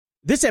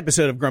This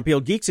episode of Grumpy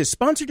Old Geeks is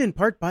sponsored in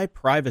part by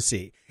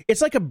Privacy.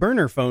 It's like a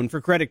burner phone for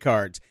credit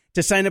cards.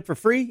 To sign up for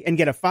free and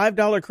get a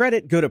 $5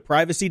 credit, go to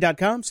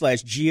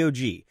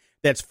privacy.com/GOG.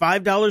 That's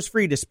 $5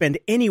 free to spend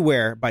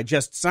anywhere by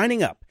just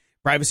signing up.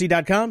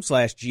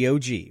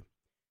 Privacy.com/GOG.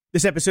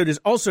 This episode is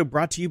also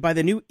brought to you by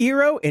the new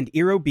Eero and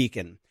Eero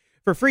Beacon.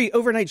 For free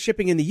overnight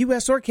shipping in the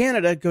U.S. or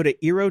Canada, go to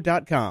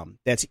Eero.com.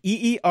 That's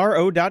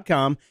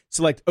EERO.com.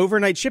 Select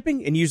overnight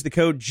shipping and use the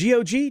code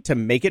GOG to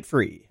make it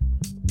free.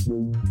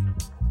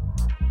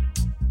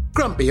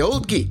 Grumpy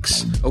Old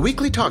Geeks, a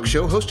weekly talk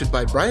show hosted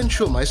by Brian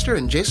Schulmeister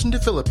and Jason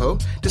DeFilippo,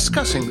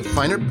 discussing the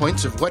finer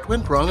points of what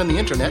went wrong on the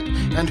internet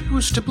and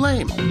who's to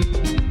blame.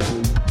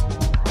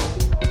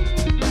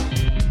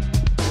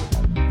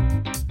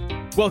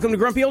 Welcome to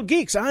Grumpy Old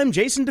Geeks. I'm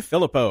Jason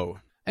DeFilippo.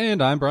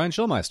 And I'm Brian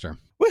Schulmeister.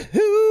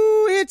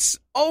 Woohoo! It's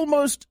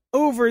almost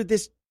over,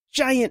 this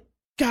giant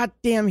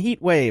goddamn heat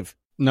wave.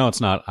 No,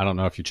 it's not. I don't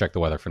know if you checked the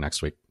weather for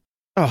next week.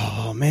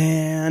 Oh,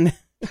 man.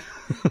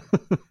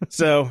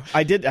 So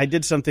I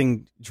did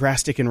something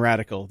drastic and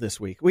radical this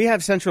week. We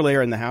have central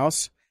air in the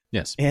house.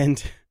 Yes.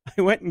 And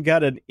I went and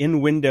got an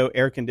in-window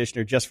air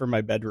conditioner just for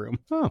my bedroom.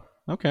 Oh,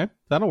 okay.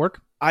 That'll work.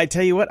 I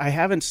tell you what, I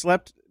haven't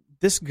slept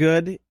this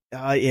good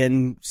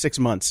in 6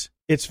 months.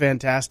 It's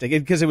fantastic.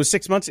 Because it was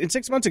 6 months. And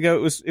 6 months ago,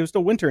 it was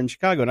still winter in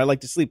Chicago, and I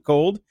like to sleep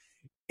cold.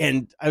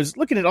 And I was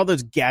looking at all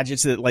those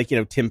gadgets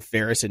that, Tim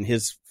Ferriss and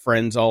his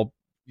friends all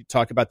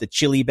talk about, the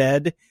chili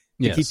bed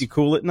to keep you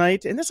cool at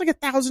night. And that's like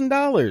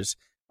 $1,000.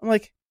 I'm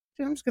like,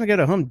 dude, I'm just going to go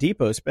to Home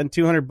Depot, spend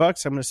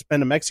 $200. I'm going to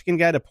spend a Mexican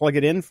guy to plug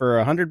it in for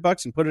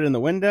 $100 and put it in the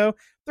window.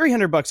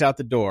 $300 out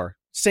the door.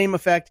 Same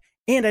effect.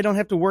 And I don't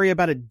have to worry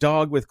about a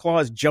dog with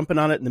claws jumping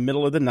on it in the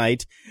middle of the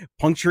night,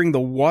 puncturing the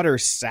water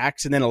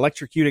sacks, and then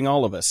electrocuting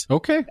all of us.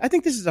 Okay. I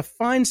think this is a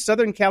fine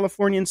Southern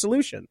Californian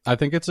solution. I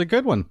think it's a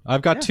good one.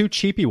 I've got two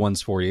cheapy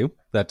ones for you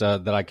that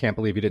I can't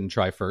believe you didn't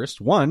try first.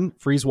 One,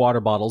 freeze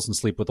water bottles and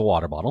sleep with a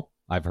water bottle.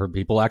 I've heard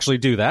people actually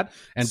do that.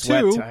 And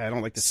sweat. Two, I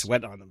don't like to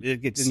sweat on them.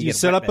 You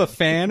set up a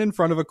fan in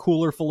front of a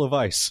cooler full of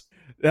ice.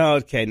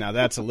 Okay, now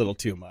that's a little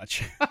too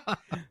much. I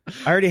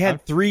already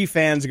had 3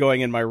 fans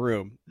going in my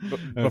room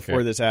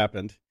before this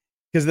happened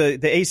because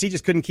the AC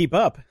just couldn't keep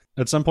up.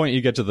 At some point,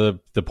 you get to the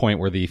point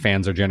where the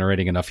fans are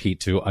generating enough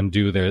heat to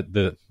undo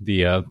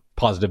the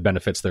positive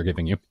benefits they're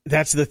giving you.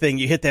 That's the thing.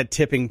 You hit that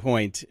tipping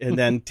point, and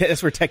then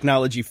that's where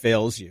technology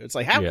fails you. It's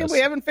like, how come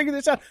we haven't figured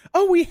this out?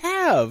 Oh, we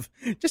have.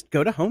 Just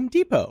go to Home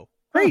Depot.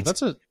 Great.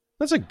 Oh,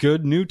 that's a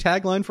good new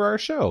tagline for our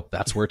show.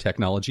 That's where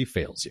technology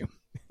fails you.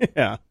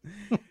 Yeah.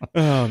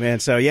 Oh man.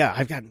 So yeah,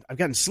 I've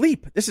gotten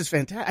sleep. This is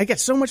fantastic. I get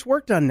so much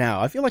work done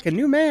now. I feel like a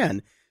new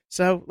man.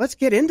 So let's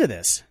get into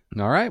this.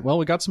 All right. Well,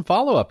 we got some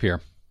follow up here.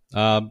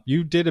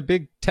 You did a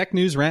big tech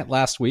news rant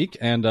last week,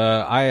 and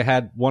I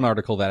had one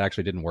article that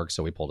actually didn't work,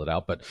 so we pulled it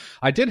out. But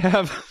I did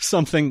have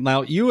something.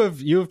 Now you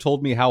have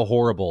told me how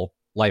horrible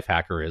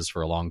Lifehacker is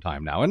for a long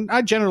time now, and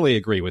I generally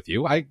agree with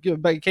you.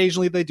 But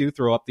occasionally they do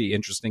throw up the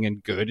interesting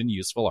and good and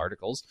useful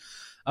articles.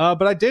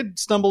 But I did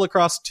stumble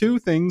across 2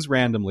 things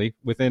randomly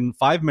within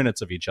 5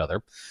 minutes of each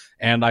other,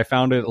 and I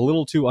found it a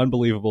little too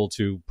unbelievable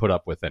to put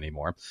up with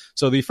anymore.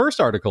 So the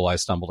first article I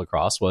stumbled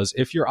across was,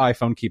 if your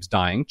iPhone keeps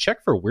dying,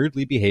 check for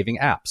weirdly behaving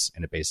apps.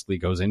 And it basically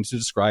goes in to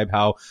describe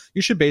how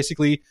you should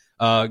basically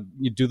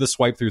you do the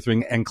swipe through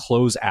thing and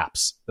close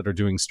apps that are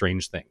doing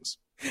strange things.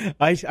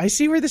 I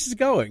see where this is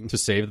going. To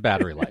save the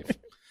battery life.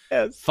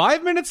 Yes.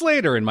 5 minutes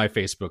later in my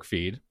Facebook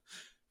feed,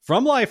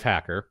 from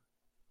Lifehacker,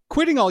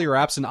 quitting all your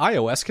apps in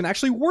iOS can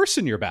actually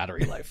worsen your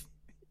battery life.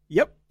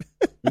 Yep.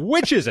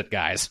 Which is it,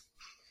 guys?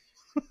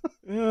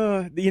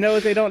 You know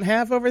what they don't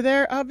have over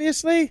there,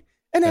 obviously?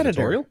 An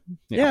editorial.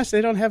 Yeah. Yes,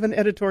 they don't have an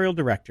editorial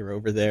director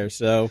over there,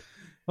 so...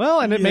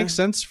 Well, and it makes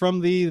sense from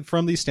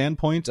the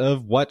standpoint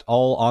of what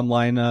all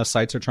online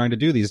sites are trying to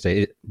do these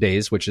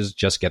days, which is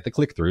just get the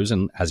click-throughs.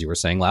 And as you were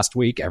saying last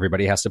week,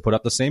 everybody has to put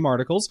up the same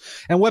articles.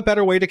 And what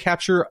better way to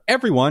capture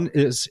everyone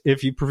is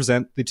if you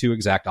present the 2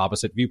 exact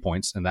opposite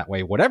viewpoints. And that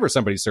way, whatever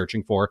somebody's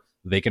searching for,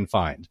 they can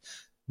find.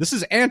 This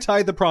is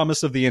anti the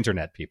promise of the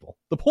internet, people.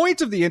 The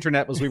point of the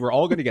internet was we were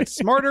all going to get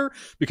smarter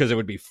because it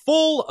would be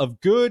full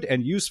of good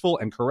and useful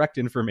and correct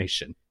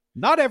information.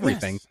 Not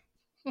everything. Yes.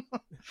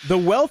 The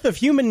wealth of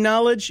human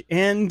knowledge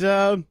and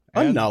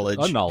unknowledge.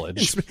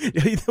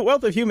 The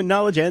wealth of human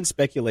knowledge and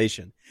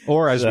speculation.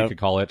 Or as we could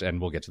call it,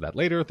 and we'll get to that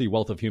later, the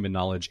wealth of human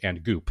knowledge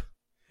and goop.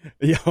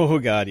 Oh,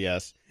 God,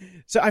 yes.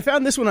 So I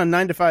found this one on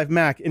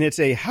 9to5Mac, and it's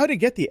a how to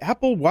get the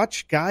Apple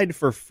Watch guide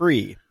for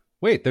free.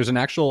 Wait, there's an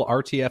actual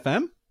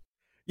RTFM?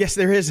 Yes,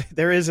 there is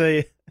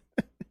a...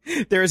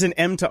 There is an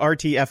M to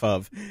RTF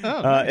of.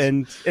 Oh, nice.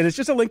 And it's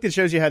just a link that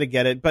shows you how to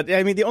get it. But,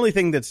 I mean, the only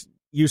thing that's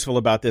useful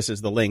about this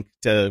is the link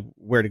to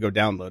where to go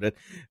download it,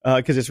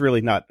 because it's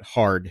really not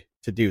hard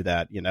to do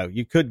that. You know,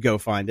 you could go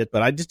find it,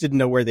 but I just didn't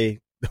know where the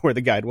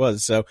guide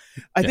was. So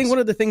I think one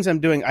of the things I'm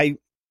doing, I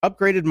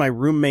upgraded my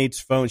roommate's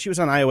phone. She was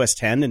on iOS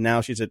 10 and now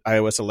she's at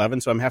iOS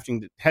 11. So I'm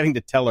having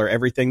to tell her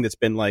everything that's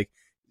been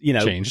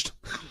changed.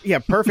 Yeah,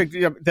 perfect.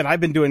 That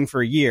I've been doing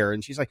for a year.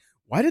 And she's like,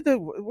 why did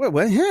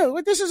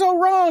this is all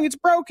wrong? It's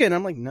broken.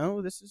 I'm like,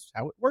 no, this is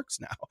how it works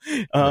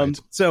now. Right.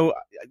 So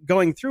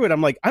going through it,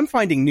 I'm like, I'm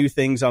finding new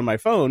things on my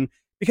phone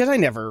because I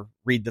never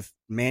read the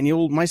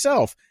manual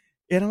myself.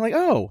 And I'm like,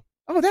 oh,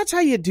 that's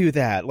how you do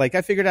that. Like,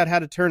 I figured out how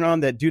to turn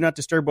on that do not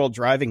disturb while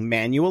driving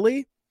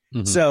manually.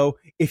 Mhm. So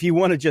if you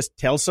want to just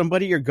tell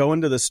somebody you're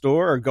going to the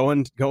store or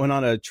going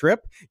on a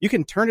trip, you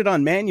can turn it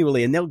on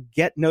manually and they'll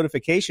get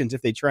notifications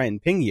if they try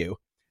and ping you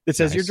that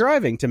says Nice. you're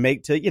driving to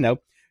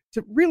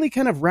really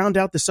kind of round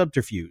out the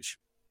subterfuge.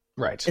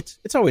 Right.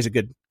 It's always a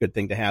good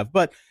thing to have.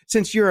 But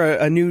since you're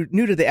a new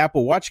to the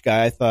Apple Watch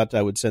guy, I thought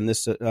I would send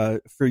this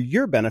for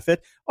your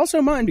benefit.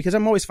 Also mine, because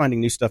I'm always finding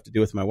new stuff to do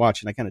with my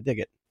watch and I kind of dig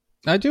it.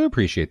 I do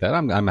appreciate that.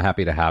 I'm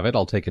happy to have it.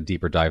 I'll take a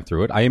deeper dive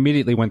through it. I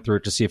immediately went through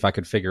it to see if I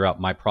could figure out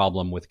my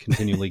problem with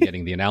continually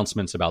getting the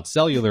announcements about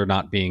cellular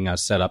not being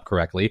set up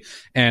correctly,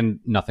 and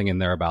nothing in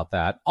there about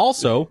that.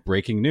 Also,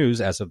 breaking news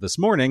as of this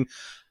morning,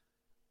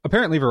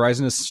 apparently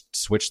Verizon has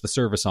switched the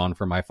service on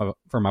for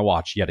my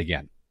watch yet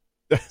again.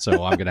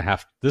 So I'm going to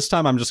this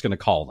time I'm just going to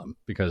call them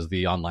because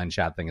the online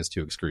chat thing is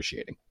too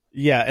excruciating.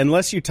 Yeah,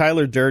 unless you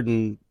Tyler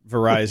Durden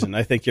Verizon,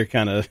 I think you're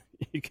kind of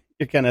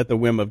at the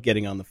whim of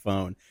getting on the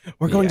phone.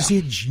 We're going to see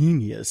a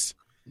genius.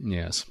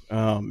 Yes.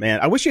 Oh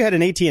man, I wish you had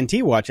an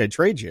AT&T watch. I'd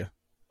trade you,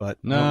 but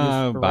No,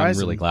 with I'm Verizon-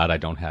 really glad I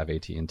don't have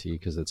AT&T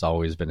because it's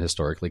always been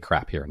historically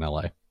crap here in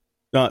LA.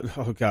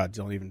 Oh God,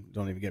 don't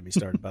even get me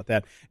started about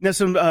that. Now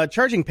some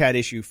charging pad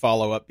issue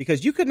follow up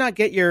because you could not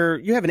get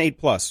you have an 8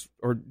 Plus,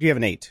 or do you have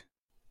an 8?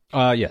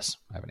 Yes,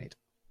 I have an 8.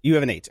 You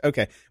have an 8.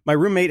 Okay. My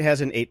roommate has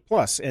an 8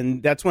 Plus,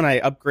 and that's when I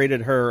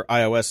upgraded her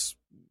iOS,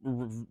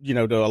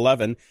 to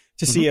 11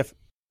 to see if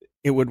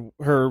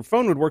her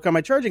phone would work on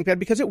my charging pad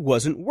because it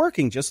wasn't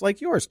working, just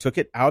like yours. Took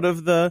it out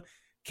of the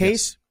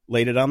case,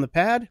 laid it on the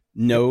pad.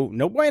 No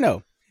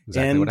bueno.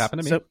 Exactly what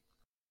happened to me. So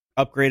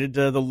upgraded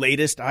to the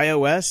latest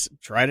iOS,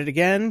 tried it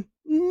again,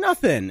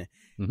 nothing.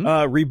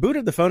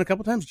 Rebooted the phone a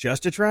couple times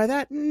just to try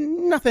that,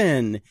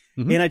 nothing.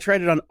 And I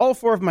tried it on all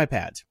 4 of my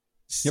pads.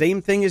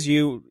 Same thing as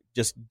you,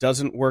 just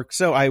doesn't work.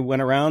 So I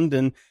went around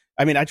and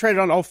I tried it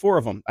on all 4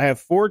 of them. I have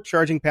 4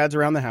 charging pads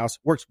around the house.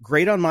 Works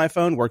great on my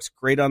phone. Works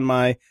great on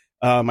my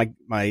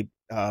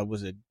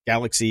was it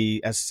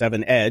Galaxy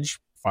S7 Edge?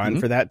 Fine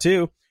for that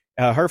too.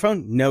 Her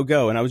phone, no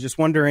go. And I was just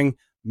wondering,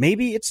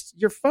 maybe it's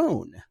your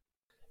phone.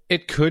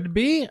 It could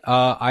be.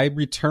 I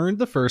returned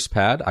the first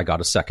pad. I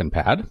got a second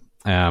pad.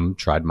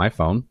 Tried my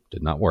phone,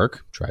 did not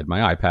work. Tried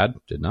my iPad,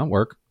 did not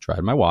work.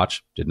 Tried my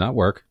watch, did not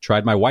work.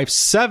 Tried my wife's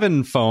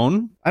 7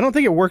 phone. I don't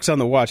think it works on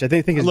the watch. I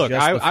think it's Look,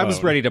 just the phone. I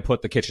was ready to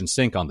put the kitchen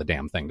sink on the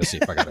damn thing to see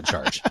if I got a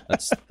charge.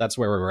 That's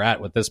where we were at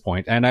with this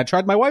point. And I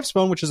tried my wife's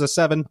phone, which is a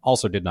 7,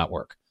 also did not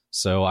work.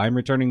 So I'm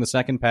returning the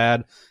second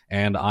pad,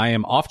 and I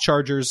am off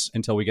chargers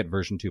until we get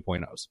version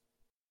 2.0s.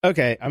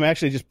 Okay, I'm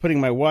actually just putting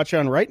my watch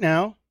on right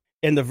now,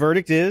 and the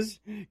verdict is,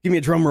 give me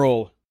a drum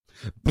roll.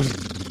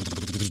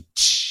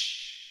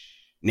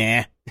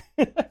 Nah.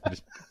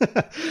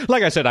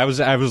 Like I said, I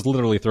was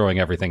literally throwing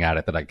everything at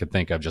it that I could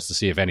think of just to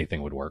see if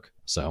anything would work.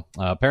 So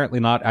apparently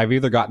not. I've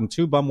either gotten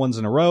 2 bum ones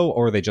in a row,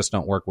 or they just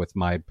don't work with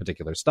my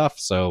particular stuff.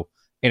 So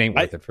it ain't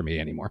worth it for me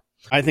anymore.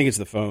 I think it's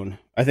the phone.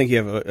 I think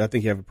you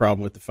have a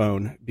problem with the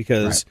phone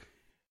because,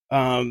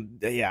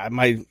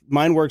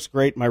 mine works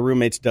great. My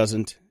roommate's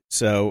doesn't.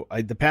 So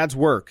the pads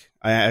work.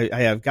 I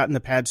have gotten the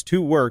pads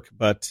to work,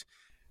 but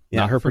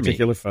yeah, her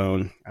particular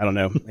phone, I don't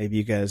know. Maybe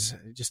you guys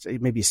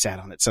maybe sat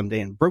on it someday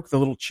and broke the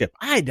little chip.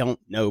 I don't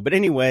know. But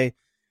anyway,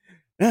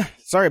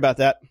 sorry about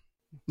that.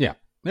 Yeah,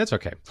 that's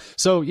okay.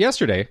 So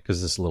yesterday,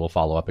 because this is a little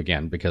follow-up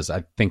again, because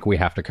I think we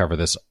have to cover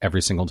this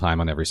every single time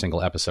on every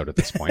single episode at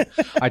this point.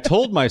 I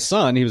told my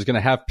son he was going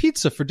to have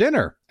pizza for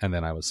dinner. And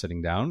then I was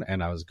sitting down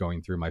and I was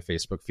going through my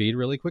Facebook feed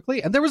really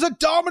quickly. And there was a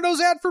Domino's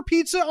ad for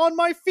pizza on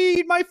my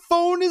feed. My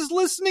phone is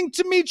listening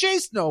to me,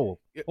 Jason. No,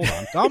 hold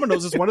on.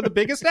 Domino's is one of the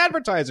biggest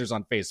advertisers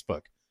on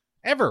Facebook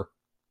ever,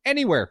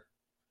 anywhere.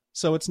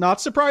 So it's not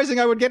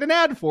surprising I would get an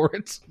ad for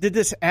it. Did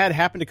this ad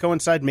happen to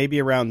coincide maybe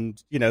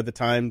around, the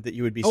time that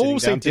you would be sitting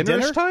down to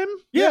dinner? Time?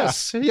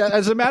 Yes. Yeah,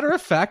 as a matter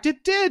of fact,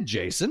 it did,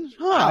 Jason.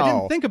 I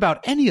didn't think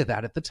about any of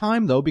that at the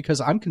time, though, because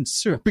I'm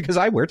concerned because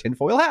I wear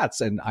tinfoil hats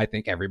and I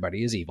think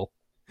everybody is evil.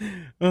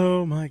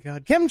 Oh, my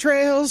God.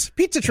 Chemtrails,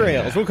 pizza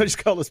trails. Yeah. We'll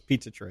just call this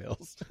pizza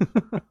trails.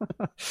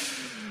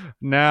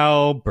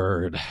 Now,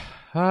 Bird.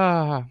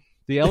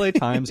 The LA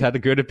Times had a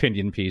good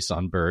opinion piece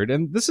on Bird,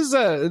 and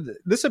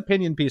this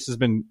opinion piece has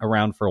been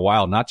around for a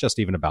while, not just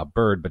even about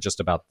Bird, but just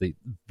about the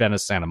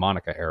Venice, Santa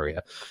Monica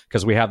area,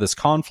 because we have this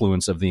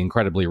confluence of the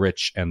incredibly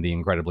rich and the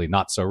incredibly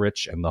not so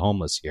rich and the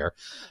homeless here.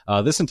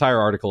 This entire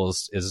article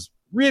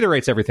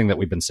reiterates everything that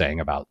we've been saying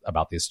about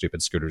these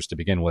stupid scooters to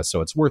begin with, so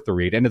it's worth the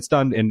read, and it's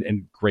done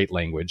in great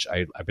language.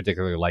 I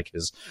particularly like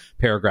his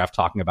paragraph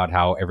talking about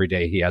how every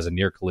day he has a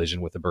near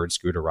collision with a Bird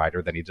scooter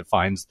rider, then he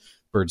defines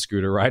Bird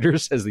scooter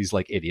riders as these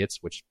like idiots,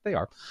 which they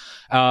are,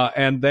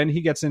 and then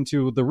he gets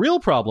into the real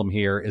problem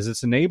here is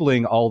it's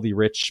enabling all the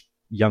rich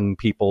young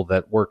people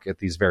that work at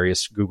these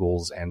various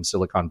Googles and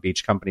Silicon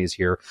Beach companies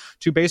here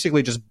to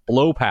basically just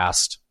blow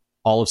past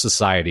all of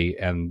society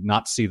and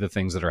not see the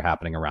things that are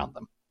happening around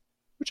them,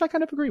 which I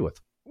kind of agree with.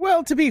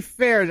 Well, to be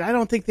fair, I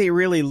don't think they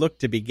really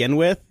looked to begin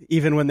with,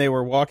 even when they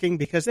were walking,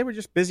 because they were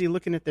just busy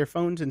looking at their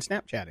phones and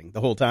Snapchatting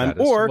the whole time,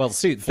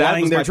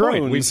 flying their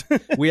drones.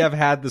 We have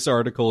had this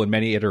article in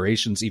many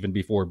iterations even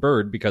before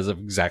Bird because of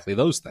exactly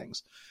those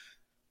things.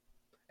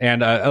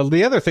 And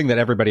the other thing that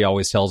everybody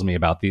always tells me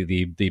about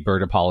the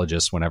Bird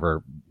apologists,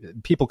 whenever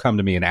people come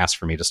to me and ask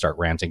for me to start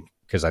ranting,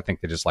 because I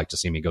think they just like to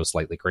see me go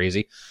slightly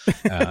crazy,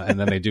 and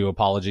then they do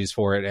apologies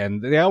for it,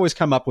 and they always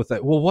come up with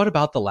that. Well, what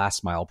about the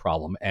last mile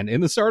problem? And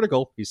in this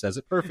article, he says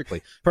it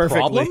perfectly.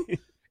 Problem?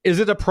 Is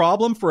it a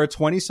problem for a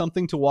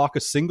 20-something to walk a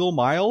single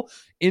mile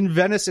in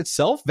Venice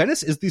itself?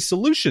 Venice is the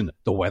solution.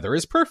 The weather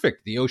is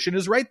perfect. The ocean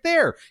is right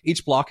there.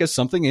 Each block has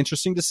something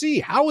interesting to see.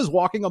 How is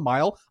walking a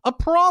mile a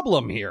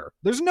problem here?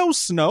 There's no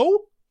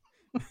snow.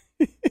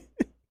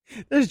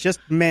 There's just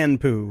man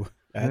poo.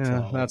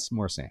 That's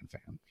more San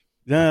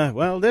Fan.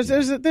 Well, there's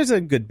a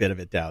good bit of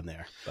it down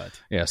there, but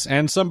yes.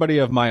 And somebody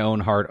of my own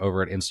heart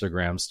over at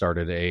Instagram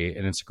started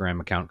an Instagram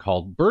account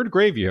called Bird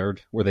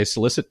Graveyard, where they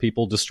solicit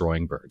people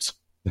destroying birds.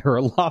 There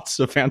are lots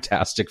of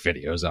fantastic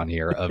videos on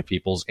here of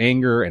people's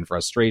anger and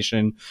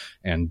frustration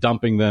and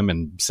dumping them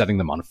and setting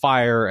them on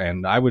fire.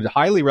 And I would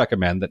highly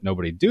recommend that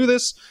nobody do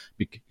this,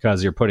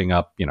 because you're putting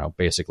up,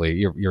 basically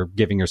you're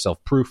giving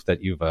yourself proof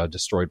that you've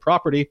destroyed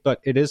property, but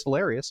it is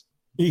hilarious.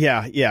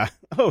 Yeah.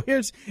 Oh,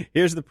 here's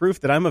the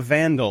proof that I'm a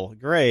vandal.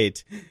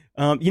 Great.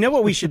 You know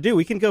what we should do?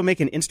 We can go make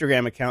an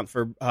Instagram account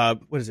for,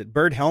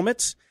 bird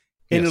helmets.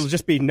 And It'll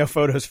just be no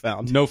photos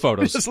found. No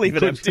photos. Just leave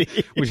it empty.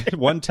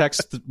 One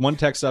text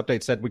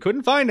update said we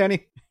couldn't find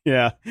any.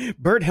 Yeah.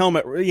 Bird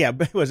helmet. Yeah.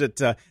 Was it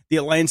the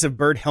Alliance of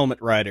Bird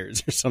Helmet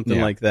Riders or something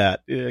like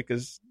that? Yeah,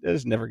 because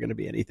there's never going to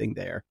be anything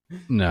there.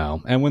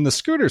 No. And when the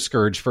scooter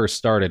scourge first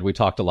started, we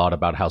talked a lot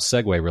about how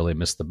Segway really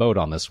missed the boat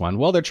on this one.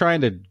 Well, they're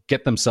trying to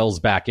get themselves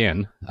back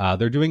in.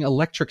 They're doing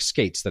electric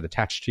skates that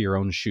attach to your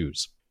own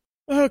shoes.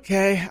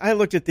 Okay. I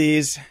looked at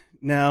these.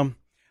 Now,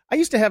 I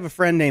used to have a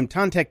friend named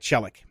Tontek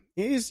Chelik.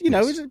 He's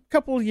a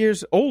couple of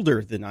years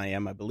older than I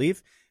am, I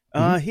believe.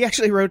 He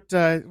actually wrote,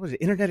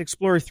 Internet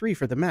Explorer 3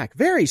 for the Mac.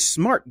 Very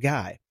smart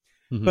guy.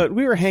 Mm-hmm. But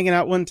we were hanging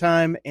out one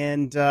time,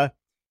 and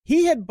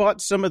he had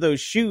bought some of those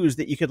shoes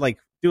that you could,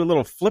 do a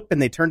little flip,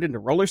 and they turned into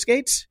roller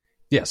skates.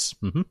 Yes.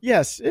 Mm-hmm.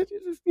 Yes.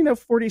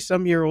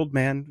 40-some-year-old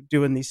man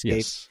doing these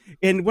skates. Yes.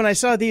 And when I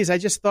saw these, I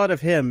just thought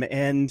of him,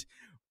 and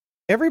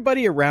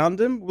everybody around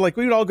him, we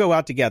would all go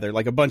out together,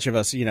 a bunch of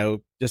us,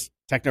 just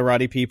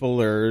Technorati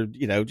people, or,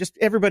 just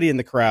everybody in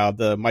the crowd,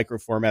 the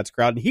Microformats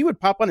crowd. And he would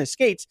pop on his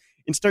skates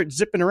and start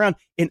zipping around.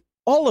 And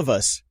all of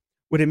us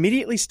would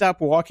immediately stop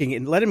walking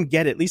and let him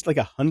get at least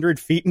 100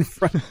 feet in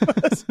front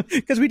of us,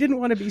 because we didn't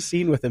want to be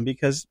seen with him,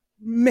 because,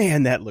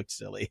 man, that looked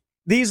silly.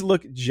 These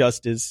look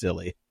just as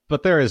silly.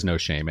 But there is no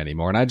shame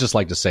anymore. And I'd just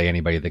like to say,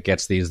 anybody that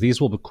gets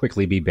these will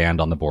quickly be banned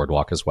on the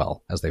boardwalk as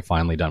well, as they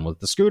finally done with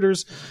the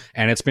scooters.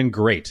 And it's been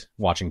great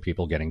watching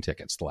people getting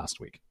tickets the last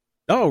week.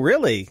 Oh,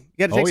 really?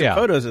 You got to take some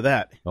photos of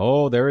that.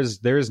 Oh, there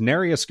is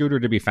nary a scooter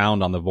to be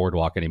found on the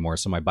boardwalk anymore.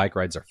 So my bike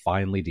rides are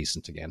finally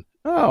decent again.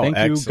 Oh, thank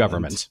excellent. you,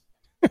 government.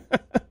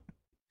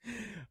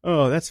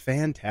 Oh, that's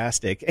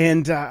fantastic.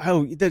 And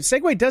the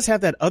Segway does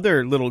have that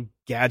other little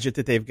gadget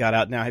that they've got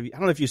out now. I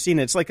don't know if you've seen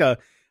it. It's like a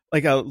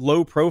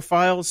low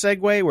profile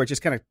Segway where it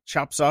just kind of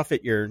chops off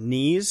at your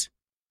knees.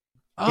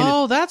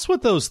 Oh, that's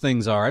what those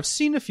things are. I've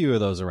seen a few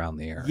of those around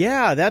the area.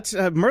 Yeah, that's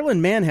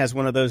Merlin Mann has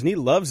one of those and he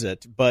loves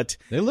it, but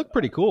they look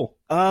pretty cool.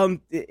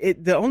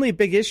 The only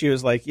big issue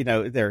is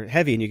they're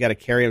heavy and you got to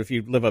carry them. If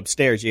you live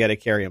upstairs, you got to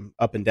carry them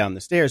up and down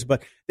the stairs,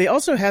 but they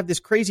also have this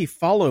crazy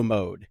follow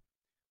mode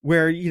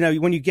where,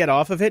 when you get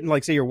off of it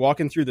and say you're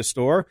walking through the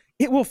store,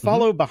 it will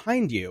follow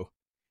behind you.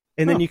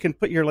 And then you can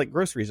put your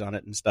groceries on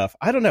it and stuff.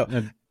 I don't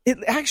know. It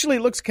actually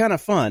looks kind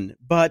of fun,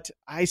 but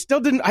I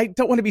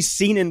don't want to be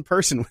seen in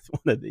person with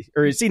one of these,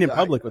 or seen in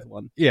public with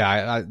one.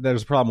 Yeah,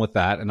 there's a problem with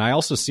that. And I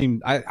also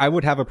I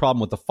would have a problem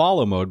with the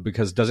follow mode,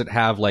 because does it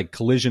have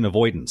collision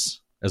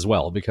avoidance as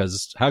well?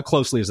 Because how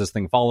closely is this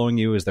thing following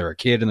you? Is there a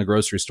kid in the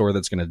grocery store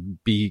that's going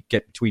to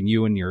get between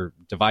you and your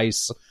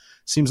device?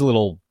 Seems a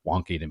little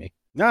wonky to me.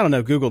 I don't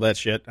know. Google that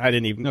shit. I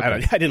didn't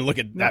look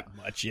at that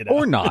much,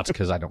 Or not,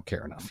 because I don't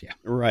care enough. Yeah.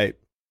 Right.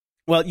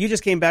 Well, you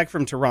just came back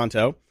from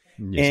Toronto.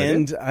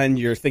 Yes, and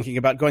you're thinking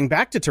about going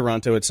back to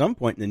Toronto at some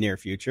point in the near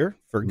future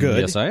for good.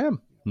 Yes, I am.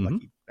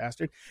 Lucky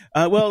bastard.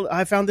 Well,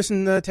 I found this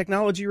in the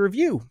Technology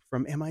Review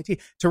from MIT.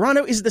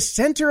 Toronto is the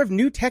center of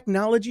new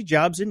technology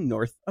jobs in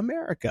North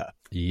America.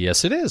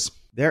 Yes, it is.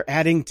 They're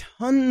adding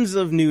tons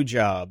of new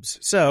jobs.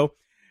 So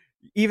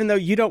even though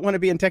you don't want to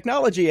be in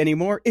technology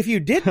anymore, if you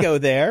did go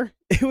there,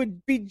 it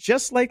would be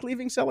just like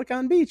leaving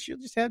Silicon Beach. You'll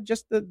just have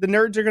the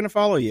nerds are going to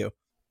follow you.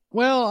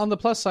 Well, on the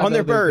plus side, on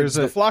their birds,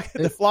 the flock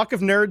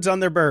of nerds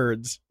on their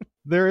birds.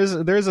 There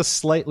is a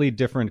slightly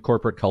different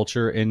corporate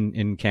culture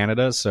in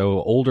Canada.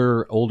 So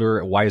older,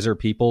 wiser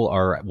people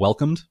are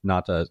welcomed,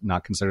 not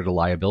considered a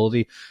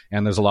liability.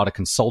 And there's a lot of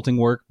consulting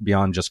work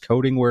beyond just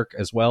coding work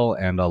as well,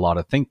 and a lot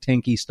of think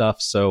tanky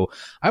stuff. So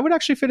I would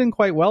actually fit in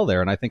quite well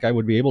there, and I think I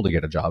would be able to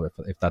get a job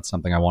if that's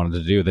something I wanted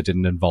to do that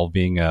didn't involve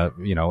being a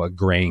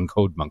graying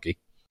code monkey.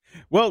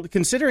 Well,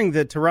 considering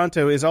that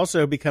Toronto is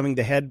also becoming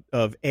the head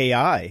of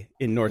AI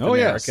in North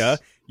America,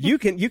 yes.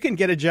 you can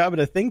get a job at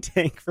a think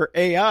tank for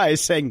AI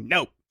saying,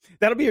 no,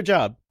 that'll be your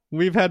job.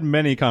 We've had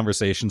many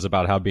conversations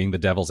about how being the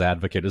devil's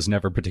advocate is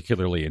never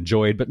particularly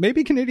enjoyed, but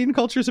maybe Canadian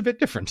culture is a bit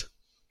different.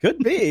 Could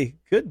be.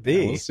 Could be.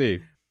 Yeah, we'll see.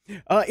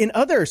 In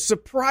other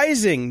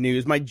surprising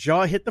news, my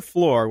jaw hit the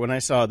floor when I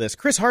saw this.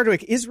 Chris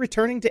Hardwick is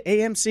returning to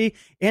AMC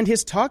and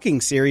his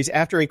Talking series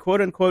after a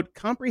quote-unquote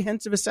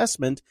comprehensive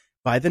assessment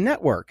by the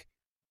network.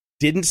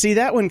 Didn't see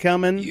that one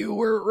coming. You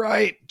were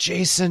right,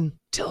 Jason.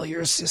 Tell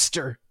your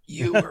sister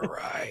you were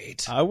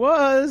right. I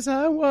was.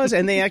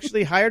 And they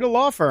actually hired a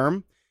law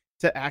firm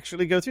to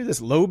actually go through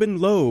this, Loeb and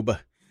Loeb,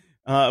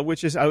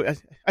 which is, I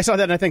saw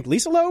that and I think,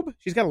 Lisa Loeb?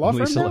 She's got a law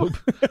firm now? Loeb.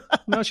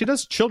 No, she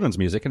does children's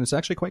music, and it's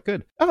actually quite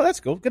good. Oh, that's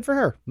cool. Good for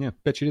her. Yeah,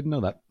 bet you didn't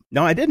know that.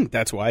 No, I didn't.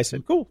 That's why I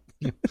said cool.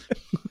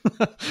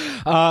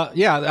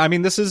 Yeah, I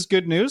mean, this is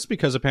good news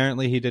because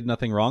apparently he did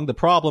nothing wrong. The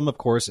problem, of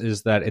course,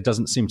 is that it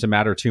doesn't seem to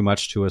matter too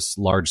much to a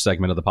large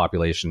segment of the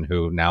population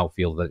who now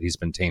feel that he's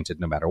been tainted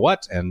no matter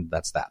what, and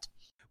that's that.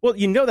 Well,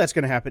 you know that's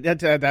going to happen.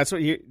 That's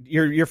what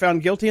you're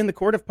found guilty in the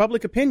court of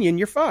public opinion.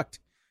 You're fucked.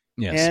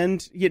 Yes.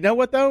 And you know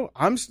what, though?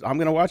 I'm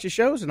going to watch his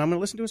shows and I'm going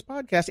to listen to his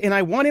podcast. And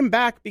I want him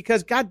back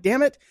because, God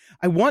damn it,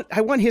 I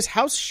want his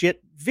house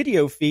shit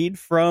video feed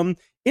from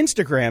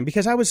Instagram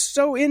because I was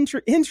so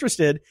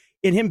interested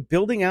in him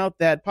building out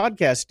that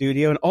podcast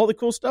studio and all the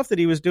cool stuff that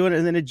he was doing.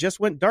 And then it just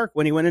went dark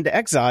when he went into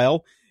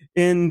exile.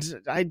 And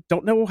I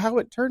don't know how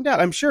it turned out.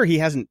 I'm sure he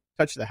hasn't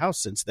touched the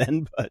house since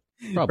then, but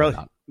probably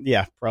not.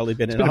 Yeah, probably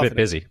been a bit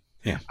busy.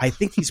 Yeah, I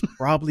think he's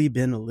probably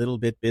been a little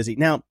bit busy.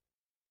 Now,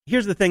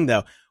 here's the thing,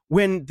 though.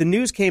 When the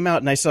news came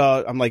out and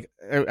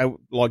I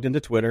logged into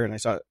Twitter and I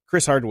saw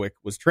Chris Hardwick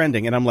was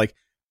trending and I'm like,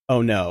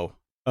 oh no,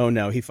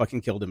 he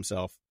fucking killed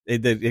himself.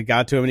 It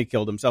got to him and he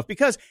killed himself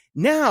because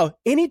now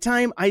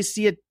anytime I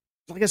see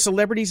a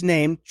celebrity's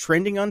name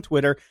trending on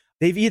Twitter,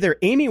 they've either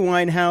Amy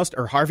Winehouse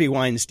or Harvey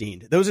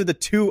Weinstein. Those are the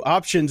two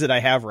options that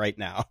I have right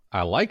now.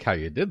 I like how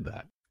you did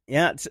that.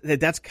 Yeah,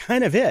 that's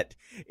kind of it.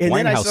 And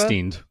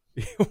Winehouse-steined.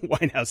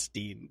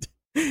 Winehouse-steined.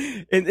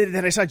 And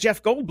then I saw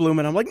Jeff Goldblum,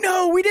 and I'm like,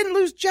 no, we didn't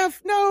lose Jeff.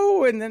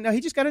 No. And then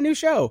he just got a new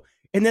show.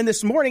 And then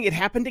this morning it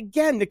happened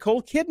again.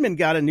 Nicole Kidman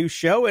got a new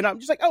show. And I'm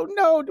just like, oh,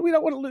 no, we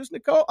don't want to lose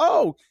Nicole.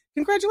 Oh,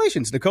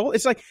 congratulations, Nicole.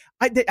 It's like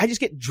I just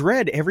get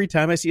dread every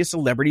time I see a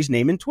celebrity's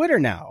name in Twitter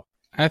now.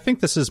 I think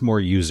this is more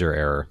user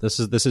error. This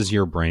is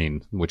your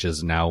brain, which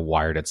has now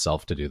wired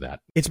itself to do that.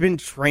 It's been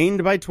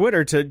trained by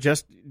Twitter to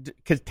just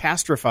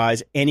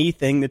catastrophize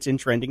anything that's in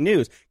trending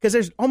news because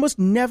there's almost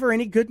never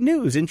any good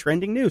news in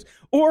trending news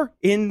or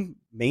in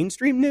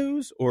mainstream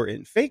news or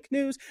in fake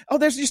news. Oh,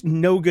 there's just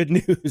no good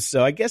news.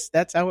 So I guess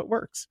that's how it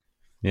works.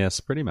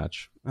 Yes, pretty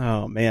much.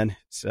 Oh, man.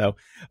 So,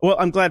 well,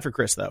 I'm glad for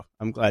Chris, though.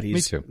 I'm glad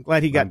Me too. I'm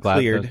glad he got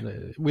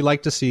cleared. We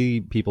like to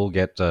see people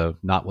get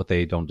not what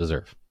they don't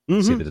deserve.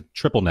 Mm-hmm. See the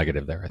triple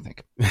negative there, I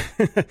think.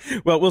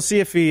 Well, we'll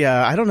see if he,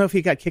 I don't know if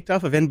he got kicked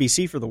off of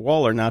NBC for The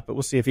Wall or not, but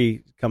we'll see if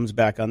he comes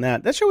back on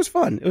that. That show was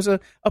fun. It was a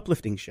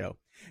uplifting show.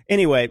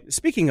 Anyway,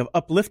 speaking of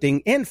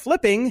uplifting and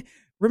flipping,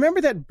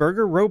 remember that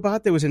burger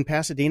robot that was in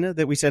Pasadena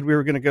that we said we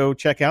were going to go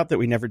check out that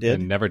we never did?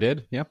 And never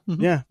did, yeah.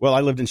 Mm-hmm. Yeah, well,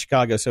 I lived in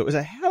Chicago, so it was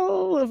a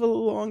hell of a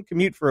long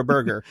commute for a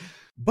burger.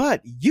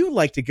 But you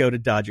like to go to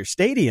Dodger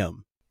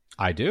Stadium.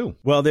 I do.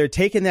 Well, they're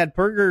taking that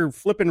burger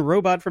flipping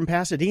robot from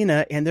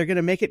Pasadena and they're going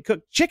to make it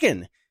cook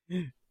chicken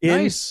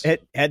nice.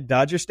 at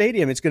Dodger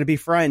Stadium. It's going to be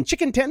frying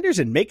chicken tenders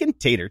and making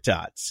tater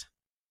tots.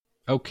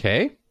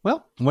 Okay.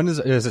 Well, when is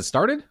it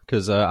started?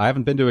 Because I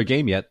haven't been to a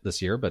game yet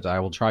this year, but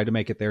I will try to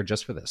make it there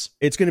just for this.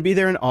 It's going to be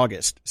there in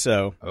August.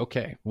 So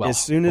okay. Well,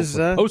 as soon as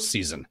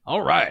postseason.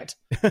 All right.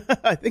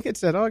 I think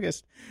it's at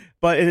August,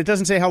 but it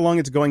doesn't say how long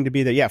it's going to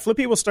be there. Yeah,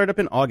 Flippy will start up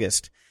in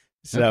August.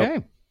 So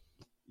okay.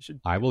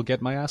 I will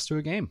get my ass to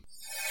a game.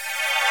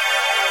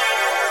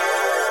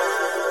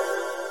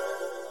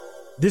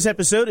 This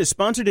episode is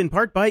sponsored in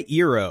part by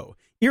Eero.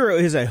 Eero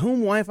is a home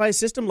Wi-Fi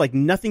system like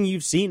nothing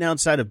you've seen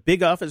outside of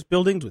big office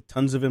buildings with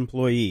tons of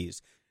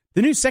employees.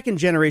 The new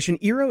second-generation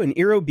Eero and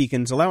Eero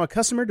beacons allow a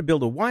customer to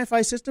build a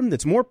Wi-Fi system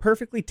that's more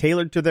perfectly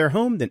tailored to their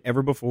home than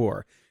ever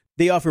before.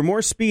 They offer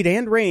more speed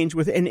and range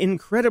with an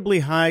incredibly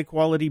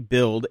high-quality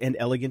build and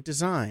elegant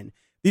design.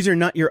 These are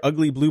not your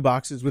ugly blue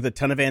boxes with a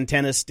ton of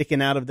antennas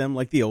sticking out of them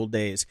like the old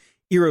days.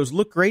 Eeros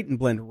look great and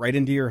blend right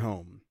into your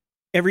home.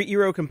 Every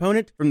Eero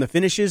component, from the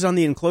finishes on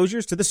the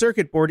enclosures to the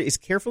circuit board, is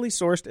carefully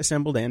sourced,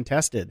 assembled, and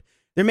tested.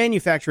 Their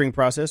manufacturing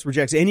process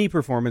rejects any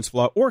performance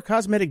flaw or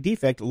cosmetic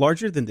defect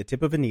larger than the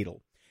tip of a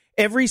needle.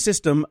 Every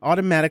system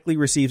automatically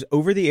receives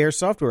over-the-air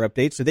software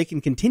updates so they can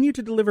continue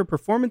to deliver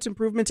performance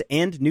improvements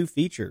and new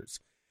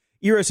features.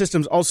 Eero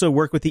systems also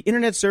work with the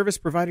internet service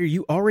provider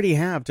you already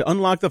have to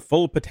unlock the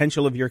full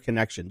potential of your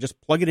connection.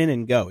 Just plug it in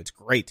and go. It's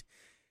great.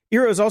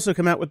 Eero has also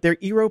come out with their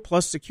Eero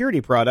Plus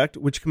security product,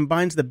 which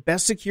combines the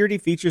best security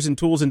features and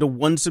tools into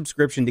one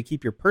subscription to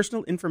keep your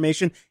personal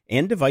information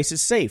and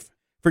devices safe.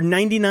 For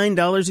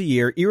 $99 a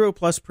year, Eero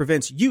Plus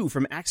prevents you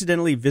from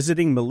accidentally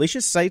visiting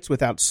malicious sites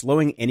without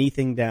slowing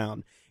anything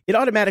down. It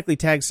automatically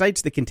tags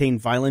sites that contain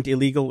violent,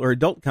 illegal, or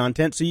adult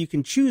content so you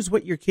can choose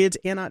what your kids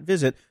cannot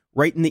visit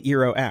right in the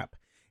Eero app.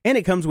 And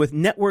it comes with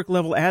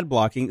network-level ad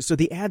blocking so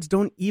the ads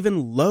don't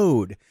even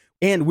load.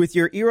 And with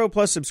your Eero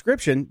Plus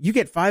subscription, you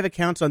get 5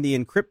 accounts on the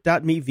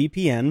Encrypt.me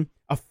VPN,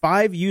 a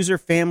 5-user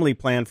family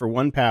plan for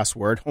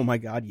 1Password. Oh my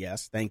God,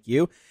 yes, thank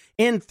you.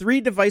 And 3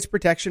 device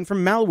protection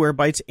from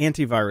Malwarebytes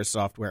antivirus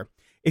software.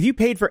 If you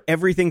paid for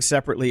everything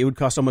separately, it would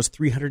cost almost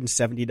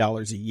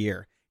 $370 a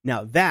year.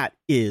 Now that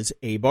is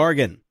a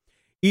bargain.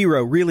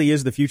 Eero really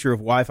is the future of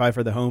Wi-Fi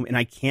for the home, and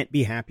I can't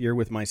be happier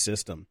with my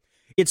system.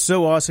 It's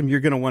so awesome, you're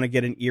going to want to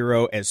get an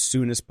Eero as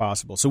soon as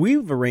possible. So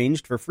we've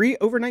arranged for free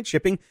overnight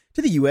shipping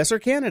to the U.S. or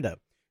Canada.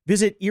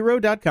 Visit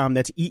Eero.com,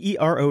 that's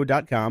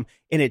EERO.com,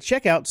 and at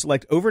checkout,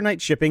 select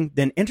overnight shipping,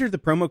 then enter the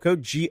promo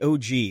code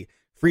GOG.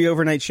 Free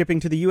overnight shipping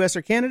to the U.S.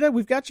 or Canada,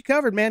 we've got you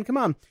covered, man. Come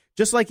on.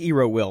 Just like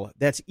Eero will.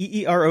 That's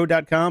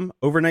EERO.com,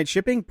 overnight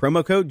shipping,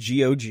 promo code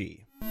GOG.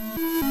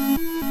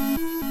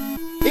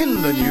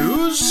 In the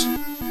news...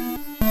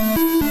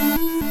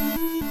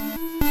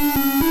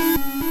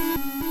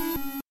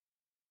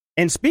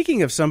 And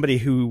speaking of somebody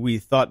who we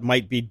thought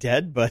might be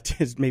dead, but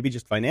is maybe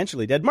just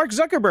financially dead, Mark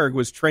Zuckerberg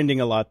was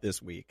trending a lot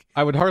this week.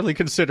 I would hardly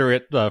consider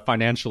it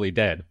financially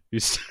dead. He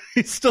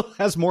still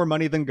has more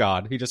money than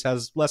God. He just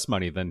has less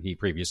money than he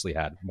previously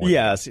had.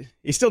 Yes,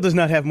 he still does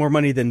not have more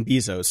money than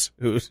Bezos,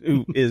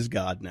 who is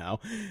God now.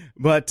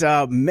 But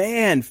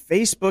man,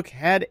 Facebook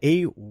had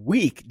a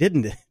week,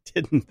 didn't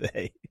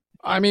they?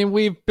 I mean,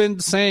 we've been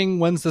saying,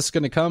 when's this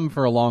going to come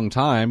for a long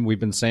time?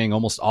 We've been saying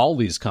almost all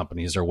these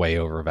companies are way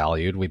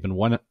overvalued. We've been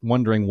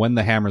wondering when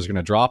the hammer's going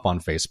to drop on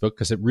Facebook,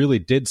 because it really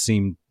did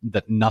seem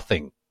that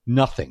nothing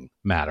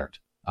mattered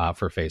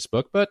for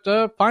Facebook. But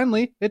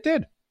finally, it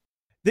did.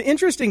 The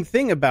interesting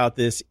thing about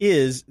this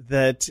is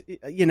that,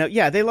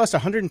 they lost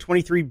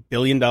 $123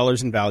 billion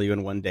in value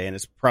in one day, and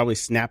it's probably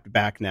snapped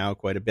back now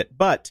quite a bit.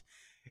 But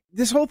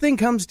this whole thing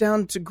comes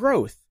down to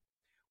growth.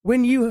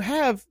 When you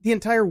have the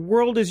entire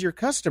world as your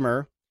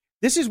customer,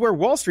 this is where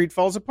Wall Street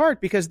falls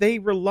apart because they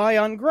rely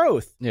on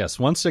growth. Yes,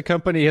 once a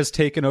company has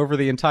taken over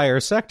the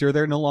entire sector,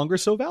 they're no longer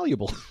so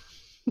valuable.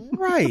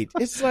 Right.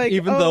 It's like,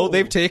 even though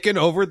they've taken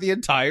over the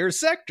entire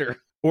sector.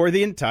 Or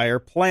the entire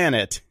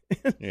planet.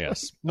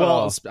 Yes.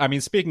 Well, I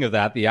mean, speaking of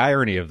that, the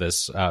irony of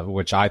this,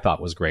 which I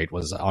thought was great,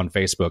 was on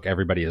Facebook,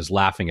 everybody is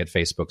laughing at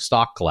Facebook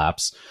stock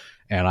collapse.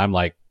 And I'm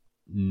like,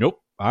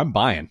 nope, I'm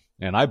buying.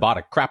 And I bought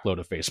a crapload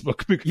of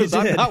Facebook because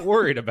I'm not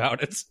worried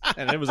about it.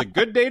 And it was a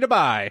good day to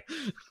buy.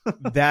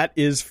 That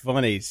is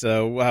funny.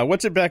 So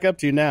what's it back up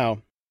to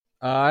now?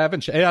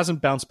 It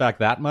hasn't bounced back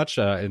that much.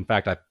 In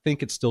fact, I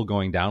think it's still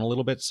going down a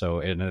little bit. So,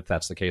 and if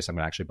that's the case, I'm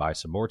going to actually buy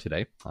some more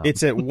today.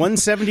 It's at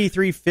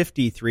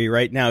 $173.53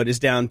 right now. It is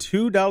down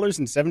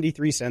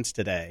 $2.73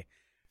 today.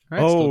 All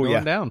right, still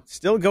going down.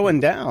 Still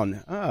going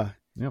down.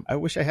 Yep. I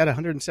wish I had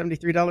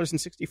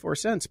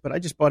 $173.64, but I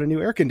just bought a new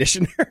air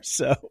conditioner.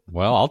 So,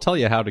 well, I'll tell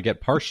you how to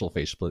get partial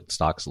Facebook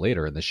stocks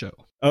later in the show.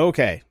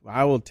 Okay,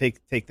 I will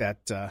take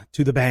that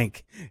to the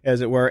bank,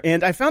 as it were.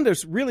 And I found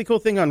this really cool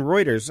thing on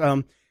Reuters,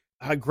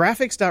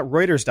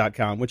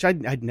 graphics.reuters.com, which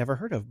I'd never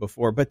heard of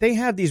before. But they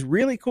have these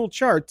really cool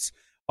charts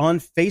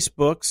on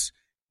Facebook's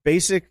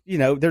basic,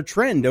 their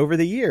trend over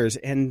the years,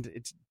 and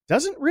it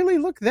doesn't really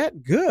look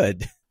that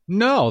good.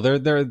 No,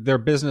 their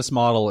business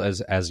model,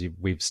 as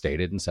we've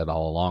stated and said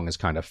all along, is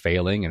kind of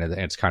failing, and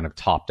it's kind of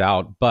topped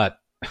out. But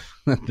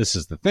this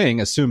is the thing,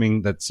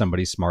 assuming that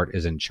somebody smart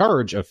is in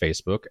charge of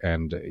Facebook,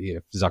 and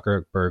if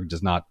Zuckerberg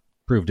does not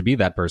prove to be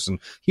that person,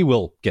 he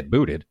will get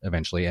booted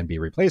eventually and be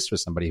replaced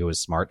with somebody who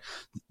is smart.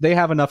 They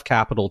have enough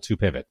capital to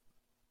pivot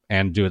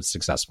and do it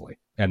successfully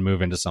and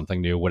move into something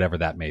new, whatever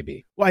that may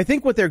be. Well, I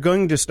think what they're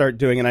going to start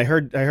doing, and I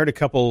heard a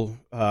couple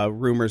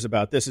rumors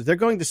about this, is they're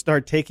going to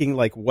start taking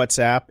like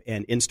WhatsApp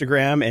and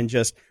Instagram and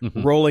just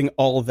rolling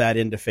all of that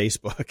into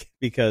Facebook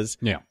because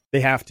they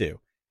have to.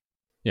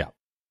 Yeah.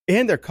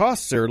 And their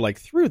costs are like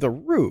through the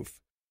roof.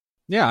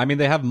 Yeah, I mean,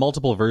 they have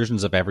multiple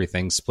versions of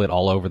everything split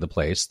all over the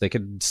place. They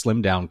could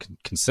slim down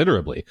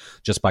considerably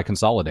just by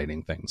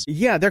consolidating things.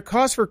 Yeah, their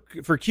cost for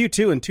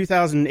Q2 in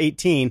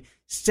 2018,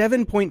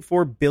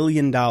 $7.4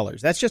 billion.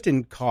 That's just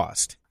in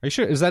cost. Are you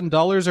sure? Is that in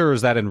dollars or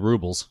is that in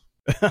rubles?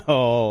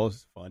 Oh,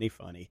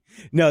 funny.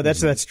 No,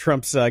 that's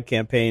Trump's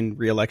campaign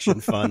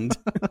reelection fund.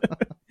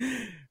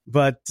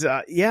 But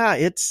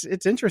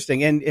it's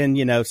interesting.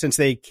 And since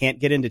they can't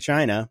get into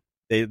China,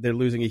 they're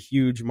losing a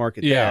huge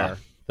market there.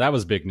 That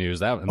was big news.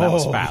 That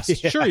was fast.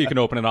 Yeah. Sure, you can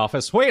open an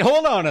office. Wait,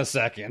 hold on a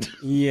second.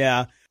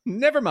 Yeah.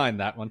 Never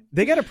mind that one.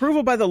 They got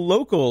approval by the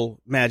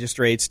local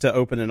magistrates to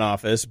open an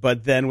office,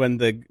 but then when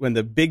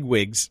the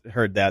bigwigs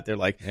heard that, they're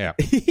like, Yeah.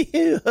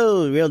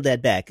 "Oh, roll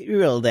that back.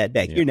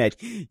 Yeah.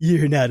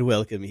 You're not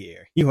welcome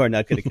here. You are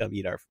not going to come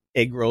eat our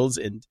egg rolls."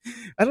 And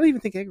I don't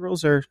even think egg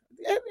rolls aren't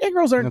That's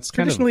kind of-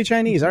 traditionally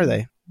Chinese, are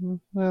they?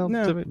 Well,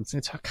 No. it's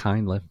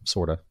kind of,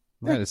 sort of.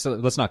 Right, so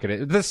let's not get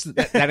it.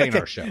 That ain't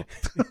our show.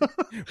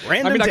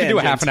 Random I can do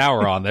a half tangent. an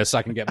hour on this.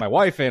 I can get my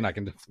wife in. I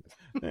can.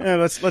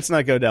 Let's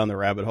not go down the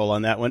rabbit hole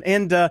on that one.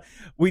 And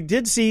we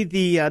did see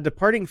the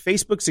departing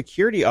Facebook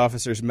security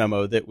officer's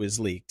memo that was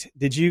leaked.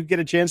 Did you get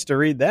a chance to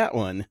read that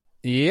one?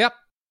 Yep.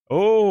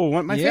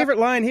 Oh, my Yep. favorite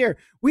line here.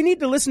 We need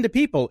to listen to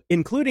people,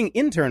 including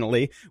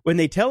internally, when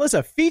they tell us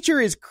a feature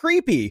is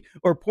creepy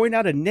or point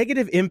out a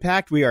negative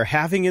impact we are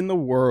having in the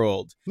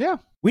world. Yeah.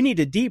 We need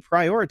to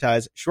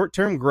deprioritize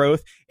short-term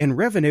growth and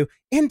revenue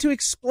and to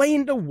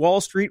explain to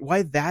Wall Street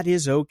why that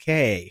is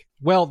okay.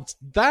 Well,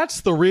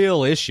 that's the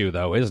real issue,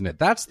 though, isn't it?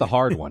 That's the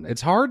hard one.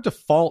 It's hard to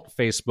fault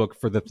Facebook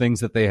for the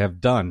things that they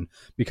have done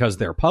because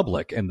they're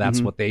public, and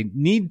that's what they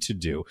need to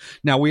do.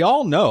 Now, we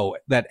all know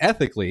that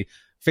ethically,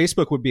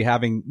 Facebook would be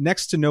having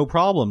next to no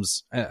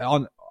problems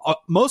on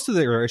most of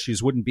their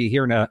issues wouldn't be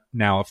here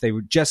now if they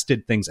just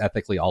did things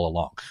ethically all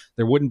along.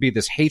 There wouldn't be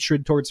this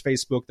hatred towards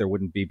Facebook. There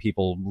wouldn't be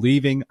people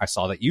leaving. I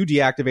saw that you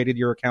deactivated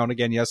your account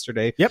again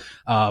yesterday. Yep.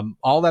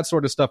 All that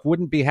sort of stuff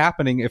wouldn't be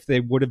happening if they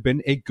would have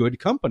been a good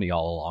company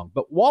all along.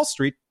 But Wall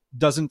Street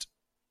doesn't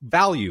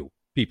value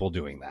people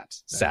doing that,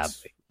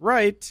 sadly.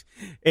 Right.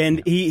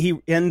 And he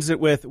ends it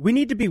with, we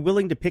need to be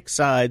willing to pick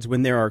sides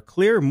when there are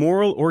clear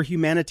moral or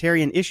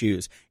humanitarian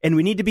issues. And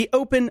we need to be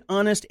open,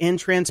 honest, and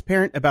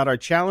transparent about our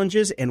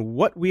challenges and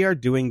what we are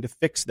doing to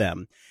fix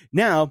them.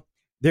 Now,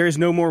 there is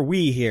no more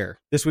we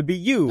here. This would be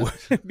you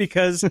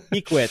because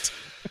he quit.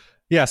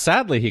 Yeah,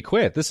 sadly he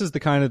quit. This is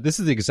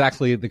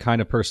exactly the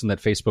kind of person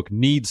that Facebook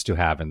needs to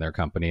have in their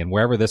company. And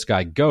wherever this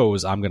guy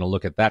goes, I'm going to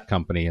look at that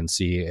company and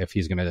see if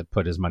he's going to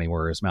put his money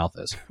where his mouth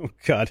is. Oh,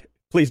 God.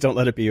 Please don't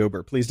let it be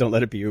Uber. Please don't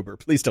let it be Uber.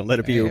 Please don't let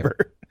it be Uber.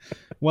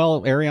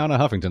 Well, Ariana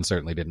Huffington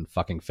certainly didn't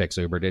fucking fix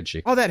Uber, did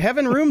she? Oh, that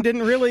heaven room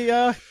didn't really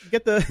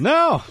get the...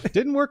 No,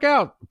 didn't work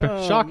out.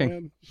 Oh, Shocking.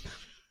 man.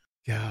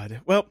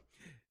 God. Well,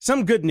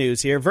 some good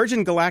news here.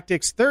 Virgin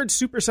Galactic's third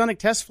supersonic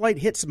test flight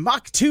hits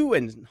Mach 2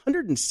 and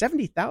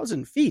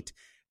 170,000 feet.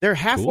 They're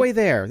halfway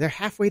there. They're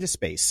halfway to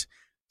space.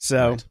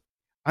 So Right.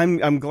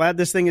 I'm glad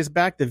this thing is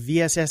back. The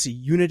VSS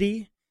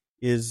Unity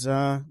is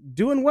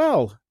doing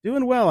well.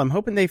 I'm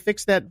hoping they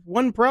fix that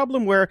one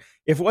problem where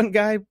if one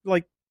guy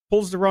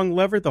pulls the wrong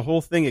lever, the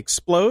whole thing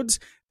explodes.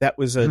 That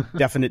was a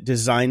definite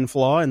design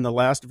flaw in the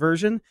last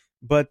version.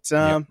 But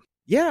I'm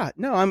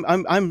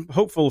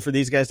hopeful for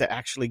these guys to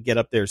actually get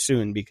up there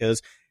soon,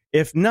 because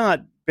if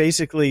not,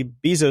 basically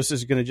Bezos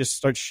is going to just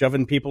start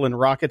shoving people in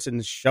rockets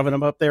and shoving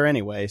them up there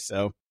anyway.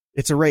 So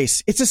it's a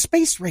race. It's a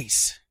space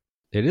race.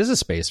 It is a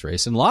space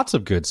race, and lots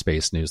of good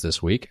space news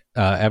this week.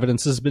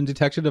 Evidence has been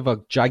detected of a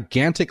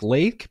gigantic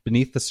lake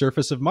beneath the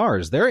surface of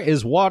Mars. There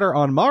is water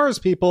on Mars,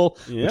 people,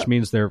 which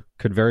means there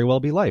could very well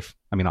be life.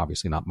 I mean,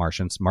 obviously not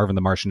Martians. Marvin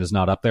the Martian is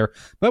not up there,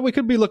 but we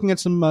could be looking at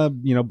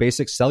some,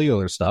 basic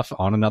cellular stuff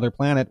on another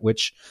planet,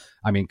 which,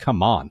 I mean,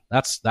 come on.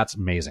 That's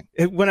amazing.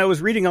 When I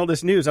was reading all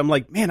this news, I'm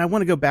like, man, I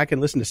want to go back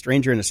and listen to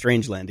Stranger in a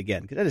Strange Land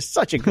again, because that is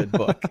such a good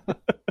book.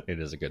 It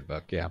is a good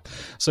book, yeah.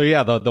 So,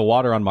 yeah, the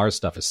water on Mars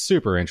stuff is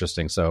super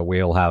interesting. So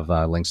we'll have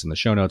links in the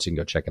show notes. You can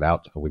go check it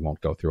out. We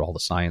won't go through all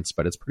the science,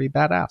 but it's pretty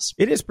badass.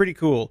 It is pretty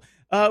cool.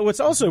 What's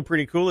also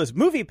pretty cool is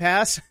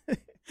MoviePass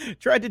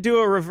tried to do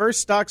a reverse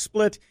stock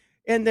split,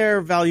 and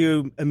their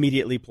value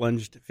immediately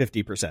plunged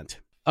 50%.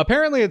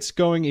 Apparently, it's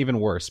going even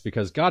worse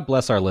because God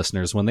bless our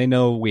listeners. When they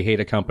know we hate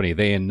a company,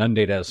 they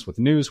inundate us with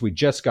news. We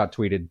just got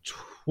tweeted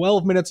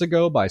 12 minutes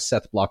ago by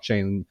Seth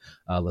Blockchain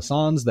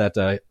Lassans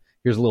that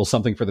here's a little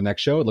something for the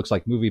next show. It looks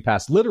like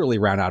MoviePass literally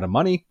ran out of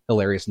money.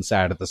 Hilarious and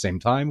sad at the same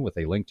time, with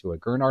a link to a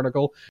Gurn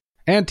article.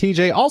 And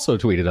TJ also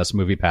tweeted us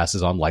MoviePass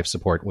is on life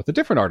support with a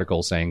different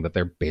article saying that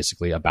they're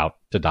basically about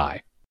to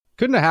die.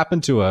 Couldn't have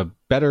happened to a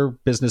better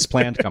business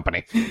planned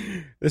company.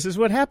 This is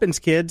what happens,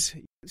 kids.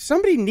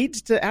 Somebody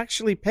needs to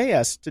actually pay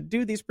us to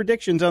do these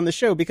predictions on the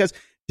show, because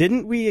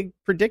didn't we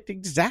predict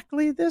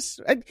exactly this?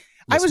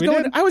 I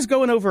was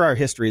going over our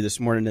history this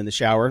morning in the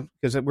shower,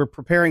 because we're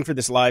preparing for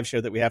this live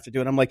show that we have to do.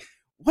 And I'm like,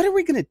 what are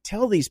we going to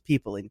tell these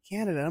people in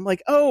Canada? And I'm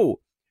like, oh,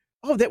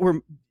 that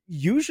we're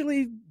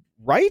usually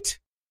right.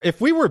 If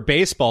we were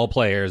baseball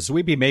players,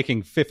 we'd be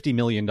making $50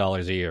 million a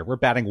year. We're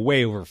batting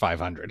way over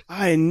 500.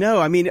 I know.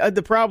 I mean,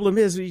 the problem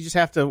is we just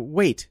have to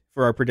wait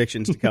for our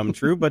predictions to come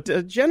true.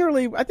 But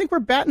generally, I think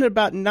we're batting at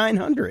about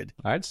 900.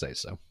 I'd say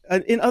so.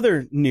 In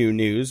other new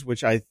news,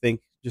 which I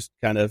think just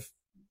kind of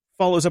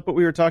follows up what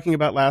we were talking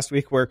about last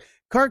week, where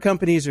car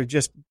companies are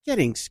just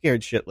getting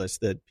scared shitless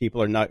that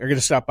people are going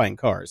to stop buying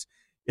cars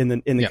in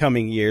the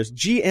coming years.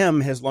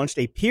 GM has launched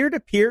a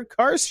peer-to-peer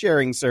car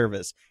sharing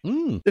service.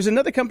 There's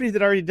another company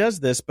that already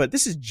does this, but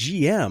this is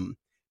GM.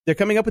 They're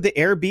coming up with the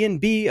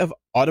Airbnb of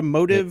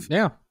automotive.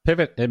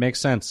 Pivot. It makes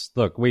sense.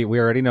 Look, we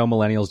already know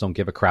millennials don't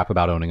give a crap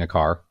about owning a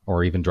car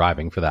or even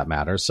driving for that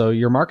matter. So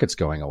your market's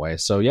going away.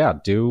 So yeah,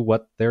 do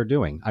what they're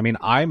doing. I mean,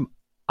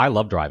 I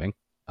love driving,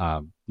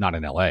 not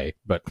in LA,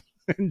 but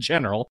in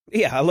general.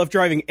 Yeah, I love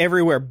driving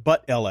everywhere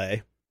but LA.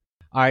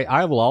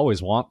 I will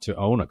always want to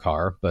own a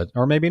car,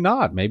 or maybe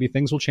not. Maybe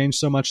things will change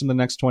so much in the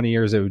next 20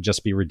 years, it would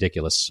just be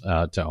ridiculous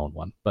to own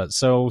one. But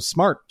so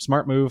smart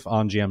move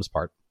on GM's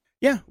part.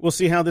 Yeah, we'll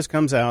see how this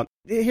comes out.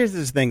 Here's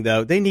this thing,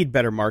 though. They need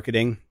better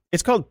marketing.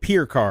 It's called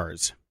Peer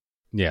Cars.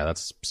 Yeah,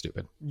 that's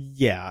stupid.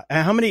 Yeah.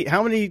 How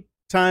many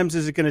times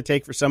is it going to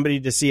take for somebody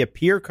to see a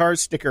Peer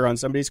Cars sticker on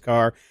somebody's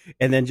car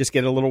and then just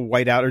get a little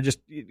white out or just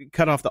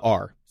cut off the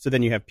R? So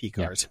then you have P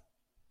Cars. Yeah.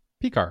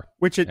 P car.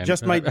 Which it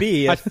just might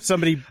be if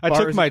somebody I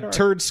took my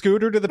turd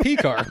scooter to the P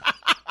car.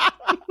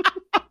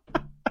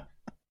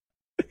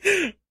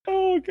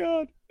 Oh,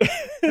 God.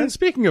 And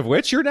speaking of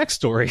which, your next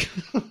story.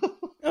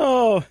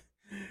 Oh,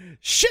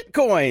 shit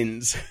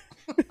coins.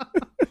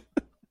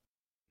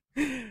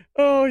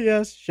 Oh,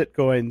 yes, shit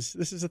coins.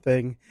 This is a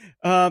thing.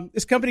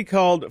 This company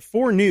called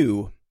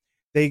 4New,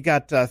 they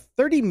got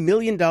 $30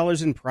 million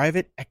in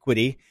private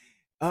equity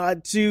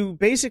to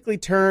basically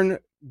turn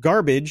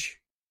garbage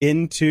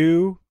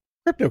into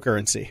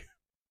cryptocurrency.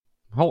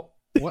 Oh,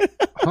 what?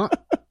 Huh?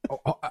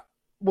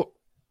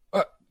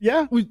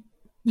 Yeah.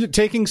 You're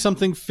taking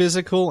something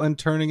physical and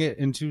turning it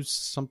into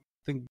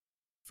something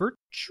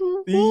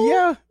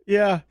virtual?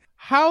 Yeah.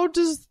 How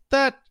does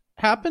that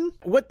happen?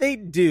 What they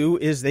do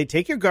is they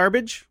take your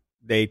garbage,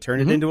 they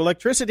turn it into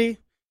electricity,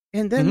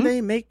 and then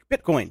they make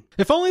Bitcoin.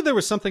 If only there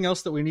was something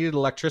else that we needed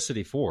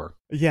electricity for.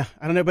 Yeah,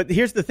 I don't know, but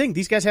here's the thing.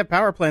 These guys have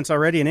power plants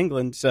already in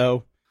England,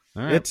 so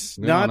right, it's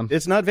not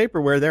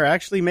vaporware. They're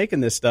actually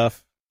making this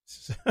stuff.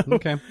 So.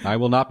 Okay, I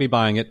will not be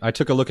buying it. I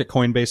took a look at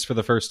Coinbase for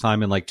the first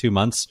time in like 2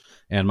 months,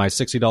 and my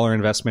 $60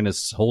 investment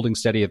is holding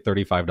steady at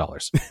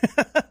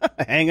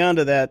 $35. Hang on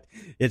to that.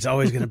 It's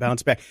always going to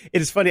bounce back.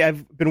 It is funny.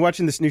 I've been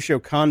watching this new show,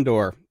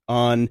 Condor,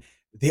 on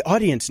the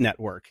Audience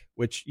Network,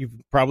 which you've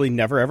probably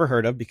never, ever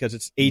heard of because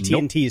it's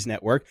AT&T's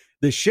network.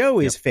 The show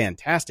is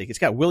fantastic. It's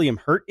got William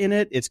Hurt in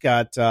it. It's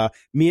got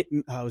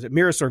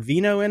Mira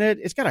Sorvino in it.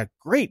 It's got a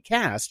great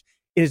cast.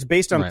 It is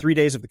based on 3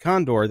 Days of the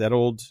Condor, that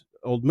old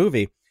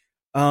movie.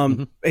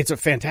 It's a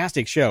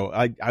fantastic show.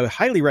 I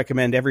highly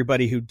recommend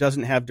everybody who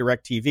doesn't have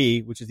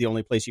DirecTV, which is the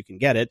only place you can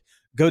get it,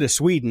 go to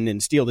Sweden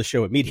and steal the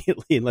show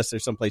immediately unless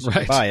there's someplace you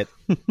can buy it.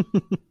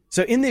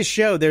 So in this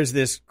show, there's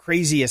this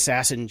crazy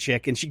assassin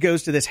chick, and she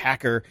goes to this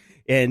hacker,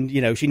 and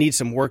she needs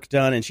some work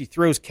done, and she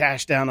throws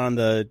cash down on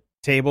the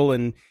table,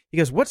 and he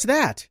goes, "What's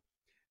that?"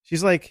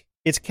 She's like,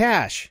 "It's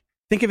cash.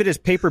 Think of it as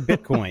paper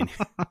Bitcoin."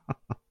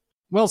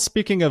 Well,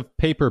 speaking of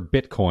paper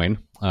Bitcoin,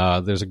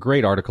 there's a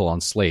great article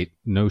on Slate,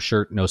 No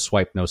Shirt, No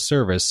Swipe, No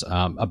Service,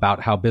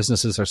 about how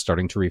businesses are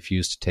starting to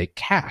refuse to take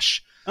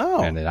cash.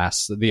 Oh. And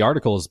the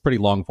article is pretty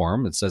long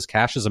form. It says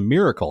cash is a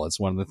miracle. It's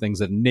one of the things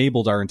that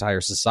enabled our entire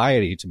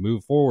society to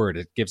move forward.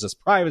 It gives us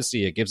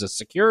privacy. It gives us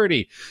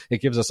security. It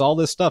gives us all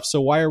this stuff.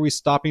 So why are we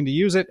stopping to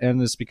use it? And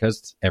it's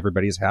because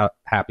everybody's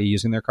happy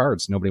using their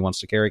cards. Nobody wants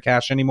to carry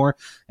cash anymore.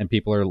 And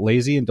people are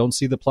lazy and don't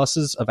see the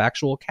pluses of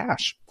actual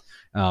cash.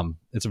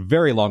 It's a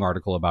very long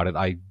article about it.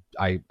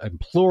 I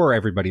implore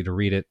everybody to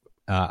read it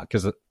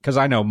because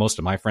I know most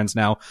of my friends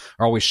now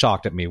are always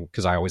shocked at me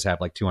because I always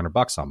have like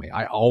 $200 on me.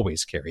 I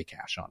always carry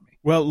cash on me.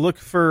 Well, look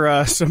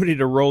for somebody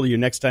to roll you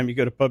next time you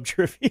go to Pub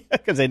Trivia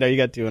because they know you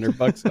got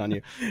 $200 on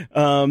you.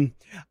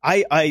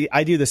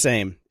 I do the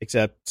same,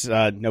 except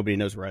nobody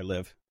knows where I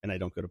live and I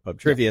don't go to Pub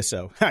Trivia.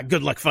 So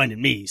good luck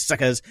finding me,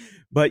 suckers.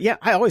 But yeah,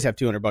 I always have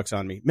 $200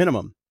 on me,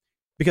 minimum.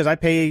 Because I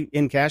pay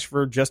in cash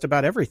for just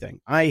about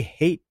everything. I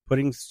hate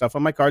putting stuff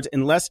on my cards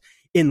unless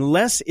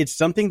it's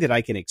something that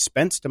I can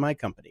expense to my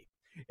company.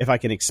 If I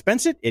can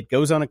expense it, it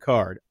goes on a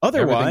card.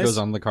 Otherwise, everything goes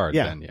on the card.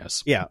 Then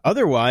yes, yeah.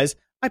 Otherwise,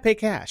 I pay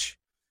cash.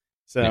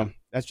 So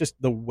that's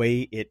just the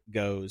way it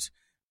goes.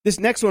 This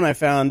next one I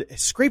found: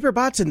 Scraper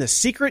bots in the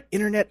secret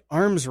internet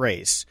arms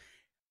race.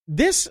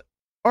 This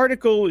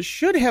article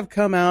should have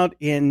come out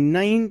in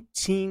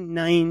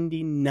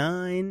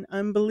 1999,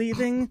 I'm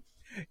believing.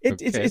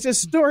 It's a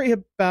story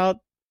about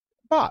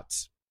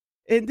bots.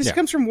 And this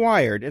comes from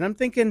Wired. And I'm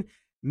thinking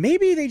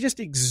maybe they just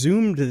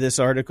exhumed this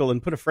article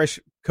and put a fresh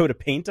coat of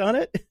paint on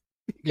it.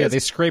 Yeah, they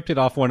scraped it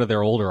off one of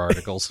their older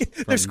articles.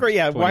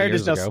 Wired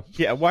is now,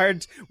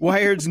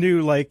 Wired's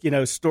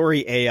new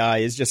story AI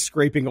is just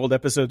scraping old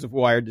episodes of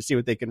Wired to see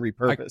what they can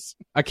repurpose.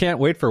 I can't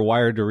wait for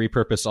Wired to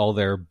repurpose all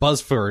their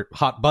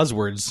hot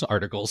buzzwords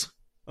articles.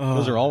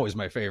 Those are always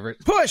my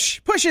favorite.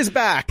 Push is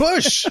back.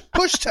 Push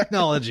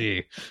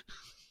technology.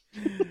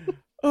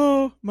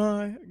 Oh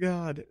my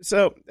God.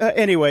 So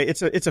anyway,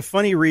 it's a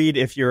funny read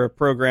if you're a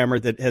programmer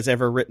that has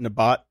ever written a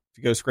bot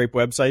to go scrape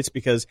websites,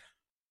 because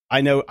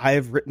I know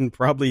I've written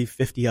probably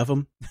 50 of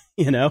them,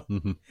 I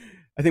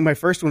think my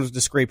first one was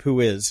to scrape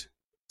Whois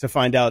to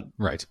find out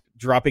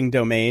dropping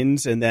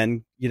domains, and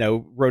then,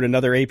 wrote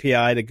another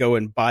API to go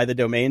and buy the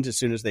domains as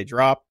soon as they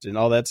dropped and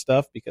all that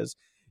stuff, because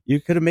you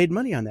could have made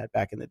money on that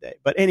back in the day.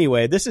 But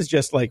anyway, this is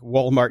just like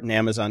Walmart and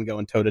Amazon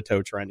going toe to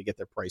toe trying to get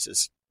their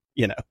prices,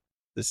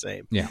 the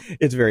same. Yeah.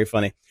 It's very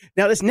funny.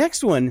 Now, this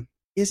next one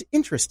is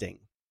interesting.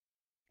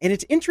 And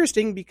it's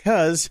interesting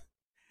because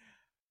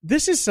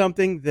this is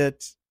something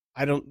that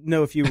I don't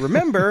know if you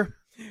remember.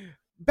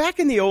 Back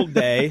in the old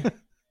day,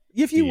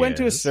 if you went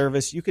to a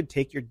service, you could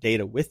take your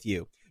data with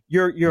you.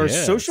 Your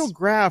social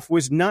graph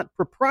was not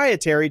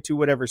proprietary to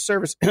whatever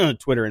service,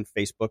 Twitter and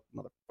Facebook,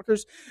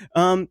 motherfuckers,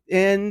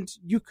 and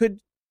you could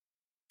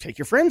take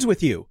your friends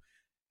with you.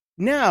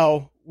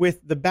 Now,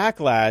 with the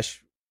backlash,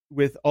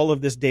 with all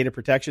of this data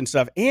protection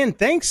stuff, and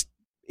thanks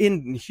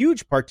in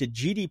huge part to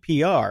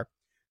GDPR,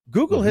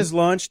 Google has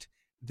launched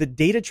the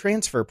Data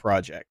Transfer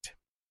Project.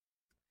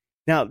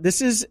 Now,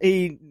 this is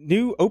a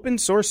new open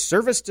source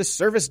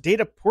service-to-service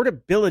data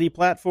portability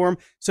platform,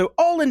 so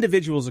all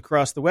individuals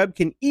across the web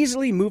can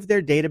easily move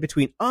their data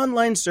between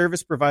online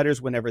service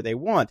providers whenever they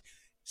want.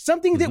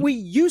 Something that we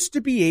used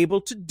to be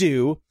able to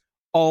do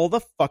all the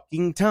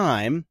fucking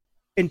time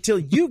until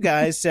you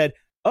guys said,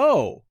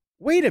 oh,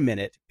 wait a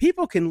minute,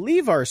 people can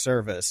leave our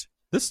service.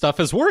 This stuff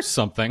is worth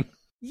something.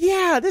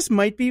 Yeah, this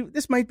might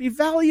be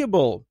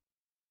valuable.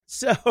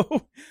 So,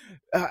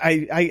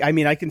 I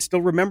mean, I can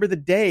still remember the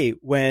day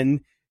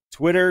when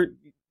Twitter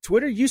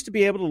used to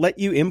be able to let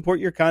you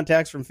import your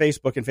contacts from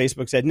Facebook, and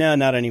Facebook said, no,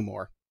 not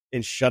anymore,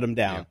 and shut them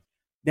down. Yeah.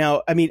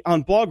 Now, I mean,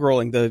 on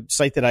BlogRolling, the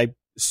site that I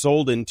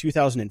sold in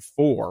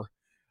 2004,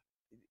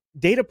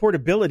 data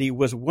portability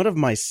was one of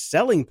my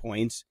selling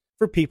points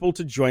for people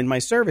to join my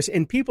service.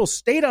 And people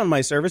stayed on my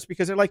service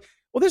because they're like,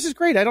 well, this is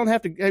great. I don't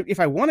have to, if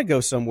I want to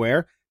go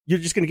somewhere, you're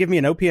just going to give me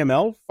an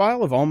OPML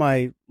file of all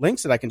my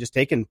links that I can just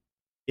take and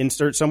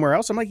insert somewhere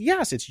else. I'm like,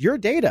 yes, it's your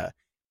data.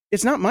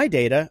 It's not my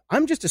data.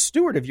 I'm just a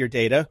steward of your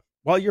data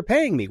while you're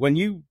paying me. When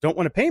you don't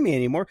want to pay me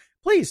anymore,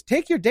 please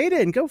take your data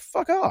and go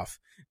fuck off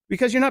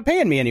because you're not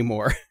paying me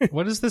anymore.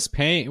 What is this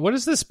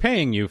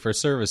paying you for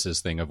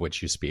services thing of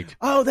which you speak?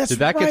 Oh, that's right. Did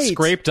that get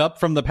scraped up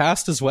from the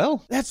past as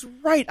well? That's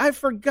right. I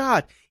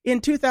forgot.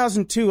 In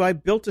 2002, I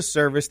built a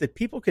service that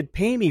people could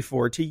pay me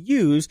for to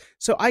use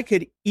so I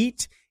could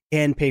eat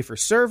and pay for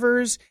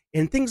servers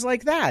and things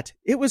like that.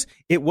 It was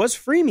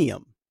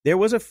freemium. There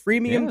was a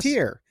freemium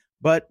tier,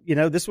 but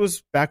this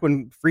was back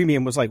when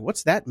freemium was like,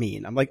 what's that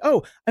mean? I'm like,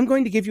 oh, I'm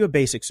going to give you a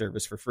basic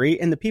service for free.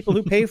 And the people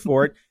who pay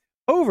for it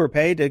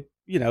overpay to,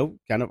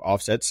 kind of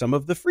offset some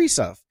of the free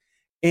stuff.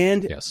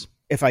 And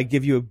if I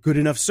give you a good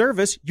enough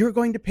service, you're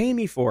going to pay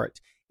me for it.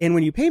 And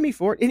when you pay me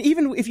for it, and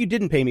even if you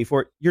didn't pay me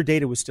for it, your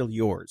data was still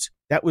yours.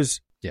 That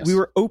was, we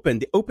were open,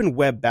 the open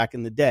web back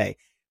in the day.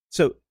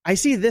 So I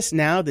see this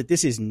now that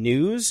this is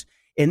news,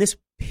 and this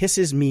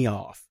pisses me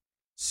off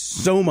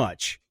so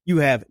much. You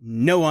have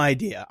no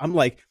idea. I'm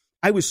like,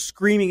 I was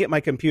screaming at my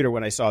computer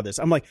when I saw this.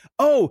 I'm like,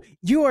 oh,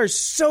 you are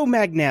so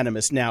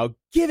magnanimous now,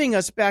 giving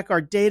us back our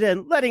data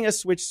and letting us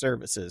switch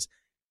services.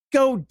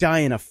 Go die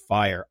in a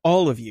fire,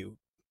 all of you.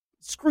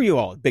 Screw you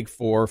all, Big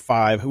 4,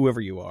 5,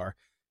 whoever you are.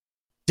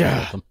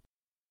 Duh.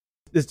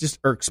 This just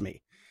irks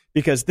me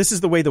because this is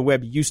the way the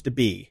web used to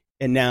be.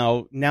 And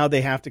now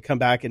they have to come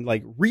back and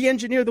like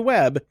re-engineer the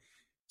web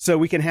so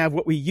we can have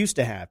what we used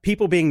to have.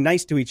 People being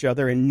nice to each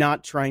other and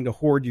not trying to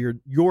hoard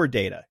your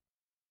data.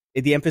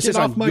 The emphasis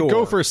on get off my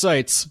Gopher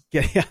sites.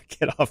 Get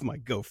off my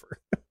Gopher.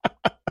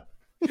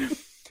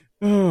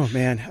 Oh,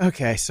 man.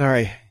 Okay,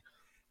 sorry.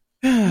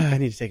 I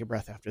need to take a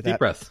breath after that.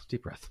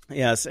 Deep breath.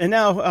 Yes. And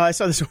now I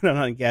saw this one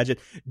on Engadget.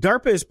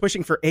 DARPA is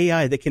pushing for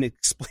AI that can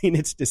explain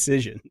its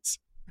decisions.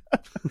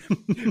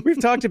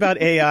 We've talked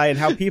about AI and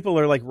how people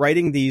are like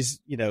writing these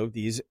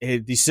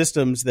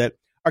systems that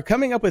are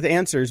coming up with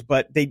answers,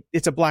 but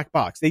it's a black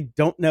box. They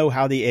don't know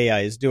how the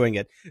AI is doing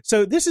it.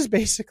 So this is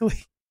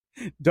basically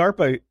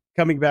DARPA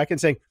coming back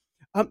and saying,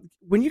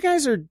 when you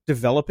guys are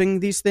developing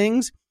these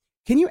things,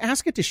 can you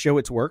ask it to show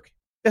its work?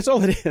 That's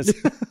all it is.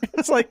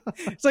 It's like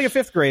a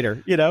fifth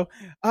grader,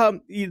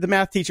 the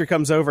math teacher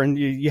comes over and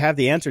you have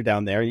the answer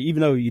down there,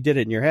 even though you did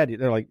it in your head.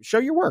 They're like, show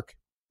your work.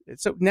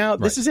 So now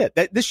this is it.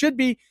 This should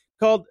be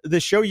called the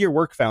Show Your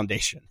Work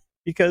Foundation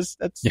because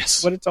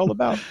that's what it's all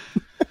about.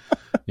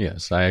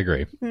 Yes, I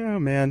agree. Oh,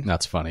 man.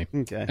 That's funny.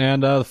 Okay.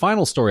 And the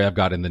final story I've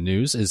got in the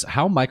news is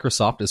how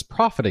Microsoft is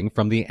profiting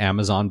from the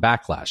Amazon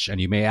backlash. And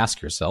you may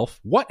ask yourself,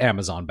 what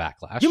Amazon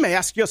backlash? You may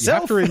ask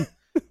yourself.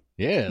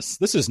 Yes,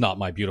 this is not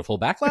my beautiful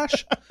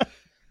backlash.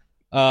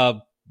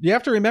 You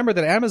have to remember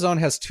that Amazon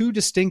has two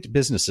distinct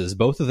businesses,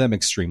 both of them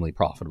extremely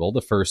profitable.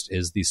 The first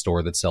is the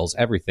store that sells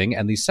everything,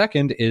 and the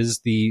second is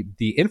the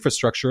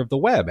infrastructure of the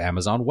web,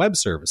 Amazon Web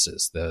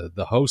Services,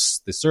 the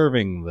hosts, the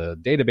serving, the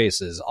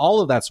databases,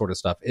 all of that sort of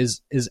stuff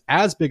is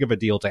as big of a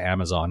deal to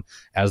Amazon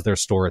as their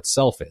store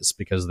itself is,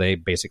 because they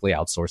basically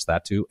outsource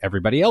that to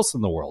everybody else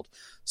in the world.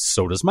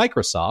 So does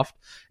Microsoft,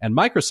 and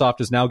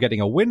Microsoft is now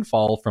getting a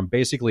windfall from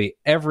basically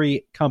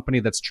every company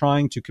that's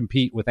trying to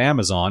compete with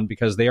Amazon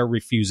because they are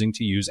refusing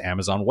to use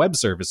Amazon Amazon Web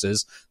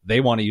Services, they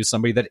want to use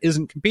somebody that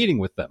isn't competing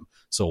with them.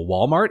 So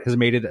Walmart has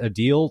made it a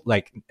deal.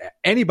 Like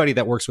anybody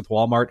that works with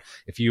Walmart,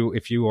 if you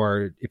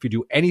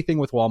do anything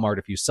with Walmart,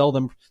 if you sell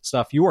them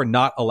stuff, you are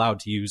not allowed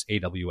to use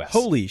AWS.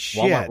 Holy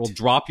shit. Walmart will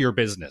drop your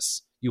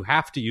business. You don't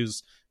have to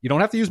use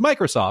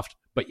Microsoft,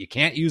 but you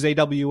can't use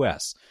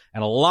AWS.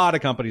 And a lot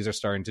of companies are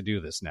starting to do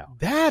this now.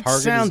 That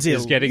Target sounds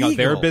is getting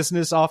their illegal.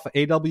 business off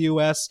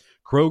AWS.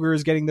 Kroger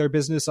is getting their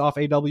business off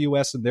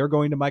AWS, and they're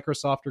going to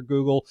Microsoft or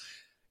Google.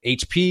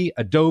 HP,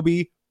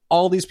 Adobe,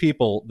 all these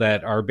people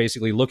that are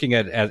basically looking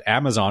at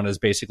Amazon as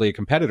basically a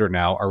competitor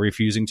now are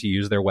refusing to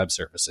use their web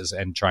services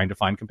and trying to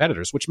find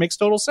competitors, which makes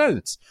total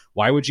sense.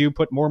 Why would you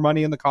put more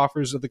money in the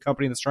coffers of the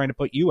company that's trying to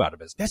put you out of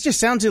business? That just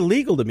sounds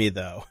illegal to me,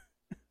 though.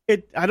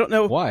 I don't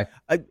know Why.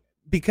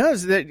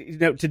 Because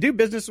to do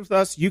business with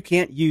us, you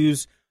can't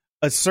use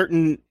a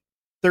certain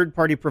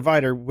third-party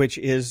provider, which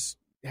has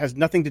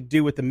nothing to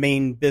do with the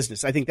main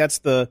business. I think that's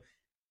the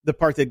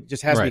part that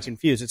just has me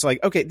confused. It's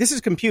like, okay, this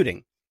is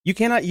computing. You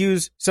cannot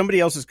use somebody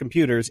else's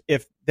computers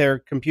if their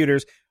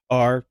computers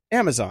are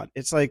Amazon.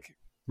 It's like,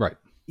 right.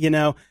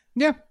 Yeah.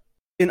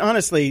 And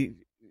honestly,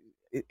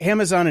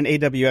 Amazon and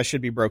AWS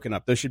should be broken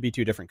up. Those should be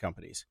two different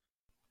companies.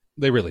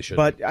 They really should.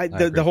 But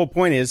the whole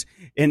point is,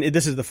 and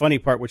this is the funny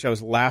part, which I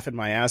was laughing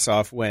my ass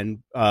off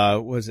when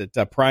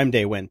Prime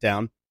Day went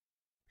down.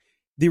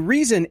 The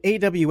reason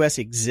AWS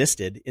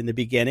existed in the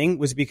beginning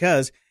was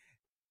because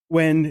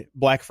when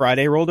Black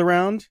Friday rolled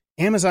around,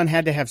 Amazon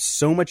had to have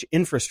so much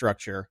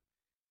infrastructure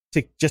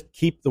to just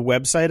keep the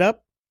website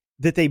up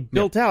that they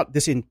built out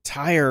this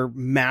entire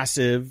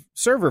massive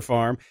server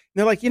farm. And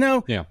they're like,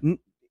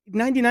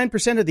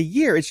 99% of the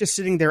year, it's just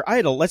sitting there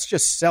idle. Let's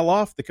just sell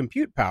off the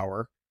compute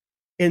power.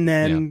 And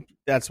then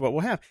that's what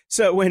we'll have.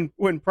 So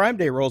when Prime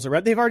Day rolls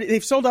around,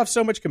 they've sold off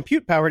so much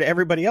compute power to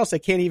everybody else, they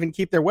can't even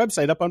keep their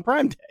website up on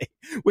Prime Day,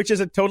 which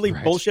is a totally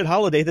bullshit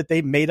holiday that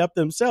they made up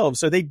themselves.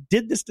 So they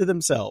did this to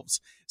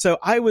themselves. So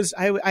I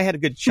had a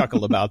good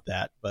chuckle about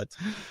that. But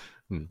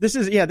this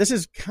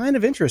is kind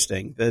of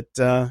interesting. That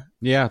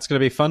it's going to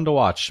be fun to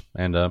watch.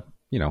 And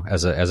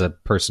as a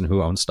person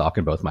who owns stock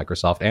in both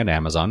Microsoft and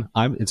Amazon,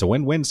 it's a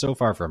win-win so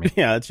far for me.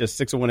 Yeah, it's just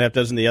 6 of one, half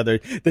dozen the other.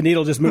 The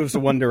needle just moves to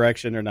one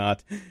direction or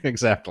not.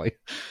 Exactly.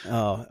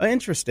 Oh,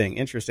 interesting.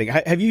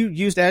 Have you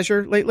used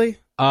Azure lately?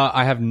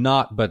 I have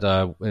not,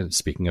 but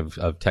speaking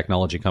of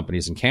technology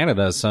companies in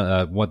Canada,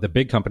 the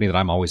big company that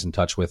I'm always in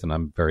touch with, and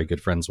I'm very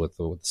good friends with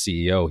the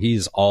CEO,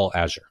 he's all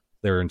Azure.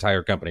 Their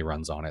entire company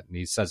runs on it, and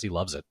he says he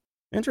loves it.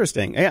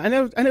 Interesting. I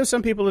know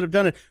some people that have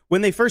done it.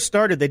 When they first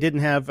started, they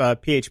didn't have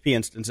PHP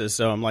instances,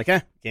 so I'm like,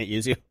 can't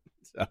use you.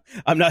 So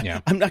I'm not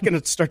going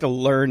to start to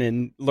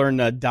learn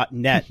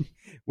 .NET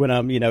when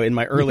I'm in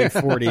my early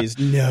 40s.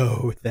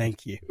 No,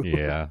 thank you.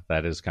 Yeah,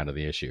 that is kind of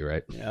the issue,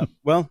 right? Yeah.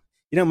 Well,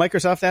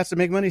 Microsoft has to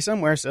make money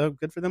somewhere, so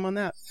good for them on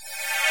that.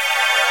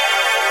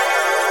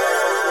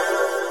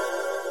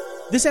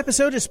 This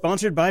episode is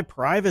sponsored by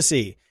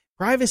Privacy.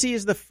 Privacy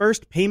is the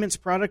first payments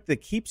product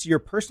that keeps your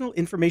personal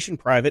information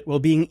private while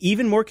being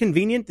even more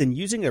convenient than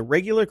using a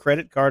regular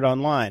credit card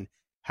online.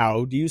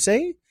 How do you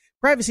say?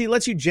 Privacy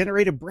lets you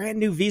generate a brand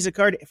new Visa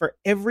card for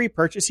every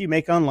purchase you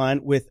make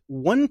online with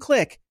one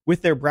click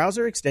with their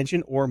browser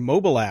extension or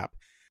mobile app.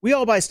 We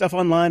all buy stuff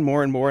online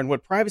more and more, and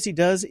what Privacy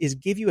does is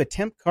give you a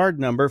temp card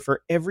number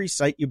for every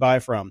site you buy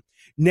from.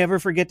 Never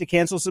forget to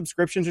cancel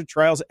subscriptions or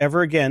trials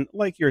ever again,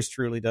 like yours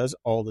truly does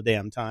all the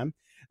damn time.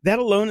 That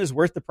alone is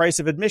worth the price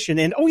of admission.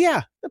 And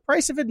the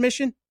price of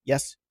admission,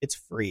 yes, it's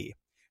free.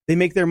 They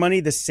make their money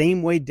the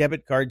same way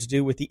debit cards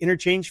do with the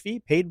interchange fee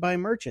paid by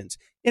merchants.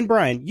 And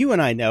Brian, you and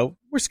I know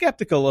we're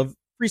skeptical of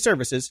free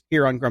services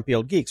here on Grumpy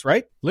Old Geeks,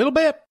 right? Little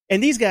bit.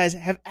 And these guys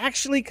have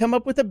actually come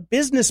up with a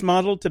business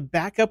model to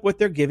back up what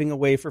they're giving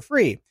away for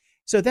free.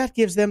 So that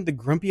gives them the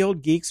Grumpy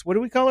Old Geeks. What do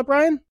we call it,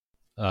 Brian?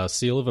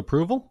 Seal of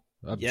approval?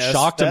 Yes,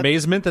 shocked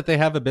amazement that they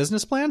have a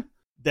business plan?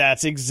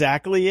 That's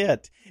exactly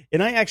it.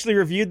 And I actually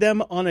reviewed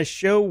them on a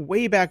show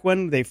way back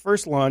when they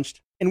first launched.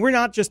 And we're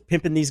not just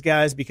pimping these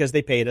guys because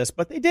they paid us,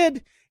 but they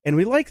did. And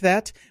we like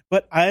that.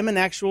 But I'm an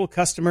actual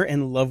customer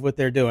and love what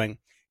they're doing.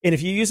 And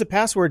if you use a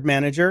password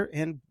manager,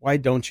 and why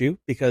don't you?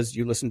 Because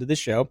you listen to this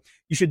show,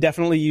 you should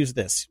definitely use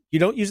this. You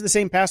don't use the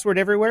same password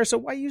everywhere, so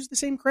why use the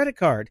same credit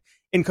card?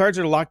 And cards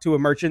are locked to a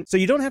merchant, so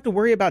you don't have to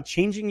worry about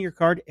changing your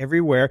card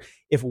everywhere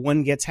if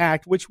one gets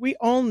hacked, which we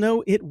all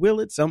know it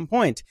will at some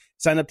point.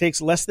 Sign up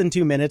takes less than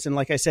 2 minutes, and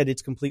like I said,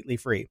 it's completely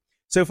free.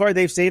 So far,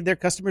 they've saved their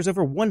customers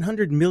over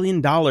 $100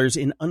 million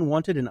in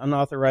unwanted and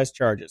unauthorized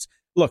charges.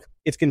 Look,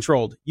 it's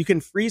controlled. You can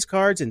freeze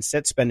cards and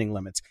set spending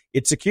limits.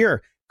 It's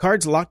secure.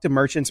 Cards locked to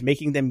merchants,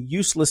 making them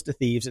useless to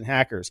thieves and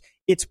hackers.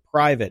 It's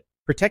private.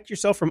 Protect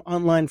yourself from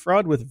online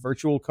fraud with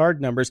virtual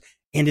card numbers,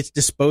 and it's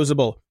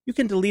disposable. You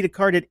can delete a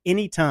card at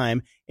any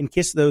time and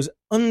kiss those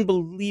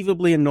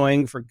unbelievably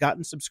annoying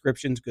forgotten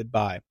subscriptions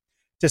goodbye.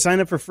 To sign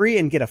up for free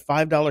and get a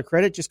 $5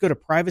 credit, just go to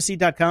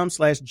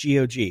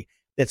privacy.com/GOG.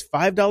 That's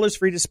 $5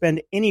 free to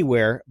spend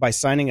anywhere by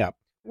signing up.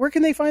 Where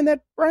can they find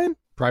that, Brian?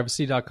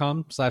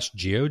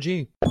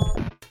 Privacy.com/GOG.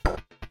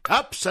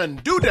 Ups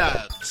and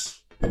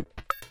doodads.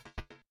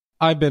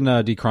 I've been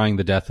decrying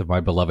the death of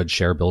my beloved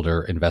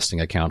ShareBuilder investing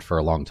account for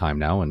a long time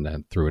now,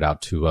 and threw it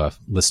out to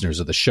listeners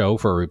of the show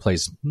for a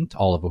replacement,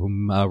 all of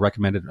whom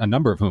recommended, a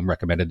number of whom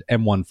recommended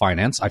M1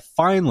 Finance. I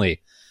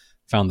finally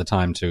found the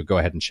time to go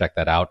ahead and check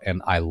that out,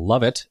 and I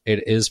love it.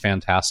 It is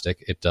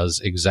fantastic. It does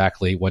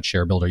exactly what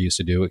ShareBuilder used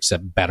to do,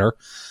 except better.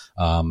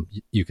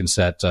 You can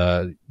set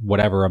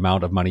whatever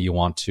amount of money you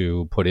want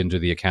to put into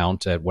the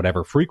account at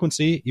whatever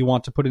frequency you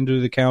want to put into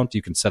the account.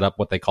 You can set up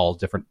what they call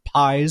different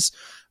pies,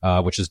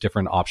 which is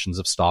different options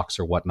of stocks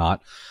or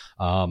whatnot.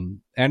 And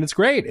it's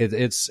great.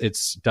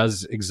 It's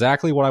does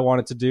exactly what I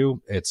want it to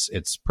do.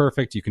 It's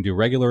perfect. You can do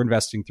regular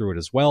investing through it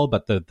as well.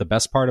 But the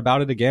best part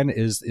about it, again,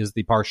 is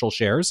the partial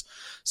shares.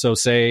 So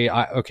say,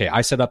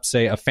 I set up,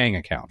 say, a FANG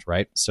account,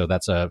 right? So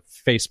that's a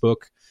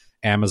Facebook,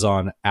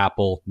 Amazon,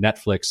 Apple,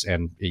 Netflix,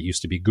 and it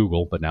used to be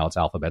Google, but now it's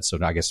Alphabet. So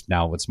I guess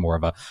now it's more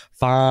of a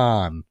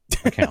FAN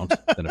account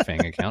than a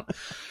FANG account.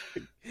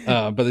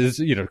 But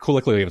it's,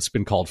 colloquially it's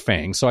been called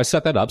FANG. So I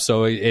set that up.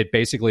 So it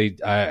basically,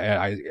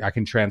 I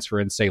can transfer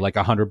in, say, like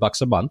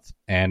 $100 a month,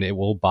 and it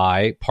will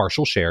buy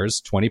partial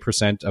shares,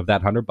 20% of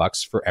that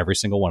 $100 for every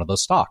single one of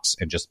those stocks,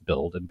 and just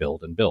build and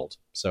build and build.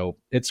 So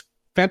it's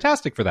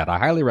fantastic for that. I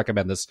highly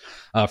recommend this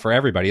for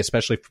everybody,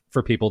 especially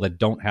for people that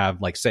don't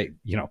have, like, say,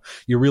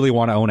 you really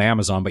want to own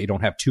Amazon, but you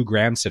don't have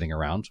 $2,000 sitting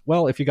around.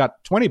 Well, if you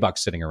got $20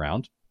 sitting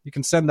around, you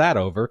can send that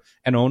over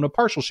and own a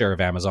partial share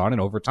of Amazon.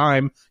 And over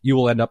time, you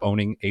will end up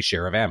owning a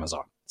share of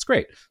Amazon. It's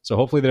great. So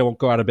hopefully they won't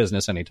go out of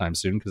business anytime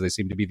soon, because they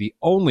seem to be the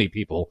only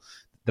people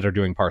that are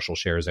doing partial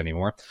shares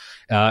anymore.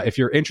 If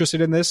you're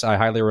interested in this, I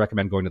highly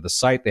recommend going to the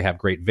site. They have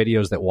great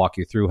videos that walk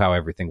you through how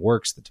everything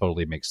works. That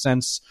totally makes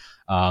sense.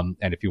 And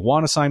if you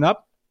want to sign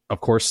up,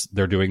 of course,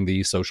 they're doing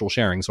the social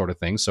sharing sort of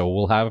thing. So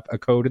we'll have a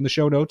code in the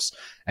show notes.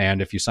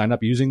 And if you sign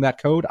up using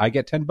that code, I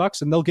get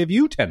 $10 and they'll give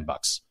you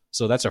 $10.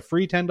 So that's a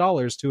free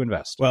 $10 to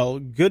invest. Well,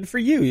 good for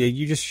you.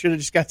 You just should have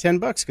just got $10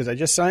 because I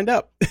just signed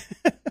up.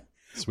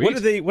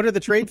 Sweet. What are the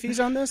trade fees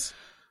on this?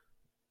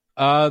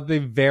 They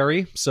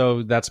vary.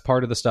 So that's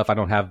part of the stuff. I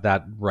don't have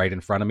that right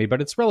in front of me,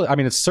 but it's really,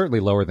 it's certainly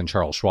lower than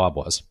Charles Schwab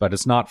was, but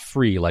it's not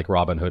free like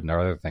Robinhood and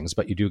other things,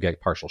 but you do get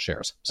partial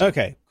shares. So.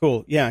 Okay,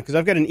 cool. Yeah, because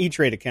I've got an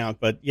E-Trade account,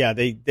 but yeah,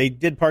 they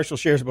did partial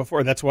shares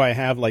before. That's why I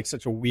have like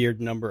such a weird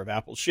number of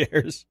Apple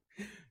shares.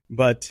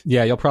 But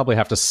yeah, you'll probably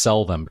have to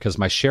sell them, because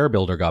my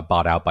ShareBuilder got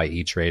bought out by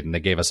E-Trade, and they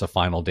gave us a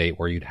final date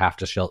where you'd have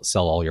to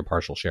sell all your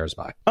partial shares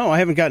by. Oh, I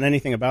haven't gotten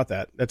anything about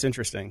that. That's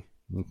interesting.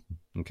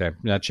 Okay.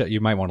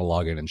 You might want to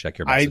log in and check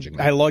your messaging.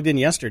 I logged in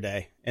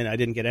yesterday and I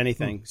didn't get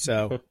anything.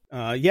 So,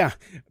 yeah,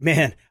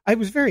 man, I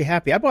was very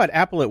happy. I bought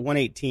Apple at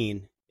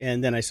 118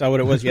 and then I saw what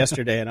it was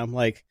yesterday and I'm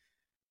like,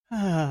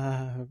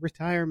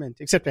 retirement,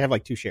 except I have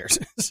like 2 shares.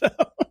 So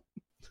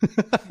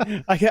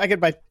I could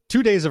buy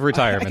 2 days of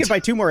retirement. I could buy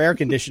 2 more air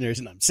conditioners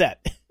and I'm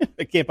set.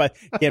 I can't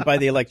buy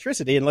the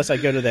electricity unless I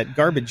go to that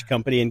garbage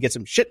company and get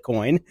some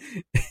shitcoin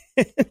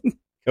and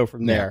go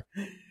from there.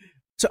 Yeah.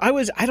 So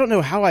I don't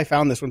know how I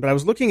found this one, but I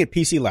was looking at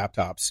PC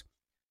laptops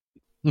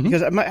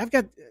because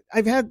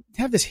I've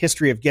had this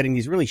history of getting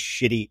these really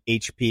shitty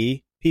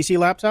HP PC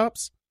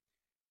laptops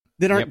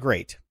that aren't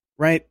great,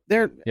 right?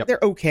 They're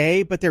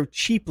okay, but they're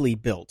cheaply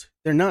built.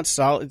 They're not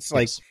solid. It's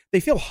like they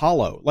feel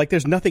hollow. Like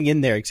there's nothing in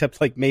there except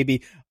like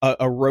maybe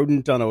a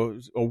rodent on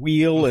a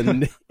wheel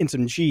and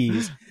some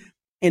cheese.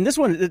 And this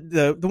one,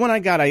 the one I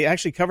got, I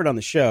actually covered on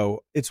the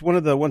show. It's one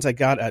of the ones I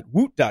got at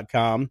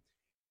woot.com.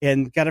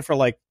 And got it for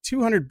like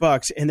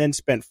 $200 and then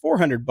spent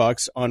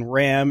 $400 on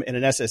RAM and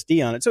an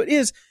SSD on it. So it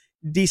is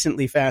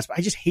decently fast, but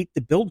I just hate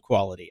the build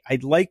quality.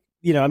 I'd like,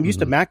 I'm used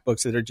to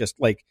MacBooks that are just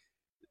like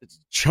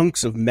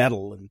chunks of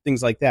metal and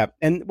things like that.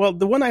 And well,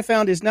 the one I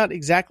found is not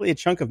exactly a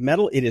chunk of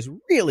metal. It is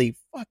really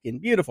fucking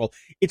beautiful.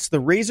 It's the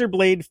Razer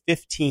Blade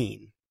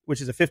 15, which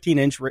is a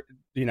 15-inch,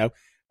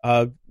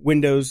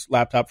 Windows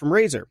laptop from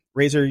Razer.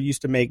 Razer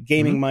used to make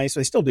gaming mice.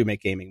 They still do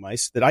make gaming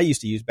mice that I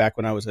used to use back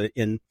when I was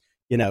in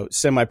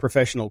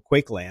semi-professional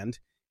Quakeland.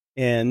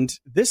 And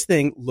this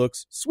thing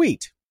looks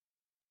sweet.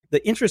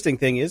 The interesting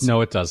thing is...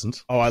 No, it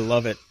doesn't. Oh, I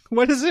love it.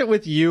 What is it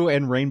with you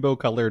and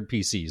rainbow-colored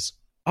PCs?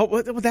 Oh,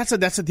 well, that's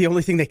the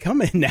only thing they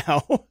come in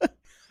now.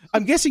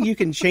 I'm guessing you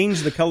can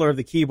change the color of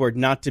the keyboard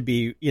not to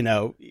be,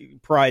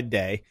 Pride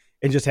Day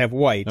and just have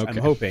white, okay. I'm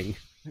hoping.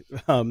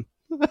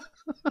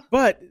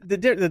 But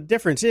the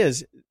difference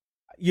is,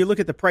 you look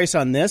at the price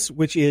on this,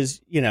 which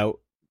is,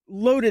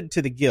 loaded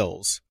to the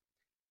gills.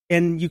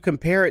 And you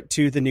compare it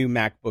to the new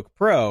MacBook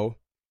Pro,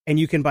 and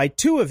you can buy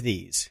 2 of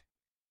these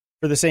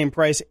for the same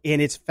price,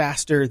 and it's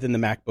faster than the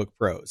MacBook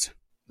Pros.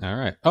 All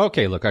right.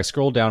 Okay, look, I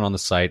scrolled down on the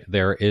site.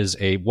 There is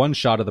a one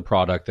shot of the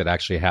product that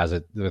actually has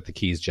it with the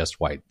keys just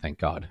white, thank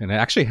God. And it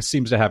actually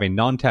seems to have a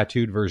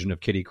non-tattooed version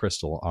of Kitty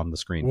Crystal on the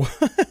screen.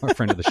 Our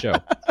friend of the show.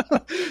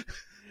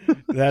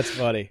 That's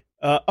funny.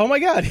 Oh, my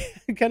God.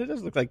 It kind of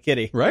does look like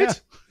Kitty. Right?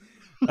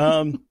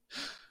 Yeah.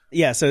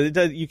 Yeah, so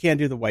you can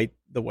do the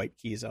white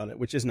keys on it,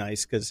 which is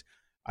nice because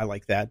I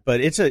like that. But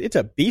it's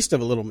a beast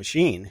of a little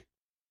machine.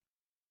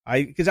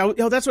 That's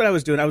what I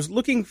was doing. I was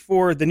looking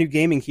for the new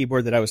gaming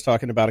keyboard that I was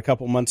talking about a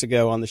couple months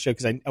ago on the show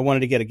because I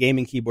wanted to get a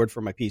gaming keyboard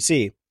for my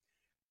PC.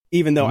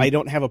 even though I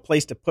don't have a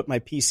place to put my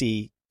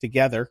PC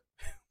together,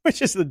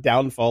 which is the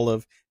downfall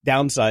of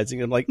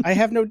downsizing. I'm like, I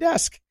have no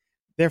desk,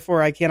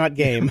 therefore I cannot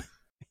game.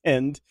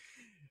 And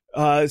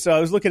so I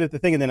was looking at the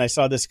thing, and then I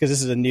saw this because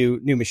this is a new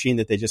machine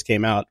that they just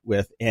came out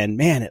with, and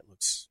man, it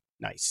looks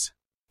nice.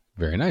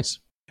 Very nice.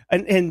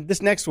 And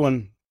this next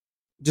one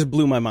just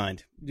blew my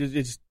mind.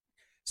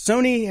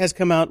 Sony has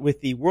come out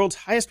with the world's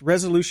highest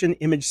resolution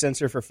image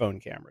sensor for phone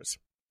cameras.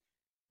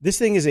 This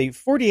thing is a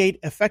 48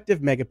 effective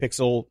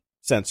megapixel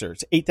sensor.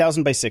 It's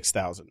 8,000 by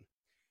 6,000.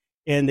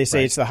 And they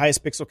say it's the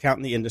highest pixel count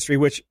in the industry,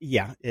 which,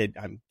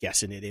 I'm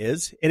guessing it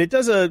is. And it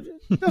does a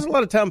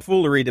lot of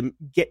tomfoolery to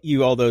get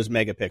you all those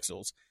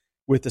megapixels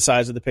with the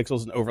size of the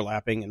pixels and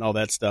overlapping and all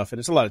that stuff. And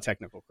it's a lot of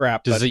technical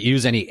crap. Does it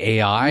use any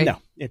AI? No,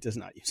 it does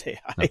not use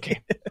AI.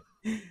 Okay.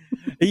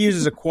 It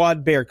uses a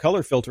quad Bayer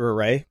color filter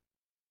array.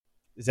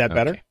 Is that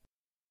better?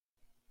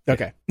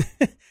 Okay.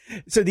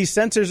 So these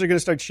sensors are going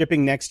to start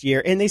shipping next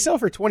year, and they sell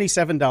for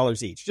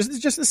 $27 each.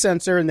 Just the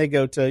sensor, and they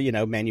go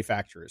to,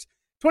 manufacturers.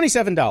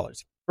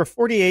 $27 for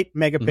 48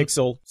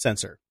 megapixel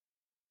sensor.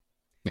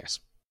 Yes.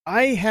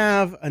 I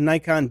have a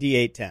Nikon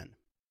D810.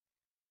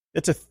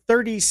 It's a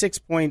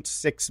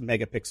 36.6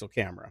 megapixel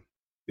camera.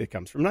 It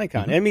comes from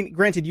Nikon. I mean,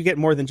 granted, you get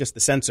more than just the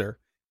sensor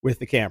with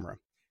the camera.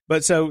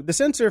 But so the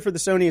sensor for the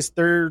Sony is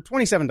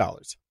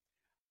 $27.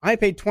 I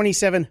paid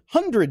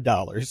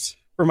 $2,700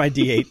 for my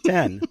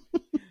D810.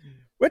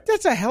 But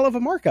that's a hell of a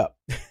markup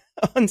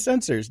on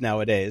sensors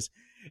nowadays.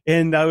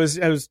 And I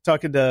was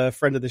talking to a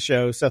friend of the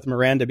show, Seth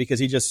Miranda, because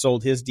he just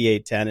sold his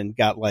D810 and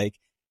got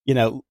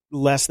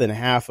less than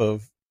half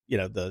of,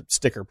 the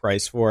sticker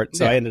price for it.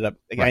 So I ended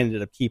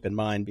up keeping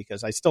mine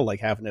because I still like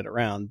having it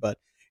around, but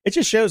it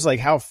just shows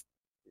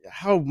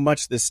how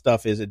much this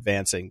stuff is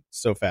advancing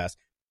so fast.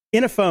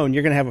 In a phone,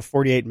 you're going to have a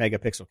 48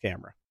 megapixel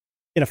camera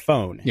in a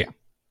phone. Yeah.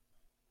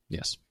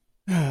 Yes.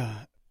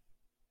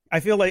 I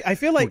feel like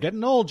we're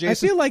getting old, Jason. I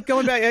feel like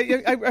going back.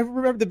 I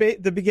remember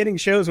the beginning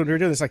shows when we were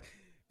doing this. Like,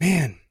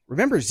 man,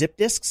 remember zip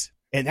disks?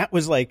 And that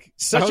was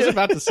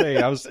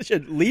such a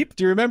leap.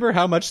 Do you remember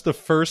how much the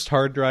first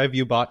hard drive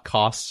you bought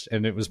cost?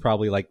 And it was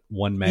probably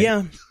 1 meg.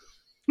 Yeah,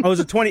 it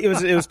was 20.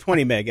 It was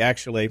 20 meg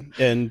actually.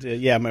 And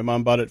my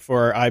mom bought it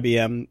for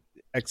IBM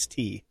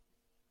XT.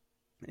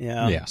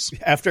 Yeah. Yes.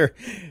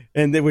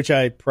 Which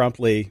I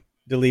promptly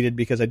deleted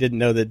because I didn't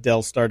know that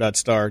Dell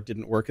star.star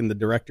didn't work in the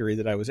directory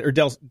that I was, or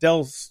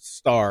Dell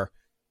star.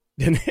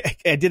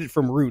 I did it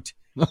from root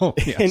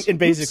and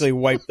basically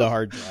wiped the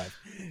hard drive.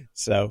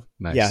 So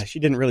nice. She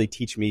didn't really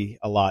teach me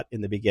a lot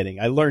in the beginning.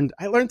 I learned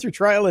through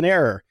trial and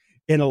error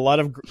and a lot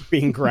of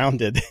being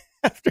grounded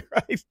after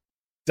I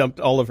dumped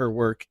all of her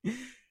work.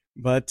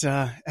 But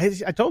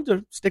I told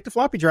her, stick to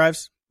floppy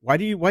drives. Why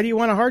do you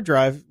want a hard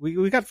drive?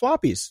 We got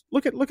floppies.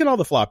 Look at all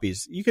the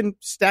floppies. You can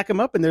stack them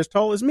up and they're as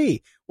tall as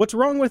me. What's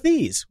wrong with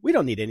these? We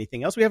don't need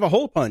anything else. We have a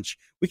hole punch.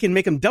 We can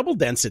make them double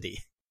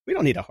density. We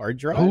don't need a hard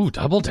drive. Oh,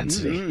 double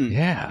density. Mm-hmm.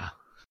 Yeah.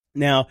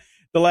 Now,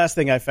 the last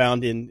thing I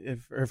found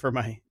for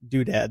my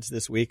doodads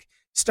this week,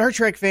 Star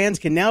Trek fans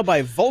can now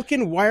buy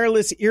Vulcan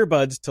wireless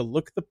earbuds to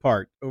look the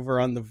part over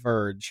on The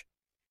Verge.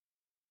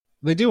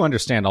 They do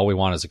understand all we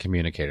want is a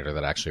communicator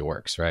that actually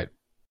works, right?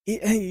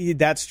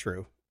 That's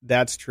true.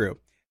 That's true.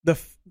 The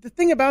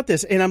thing about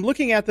this, and I'm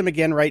looking at them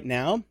again right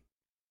now,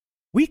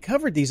 we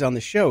covered these on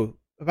the show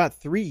about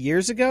 3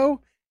 years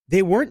ago.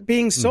 They weren't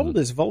being sold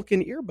as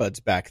Vulcan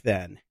earbuds back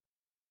then.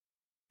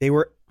 They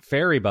were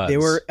fairy buds. They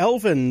were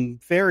elven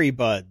fairy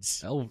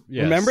buds.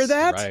 Yes, remember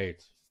that?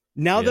 Right.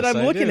 Now that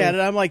I'm looking at it,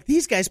 I'm like,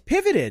 these guys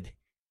pivoted.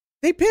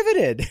 They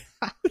pivoted.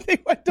 They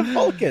went to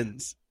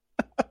Vulcans.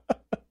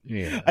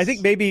 Yes, I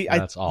think maybe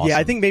awesome. Yeah,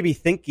 I think maybe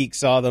ThinkGeek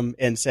saw them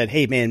and said,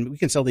 "Hey, man, we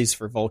can sell these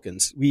for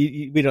Vulcans.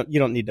 You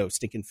don't need no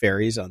stinking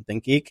fairies on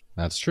ThinkGeek."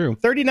 That's true.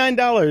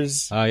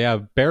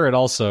 $39. Barrett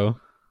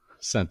also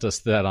sent us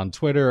that on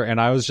Twitter,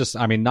 and I was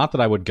not that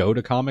I would go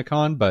to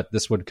Comic-Con, but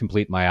this would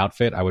complete my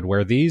outfit. I would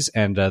wear these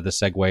and the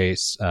Segway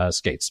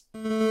skates.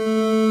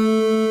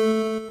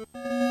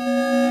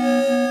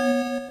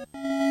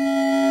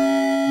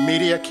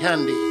 Media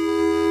Candy.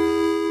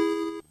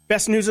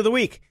 Best news of the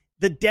week.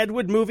 The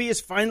Deadwood movie is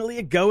finally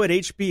a go at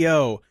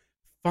HBO.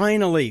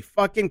 Finally,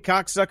 fucking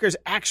cocksuckers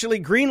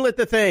actually greenlit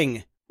the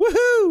thing.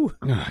 Woohoo!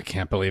 I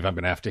can't believe I'm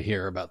going to have to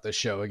hear about this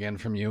show again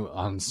from you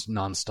on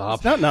nonstop.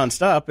 It's not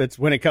nonstop. It's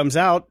when it comes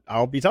out,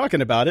 I'll be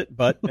talking about it.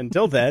 But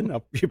until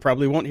then, you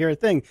probably won't hear a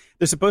thing.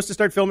 They're supposed to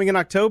start filming in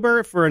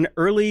October for an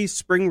early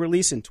spring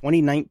release in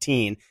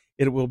 2019.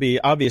 It will be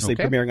obviously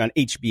premiering on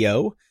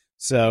HBO.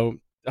 So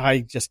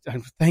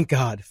thank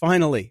God,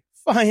 finally.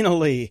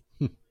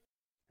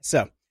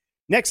 So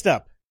next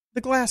up, the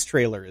Glass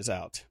trailer is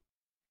out.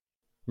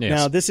 Yes.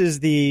 Now, this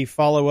is the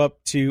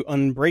follow-up to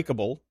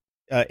Unbreakable,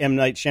 M.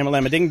 Night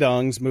Shyamalan Ding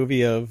Dong's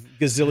movie of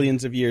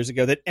gazillions of years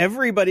ago that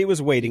everybody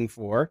was waiting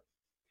for.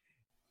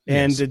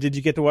 And did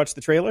you get to watch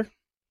the trailer?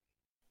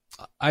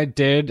 I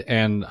did,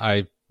 and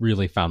I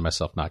really found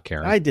myself not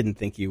caring. I didn't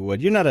think you would.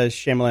 You're not a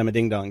Shyamalan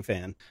Ding Dong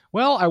fan.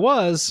 Well, I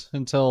was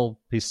until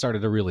he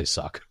started to really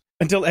suck.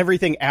 Until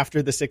everything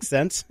after The Sixth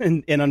Sense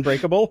and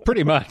Unbreakable?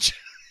 Pretty much.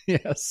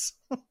 Yes.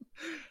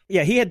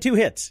 Yeah, he had 2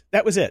 hits.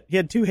 That was it. He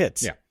had 2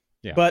 hits.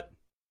 Yeah. But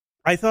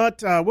I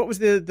thought, what was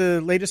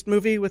the latest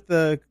movie with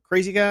the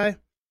crazy guy?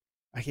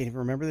 I can't even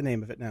remember the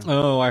name of it now.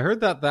 Oh, I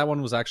heard that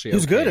one was actually It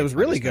was okay. good. It was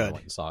really I just never good.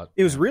 went and saw it.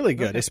 It was really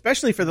good, Okay.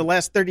 especially for the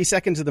last 30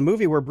 seconds of the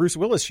movie where Bruce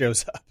Willis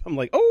shows up. I'm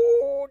like,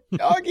 oh,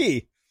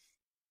 doggy.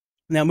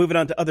 Now, moving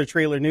on to other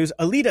trailer news.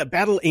 Alita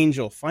Battle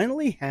Angel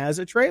finally has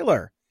a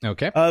trailer.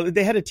 Okay.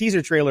 They had a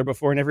teaser trailer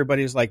before, and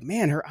everybody was like,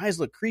 man, her eyes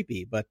look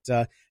creepy. But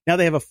now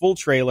they have a full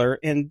trailer.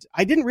 And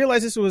I didn't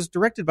realize this was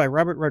directed by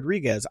Robert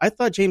Rodriguez. I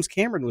thought James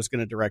Cameron was going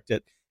to direct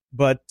it.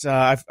 But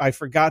I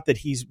forgot that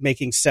he's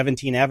making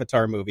 17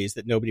 Avatar movies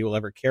that nobody will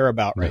ever care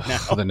about right now.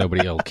 That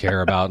nobody will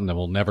care about and that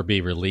will never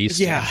be released.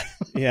 Yeah.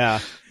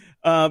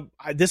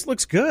 This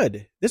looks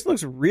good. This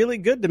looks really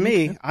good to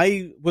me. Okay.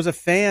 I was a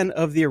fan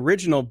of the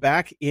original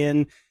back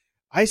in,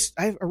 I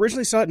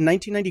originally saw it in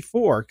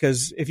 1994,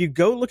 because if you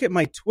go look at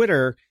my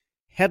Twitter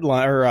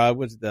headline, or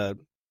was the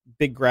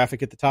big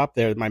graphic at the top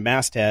there, my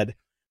masthead,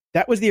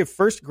 that was the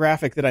first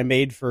graphic that I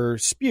made for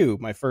Spew,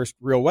 my first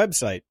real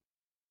website.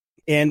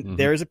 And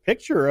there's a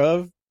picture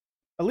of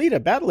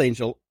Alita Battle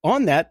Angel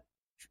on that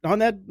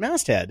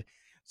masthead.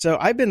 So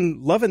I've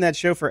been loving that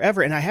show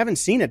forever, and I haven't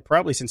seen it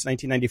probably since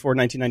 1994,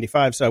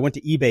 1995. So I went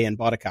to eBay and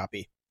bought a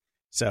copy.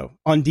 So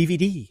on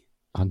DVD.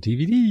 On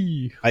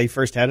DVD. I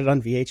first had it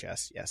on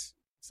VHS. Yes.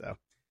 So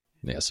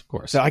yes, of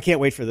course. So I can't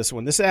wait for this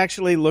one. This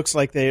actually looks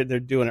like they're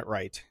doing it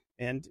right.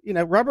 And,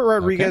 Robert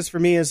Rodriguez for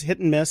me is hit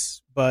and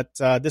miss, but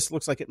this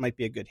looks like it might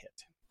be a good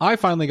hit. I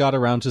finally got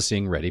around to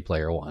seeing Ready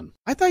Player One.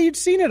 I thought you'd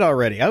seen it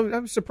already. I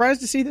was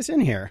surprised to see this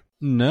in here.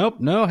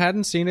 Nope,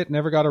 hadn't seen it,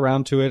 never got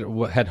around to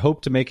it. Had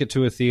hoped to make it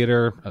to a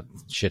theater.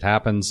 Shit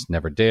happens,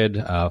 never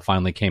did.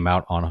 Finally came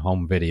out on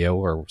home video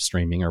or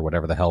streaming or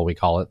whatever the hell we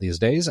call it these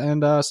days,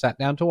 and sat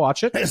down to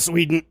watch it.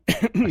 Sweden.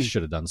 I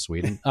should have done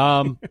Sweden.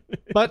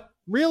 But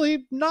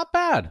really, not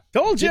bad.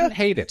 Told you. Didn't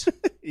hate it.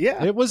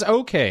 Yeah. It was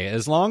okay.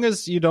 As long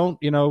as you don't,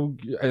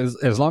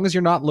 as long as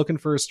you're not looking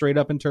for a straight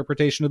up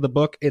interpretation of the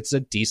book, it's a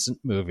decent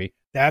movie.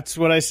 That's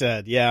what I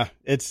said. Yeah.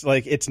 It's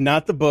like, it's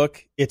not the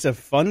book. It's a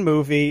fun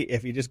movie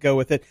if you just go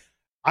with it.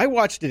 I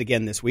watched it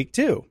again this week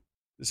too,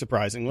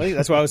 surprisingly.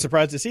 That's why I was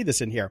surprised to see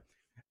this in here.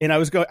 And I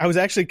was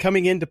actually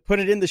coming in to put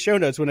it in the show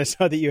notes when I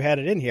saw that you had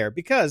it in here,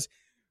 because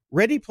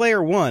Ready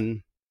Player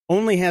One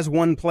only has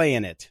one play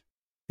in it.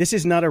 This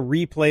is not a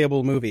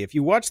replayable movie. If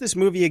you watch this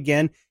movie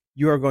again,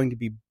 you are going to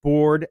be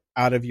bored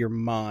out of your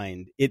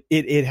mind.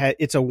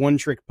 It's a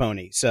one-trick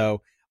pony.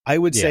 So I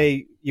would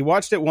say you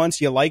watched it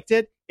once, you liked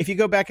it. If you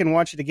go back and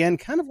watch it again,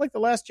 kind of like The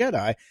Last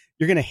Jedi,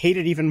 you're going to hate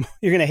it even more.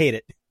 You're going to hate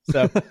it.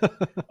 So,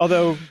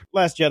 although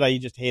Last Jedi, you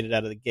just hate it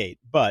out of the gate.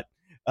 But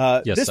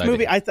yes, this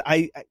movie,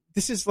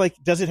 this is like,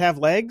 does it have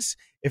legs?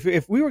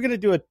 If we were going to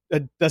do a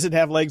does it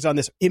have legs on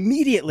this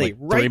immediately, like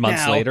right 3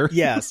 months now, later?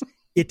 Yes,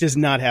 it does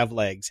not have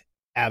legs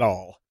at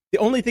all. The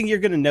only thing you're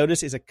going to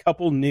notice is a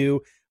couple new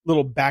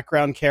little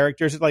background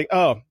characters. It's like,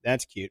 oh,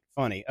 that's cute,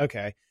 funny.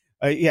 Okay,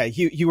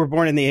 you were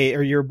born in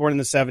you were born in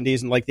the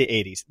 70s and like the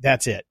 80s.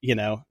 That's it.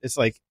 It's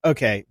like,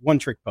 okay, one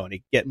trick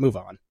pony. Move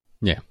on.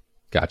 Yeah,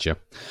 gotcha.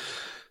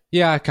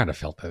 Yeah, I kind of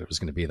felt that it was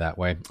going to be that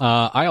way.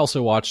 I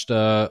also watched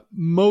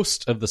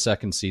most of the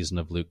second season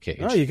of Luke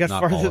Cage. Oh, you got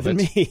farther than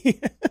me.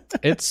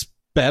 It's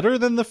better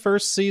than the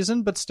first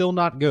season, but still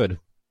not good.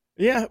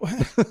 Yeah.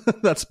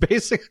 That's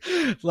basic.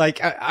 Like,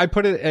 I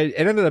put it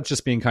ended up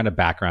just being kind of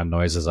background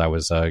noise as I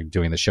was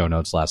doing the show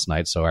notes last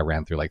night. So I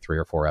ran through like 3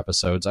 or 4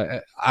 episodes.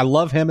 I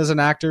love him as an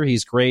actor.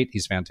 He's great.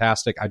 He's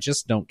fantastic. I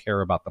just don't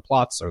care about the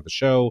plots or the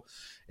show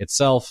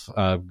itself.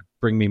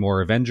 Bring me more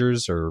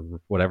Avengers or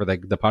whatever,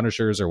 the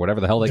Punishers or whatever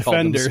the hell they called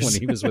them when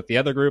he was with the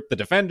other group, the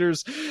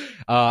Defenders.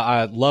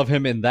 I love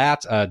him in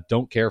that.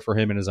 Don't care for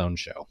him in his own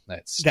show.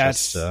 It's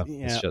just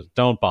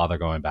don't bother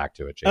going back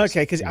to it, Jason.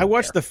 Okay, because I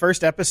watched the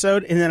first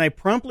episode and then I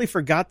promptly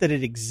forgot that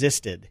it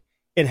existed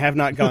and have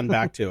not gone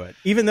back to it.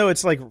 Even though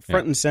it's like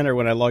front and center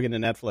when I log into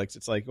Netflix.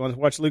 It's like, want to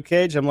watch Luke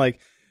Cage? I'm like,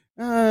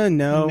 no.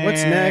 Nah.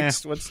 What's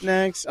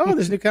next? Oh,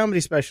 there's a new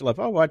comedy special up.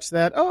 I'll watch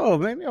that. Oh,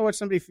 maybe I'll watch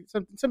somebody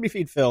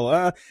feed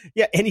Phil.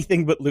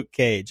 Anything but Luke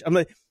Cage. I'm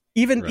like,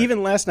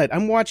 even last night,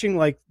 I'm watching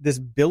like this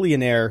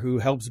billionaire who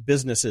helps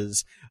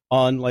businesses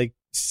on like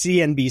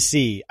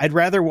CNBC. I'd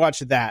rather watch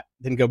that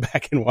than go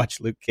back and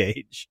watch Luke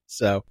Cage.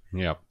 So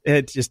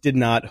it just did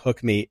not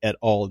hook me at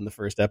all in the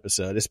first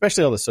episode,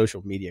 especially all the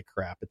social media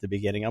crap at the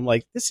beginning. I'm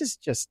like, this is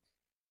just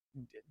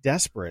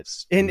desperate.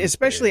 And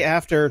especially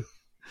after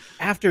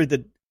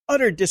the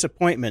utter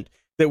disappointment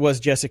that was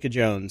Jessica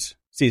Jones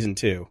season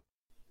 2.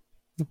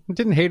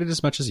 Didn't hate it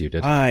as much as you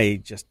did. I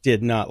just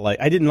did not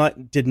like. I did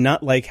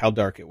not like how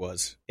dark it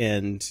was,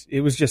 and it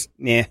was just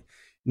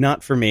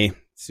not for me.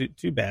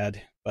 Too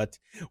bad. But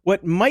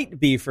what might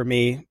be for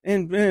me,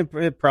 and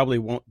it probably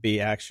won't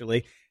be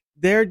actually,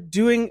 they're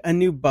doing a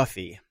new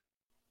Buffy,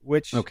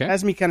 which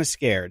has me kind of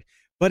scared.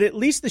 But at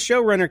least the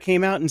showrunner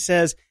came out and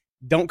says,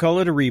 "Don't call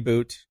it a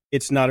reboot.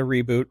 It's not a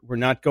reboot. We're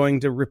not going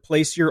to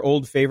replace your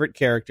old favorite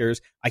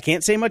characters." I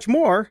can't say much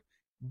more,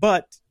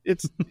 but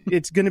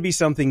it's going to be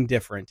something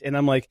different. And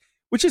I'm like,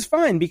 which is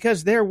fine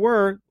because there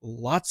were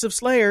lots of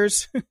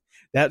Slayers.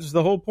 That was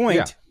the whole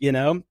point.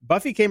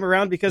 Buffy came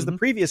around because the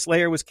previous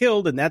Slayer was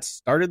killed, and that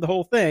started the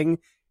whole thing.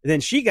 And then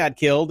she got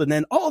killed, and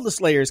then all the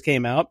Slayers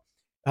came out.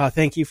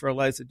 Thank you for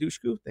Eliza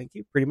Dushku. Thank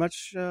you. Pretty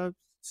much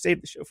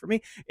saved the show for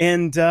me.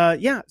 And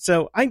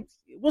so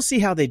we'll see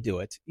how they do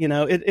it.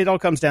 It all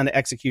comes down to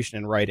execution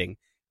and writing.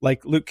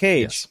 Like Luke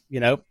Cage,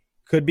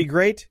 could be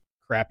great,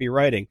 crappy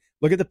writing.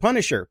 Look at the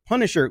Punisher.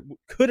 Punisher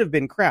could have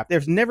been crap.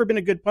 There's never been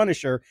a good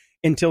Punisher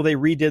until they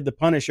redid the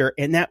Punisher,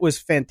 and that was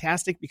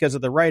fantastic because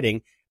of the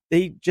writing.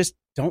 They just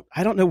don't.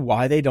 I don't know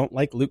why they don't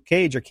like Luke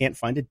Cage or can't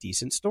find a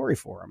decent story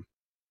for him.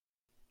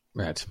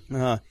 Right.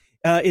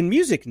 In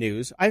music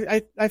news,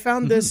 I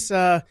found this.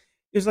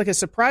 It was like a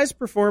surprise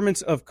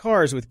performance of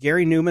Cars with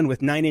Gary Newman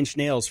with Nine Inch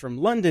Nails from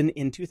London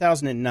in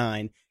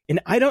 2009. And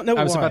I don't know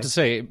why. I was about to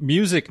say,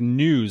 music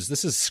news.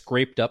 This is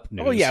scraped up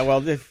news. Oh, yeah.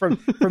 Well, for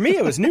me,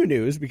 it was new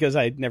news because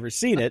I'd never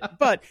seen it.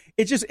 But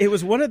it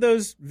was one of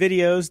those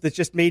videos that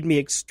just made me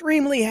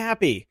extremely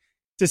happy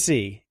to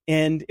see.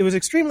 And it was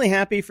extremely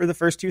happy for the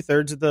first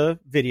 2/3 of the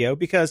video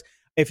because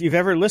if you've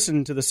ever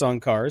listened to the song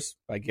Cars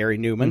by Gary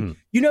Newman,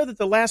 you know that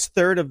the last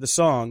third of the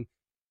song,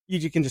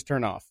 you can just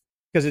turn off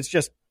because it's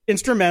just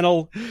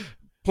instrumental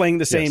playing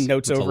the same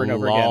notes over and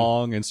over again.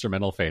 Long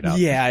instrumental fade out.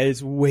 Yeah,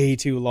 it's way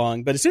too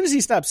long. But as soon as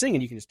he stops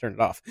singing, you can just turn it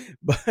off.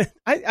 But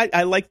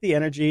I like the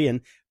energy,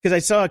 and because I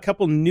saw a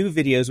couple new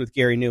videos with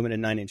Gary Newman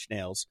and Nine Inch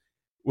Nails,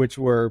 which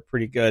were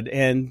pretty good.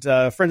 And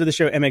a friend of the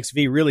show,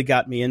 MXV, really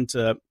got me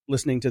into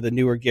listening to the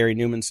newer Gary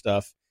Newman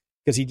stuff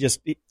because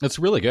it's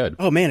really good.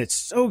 Oh man, it's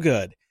so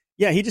good.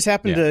 Yeah, he just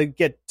happened to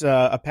get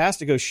a pass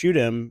to go shoot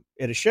him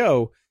at a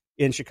show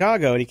in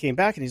Chicago, and he came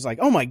back and he's like,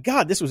 "Oh my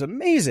God, this was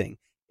amazing."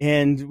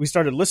 And we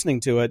started listening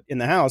to it in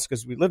the house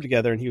because we lived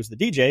together and he was the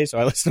DJ. So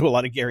I listened to a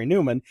lot of Gary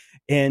Newman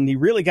and he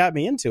really got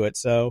me into it.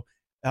 So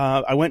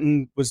I went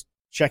and was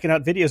checking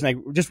out videos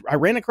and I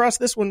ran across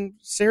this one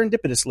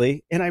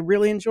serendipitously and I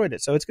really enjoyed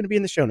it. So it's going to be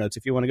in the show notes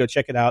if you want to go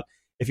check it out.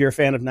 If you're a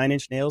fan of Nine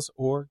Inch Nails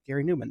or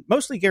Gary Newman,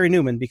 mostly Gary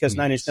Newman because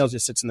Nine Inch Nails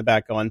just sits in the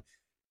back going,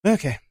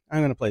 okay, I'm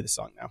going to play the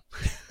song now.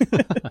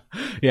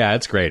 Yeah,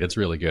 it's great. It's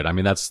really good. I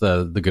mean, that's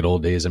the good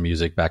old days of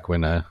music back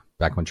when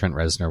Trent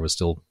Reznor was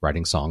still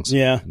writing songs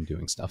and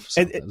doing stuff.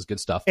 So that was good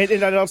stuff. And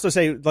I'd also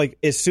say, like,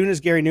 as soon as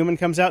Gary Newman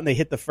comes out and they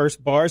hit the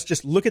first bars,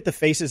 just look at the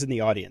faces in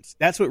the audience.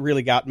 That's what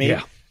really got me.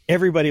 Yeah.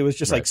 Everybody was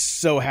just like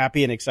so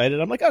happy and excited.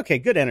 I'm like, okay,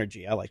 good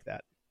energy. I like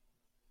that.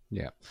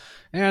 Yeah.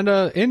 And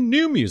in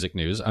new music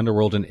news,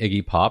 Underworld and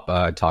Iggy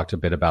Pop talked a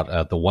bit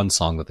about the one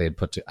song that they had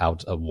put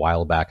out a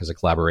while back as a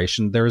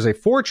collaboration. There is a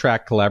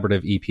 4-track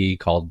collaborative EP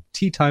called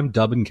Tea Time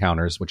Dub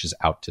Encounters, which is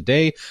out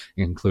today,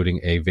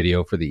 including a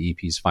video for the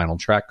EP's final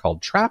track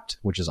called Trapped,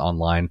 which is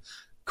online.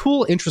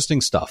 Cool,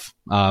 interesting stuff.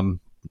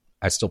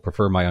 I still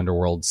prefer my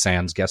Underworld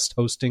Sans guest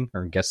hosting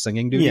or guest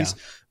singing duties.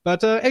 Yeah.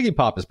 But Iggy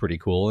Pop is pretty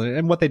cool,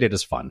 and what they did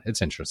is fun.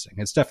 It's interesting.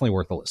 It's definitely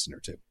worth a listen or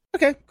two.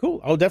 Okay, cool.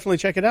 I'll definitely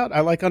check it out. I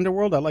like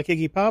Underworld. I like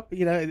Iggy Pop.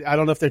 I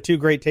don't know if they're two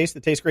great tastes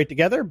that taste great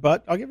together,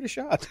 but I'll give it a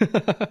shot.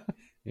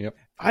 Yep.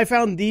 I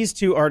found these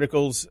two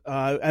articles,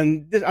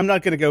 and I'm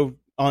not going to go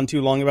on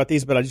too long about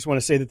these, but I just want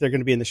to say that they're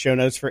going to be in the show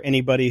notes for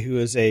anybody who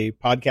is a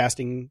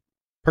podcasting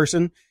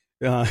person.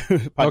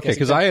 Okay,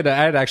 because I had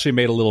actually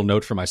made a little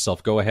note for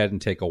myself. Go ahead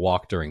and take a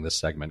walk during this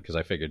segment because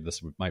I figured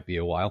this might be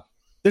a while.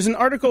 There's an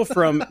article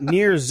from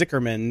Nir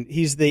Zickerman.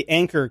 He's the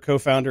Anchor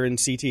co-founder and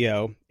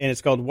CTO, and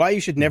it's called Why You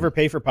Should Never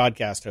Pay for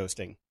Podcast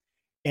Hosting.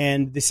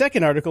 And the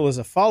second article is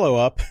a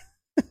follow-up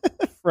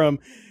from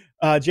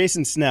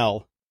Jason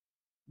Snell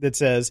that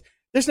says,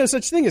 there's no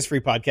such thing as free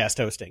podcast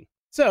hosting.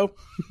 So,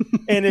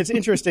 and it's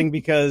interesting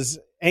because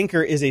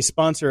Anchor is a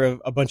sponsor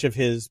of a bunch of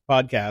his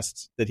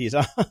podcasts that he's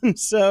on.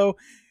 So,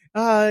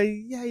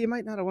 you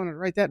might not want to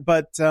write that,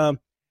 but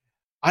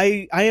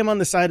I am on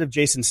the side of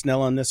Jason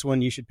Snell on this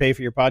one. You should pay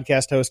for your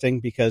podcast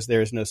hosting because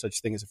there is no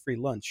such thing as a free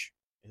lunch.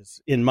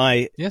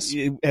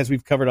 As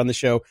we've covered on the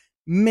show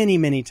many,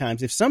 many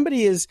times. If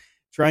somebody is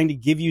trying to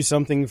give you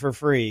something for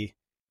free,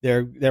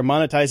 they're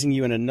monetizing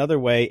you in another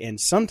way, and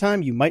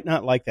sometime you might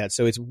not like that.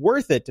 So it's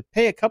worth it to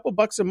pay a couple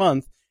bucks a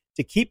month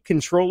to keep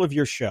control of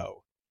your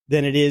show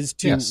than it is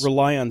to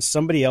rely on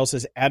somebody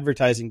else's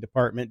advertising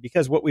department,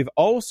 because what we've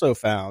also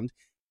found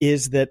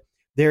is that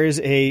there is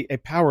a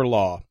power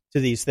law to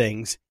these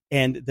things,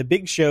 and the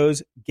big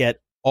shows get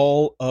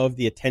all of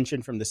the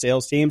attention from the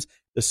sales teams.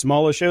 The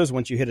smaller shows,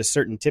 once you hit a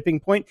certain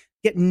tipping point,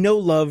 get no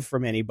love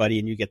from anybody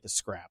and you get the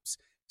scraps.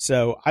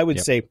 So I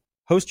would say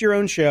host your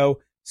own show,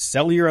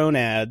 sell your own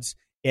ads.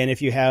 And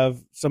if you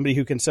have somebody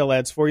who can sell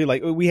ads for you,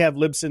 like we have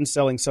Libsyn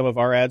selling some of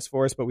our ads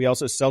for us, but we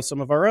also sell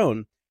some of our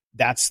own.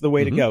 That's the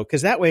way to go.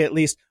 Because that way, at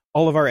least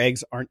all of our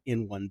eggs aren't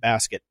in one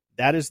basket.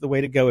 That is the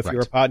way to go if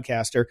you're a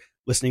podcaster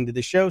listening to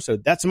the show. So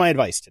that's my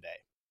advice today.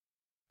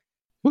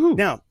 Woo-hoo.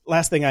 Now,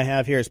 last thing I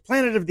have here is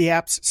Planet of the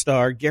Apps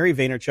star Gary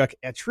Vaynerchuk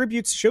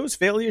attributes show's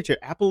failure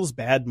to Apple's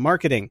bad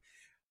marketing.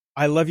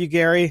 I love you,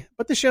 Gary,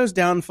 but the show's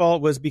downfall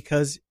was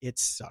because it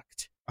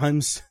sucked. Yeah,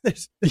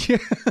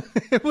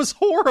 it was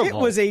horrible. It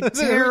was a They were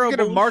terrible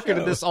gonna market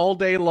show. this all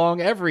day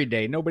long, every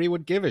day. Nobody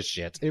would give a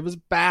shit. It was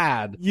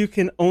bad. You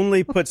can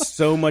only put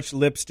so much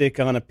lipstick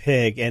on a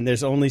pig, and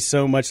there's only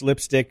so much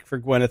lipstick for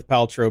Gwyneth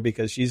Paltrow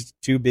because she's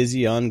too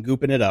busy on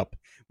gooping it up,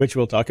 which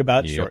we'll talk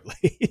about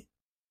shortly.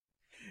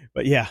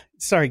 But yeah,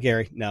 sorry,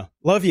 Gary. No,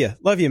 love you,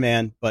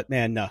 man. But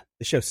man, no,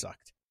 the show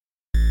sucked.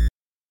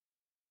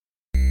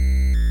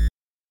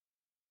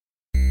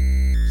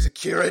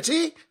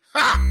 Security?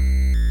 Ha!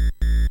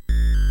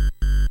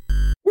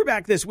 We're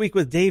back this week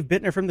with Dave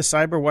Bittner from the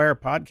Cyberwire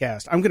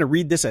podcast. I'm going to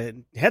read this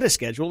ahead of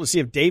schedule to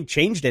see if Dave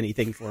changed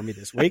anything for me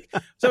this week.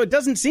 So it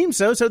doesn't seem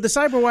so. So the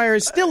Cyberwire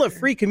is still a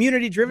free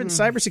community-driven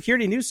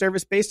cybersecurity news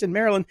service based in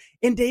Maryland.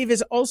 And Dave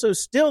is also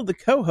still the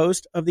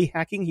co-host of the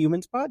Hacking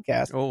Humans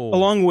podcast,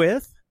 along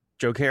with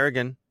Joe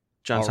Kerrigan,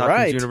 Johns All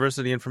Hopkins right.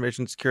 University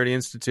Information Security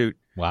Institute.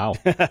 Wow.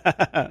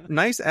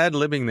 Nice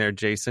ad-libbing there,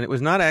 Jason. It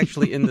was not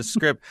actually in the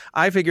script.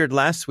 I figured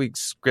last week's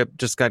script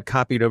just got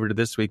copied over to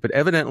this week, but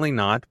evidently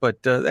not.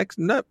 But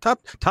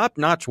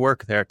top-notch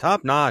work there.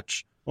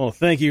 Top-notch. Well,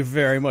 thank you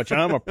very much.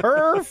 I'm a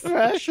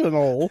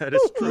professional. That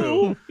is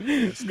true.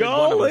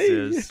 Golly. One of us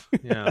is.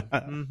 Yeah.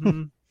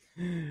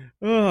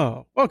 Mm-hmm.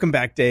 Oh, welcome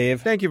back,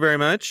 Dave. Thank you very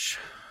much.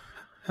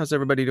 How's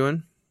everybody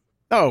doing?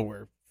 Oh,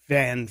 we're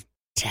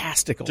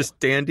fantastical. Just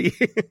dandy.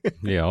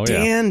 Yeah,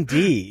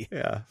 dandy.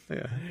 Yeah.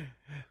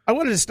 I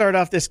wanted to start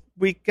off this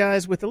week,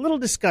 guys, with a little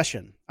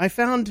discussion. I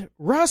found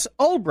Ross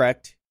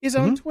Ulbricht is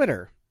on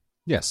Twitter.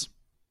 Yes.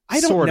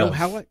 I don't Sort know of.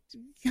 how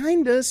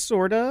kinda,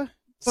 sorta,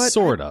 but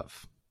Sort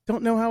of.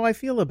 don't know how I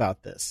feel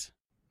about this.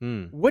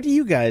 Hmm. What do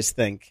you guys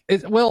think?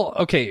 Well,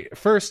 okay,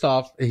 first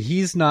off,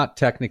 he's not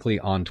technically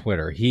on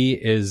Twitter. He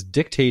is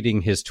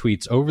dictating his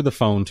tweets over the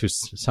phone to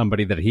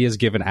somebody that he has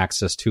given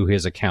access to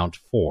his account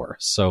for.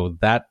 So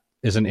that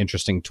is an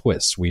interesting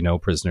twist. We know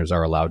prisoners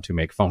are allowed to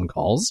make phone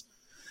calls,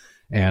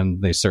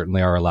 and they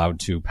certainly are allowed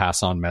to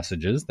pass on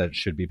messages that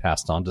should be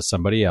passed on to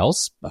somebody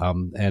else.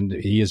 And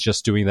he is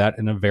just doing that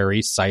in a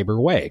very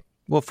cyber way.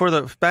 Well,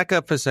 back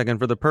up for a second.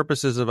 For the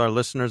purposes of our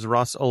listeners,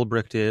 Ross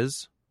Ulbricht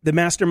is... The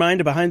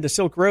mastermind behind the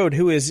Silk Road,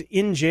 who is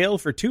in jail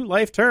for 2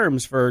 life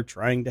terms for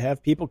trying to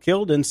have people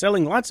killed and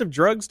selling lots of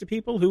drugs to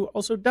people who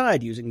also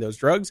died using those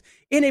drugs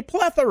in a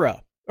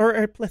plethora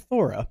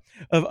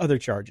of other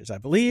charges, I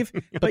believe.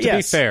 But to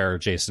be fair,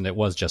 Jason, it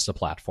was just a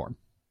platform.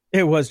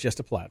 It was just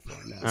a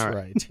platform. That's All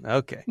right.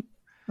 Okay.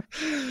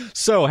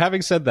 So,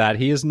 having said that,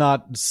 he is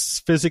not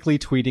physically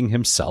tweeting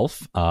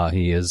himself.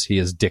 He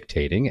is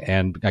dictating,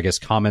 and I guess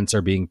comments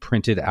are being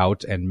printed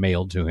out and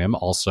mailed to him.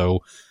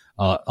 Also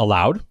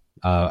allowed.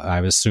 I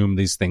assume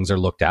these things are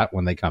looked at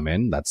when they come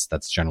in. That's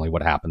generally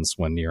what happens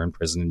when you're in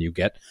prison and you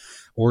get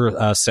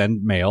or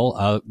send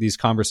mail. These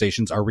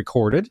conversations are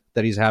recorded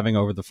that he's having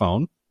over the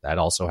phone. That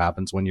also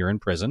happens when you're in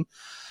prison.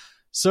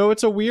 So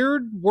it's a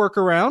weird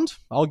workaround.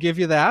 I'll give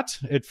you that.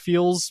 It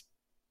feels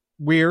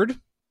weird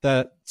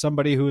that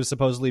somebody who is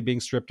supposedly being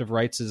stripped of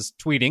rights is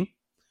tweeting.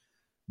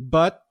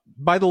 But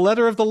by the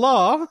letter of the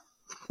law...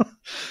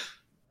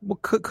 Well,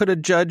 could a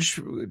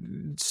judge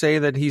say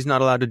that he's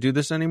not allowed to do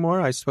this anymore?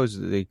 I suppose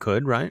they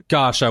could, right?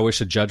 Gosh, I wish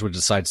a judge would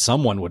decide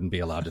someone wouldn't be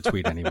allowed to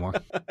tweet anymore.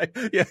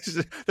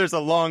 Yes, there's a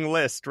long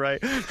list,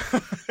 right?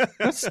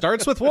 That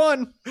starts with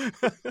one.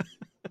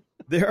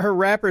 There are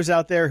rappers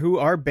out there who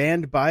are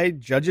banned by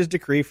judge's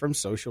decree from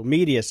social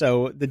media.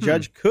 So the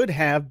judge could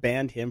have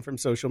banned him from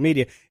social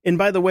media. And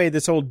by the way,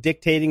 this whole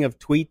dictating of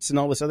tweets and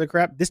all this other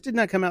crap, this did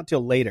not come out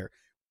till later.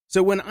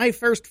 So when I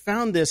first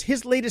found this,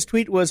 his latest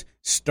tweet was,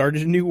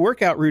 started a new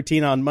workout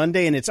routine on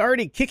Monday, and it's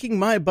already kicking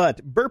my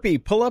butt. Burpee,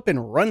 pull up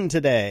and run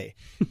today.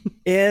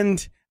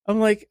 And I'm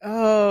like,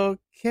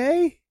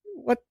 okay,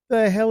 what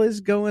the hell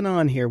is going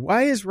on here?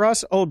 Why is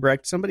Ross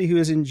Ulbricht, somebody who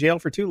is in jail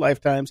for 2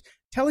 lifetimes,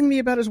 telling me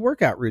about his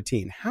workout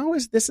routine? How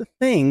is this a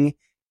thing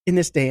in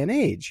this day and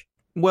age?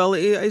 Well,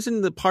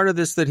 isn't the part of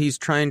this that he's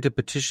trying to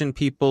petition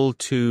people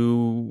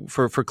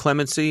for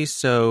clemency?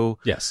 So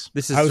yes,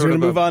 this is. I was going to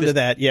move on to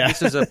that. Yeah,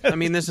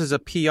 this is a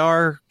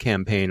PR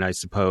campaign, I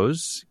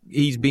suppose.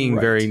 He's being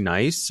very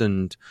nice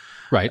and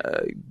right.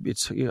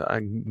 It's I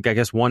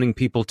guess wanting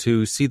people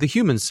to see the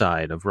human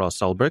side of Ross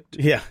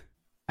Ulbricht. Yeah,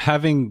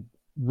 having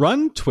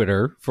run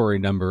Twitter for a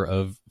number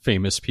of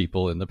famous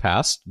people in the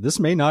past, this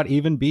may not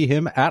even be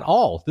him at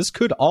all. This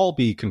could all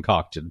be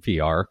concocted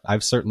PR.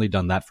 I've certainly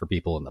done that for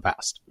people in the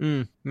past.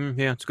 Yeah,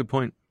 that's a good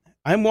point.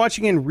 I'm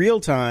watching in real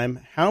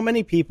time how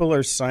many people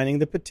are signing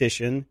the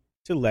petition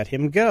to let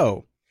him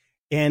go.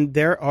 And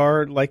there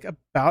are like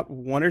about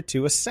 1 or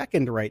 2 a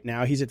second right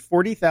now. He's at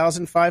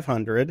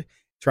 40,500,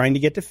 trying to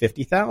get to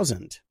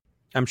 50,000.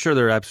 I'm sure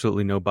there are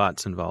absolutely no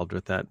bots involved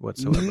with that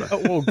whatsoever.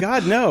 Oh,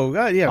 God, no.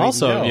 God, yeah.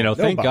 Also, no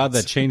thank bots. God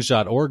that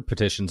change.org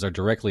petitions are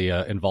directly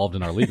involved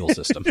in our legal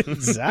system.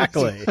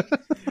 Exactly.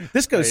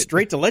 This goes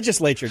straight to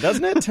legislature,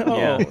 doesn't it? Oh,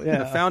 yeah. yeah.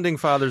 The founding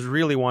fathers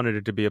really wanted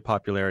it to be a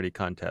popularity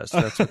contest.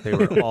 That's what they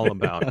were all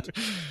about.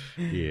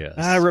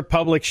 Yes.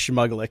 Republic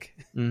Schmugglich.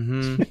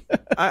 Mm-hmm.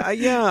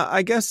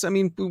 I guess,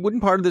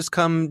 wouldn't part of this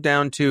come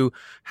down to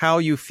how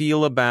you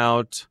feel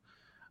about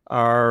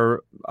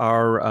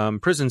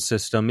prison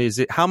system? Is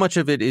it, how much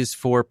of it is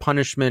for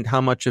punishment?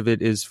 How much of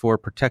it is for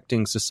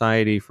protecting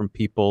society from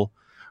people?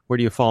 Where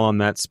do you fall on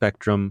that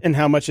spectrum? And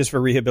how much is for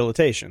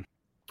rehabilitation?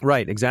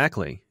 Right,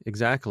 exactly.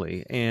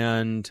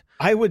 And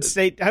I would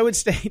state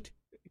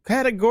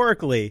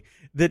categorically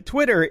that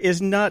Twitter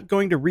is not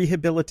going to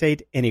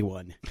rehabilitate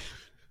anyone.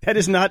 That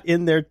is not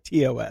in their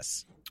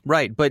TOS.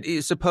 right, but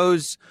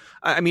suppose,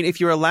 I mean, if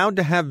you're allowed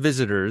to have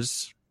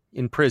visitors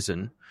in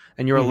prison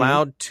and you're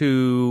allowed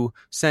to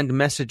send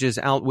messages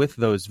out with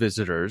those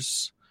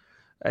visitors,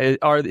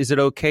 is it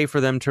okay for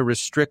them to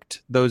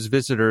restrict those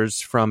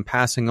visitors from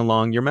passing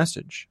along your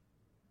message?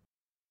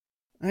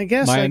 I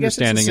guess my I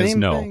understanding guess it's the is same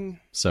no. thing.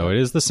 So it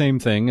is the same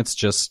thing. It's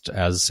just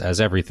as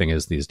everything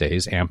is these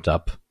days, amped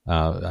up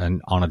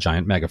and on a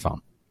giant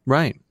megaphone.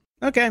 Right.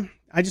 Okay,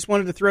 I just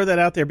wanted to throw that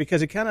out there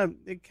because it kind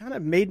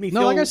of made me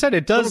feel No, like I said,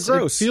 it a little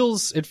does.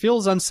 gross. It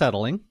feels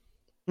unsettling.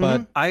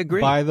 But I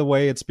agree. by the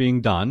way it's being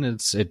done,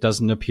 it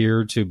doesn't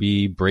appear to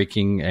be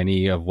breaking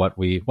any of what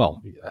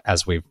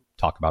as we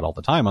talk about all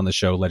the time on the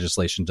show,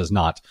 legislation does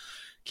not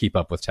keep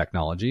up with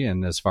technology.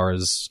 And as far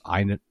as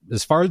I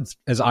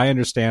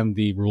understand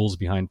the rules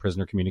behind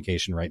prisoner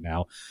communication right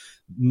now,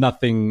 no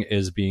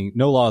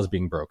law is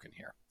being broken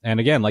here. And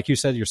again, like you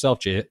said yourself,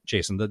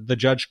 Jason, the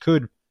judge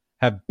could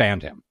have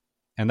banned him,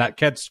 and that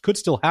could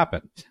still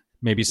happen.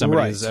 Maybe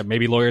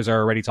maybe lawyers are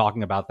already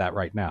talking about that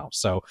right now.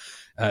 So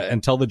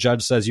until the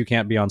judge says you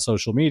can't be on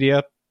social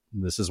media,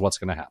 this is what's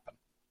going to happen.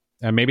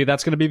 And maybe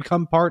that's going to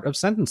become part of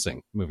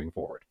sentencing moving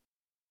forward.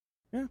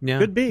 Yeah.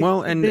 Could be.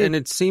 Well, and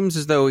it seems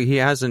as though he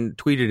hasn't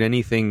tweeted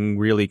anything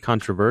really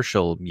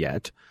controversial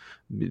yet.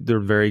 They're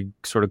very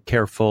sort of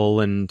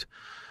careful and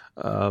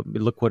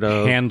look what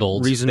a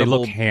handled. reasonable. They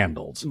look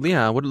handled.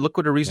 Yeah, look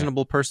what a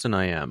reasonable person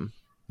I am.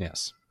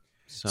 Yes.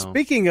 So.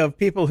 Speaking of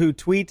people who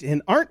tweet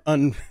and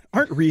aren't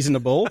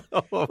reasonable,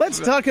 let's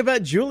talk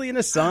about Julian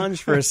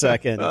Assange for a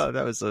second. Oh,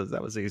 that was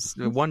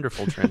a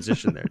wonderful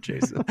transition there,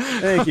 Jason.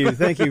 Thank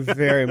you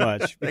very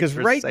much. Because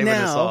right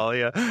now,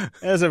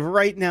 as of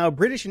right now,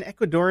 British and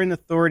Ecuadorian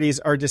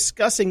authorities are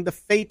discussing the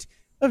fate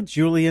of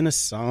Julian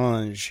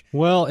Assange.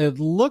 Well, it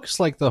looks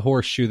like the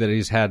horseshoe that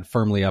he's had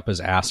firmly up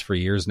his ass for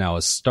years now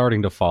is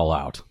starting to fall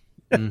out.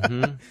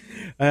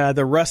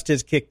 The rust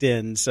has kicked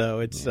in, so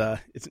it's not.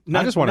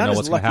 I just want to know as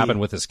what's going to lucky. happen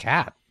with his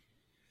cat.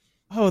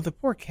 Oh, the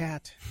poor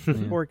cat! The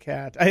poor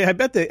cat. I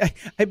bet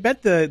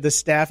the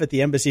staff at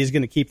the embassy is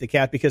going to keep the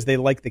cat because they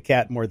like the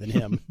cat more than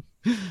him.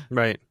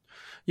 Right.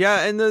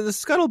 Yeah, and the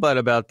scuttlebutt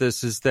about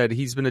this is that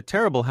he's been a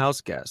terrible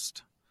house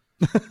guest.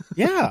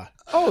 Yeah.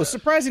 Oh,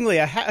 surprisingly,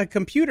 a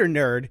computer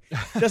nerd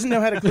doesn't know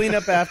how to clean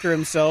up after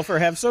himself or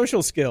have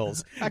social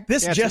skills.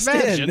 This just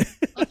in.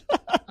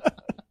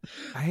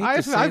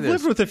 I've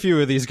lived with a few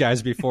of these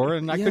guys before,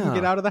 and I couldn't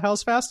get out of the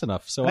house fast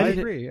enough. So I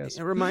agree. Yes.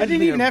 It I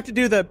didn't even have to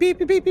do the beep,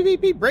 beep, beep, beep,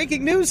 beep, beep,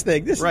 breaking news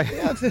thing. This right.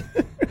 It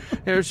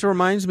just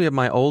reminds me of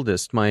my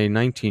oldest, my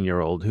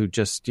 19-year-old, who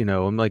just,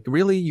 I'm like,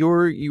 really,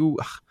 you.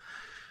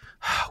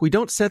 We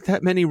don't set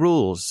that many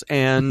rules,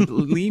 and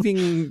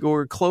leaving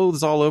your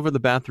clothes all over the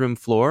bathroom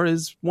floor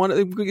is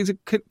a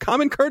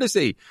common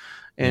courtessy.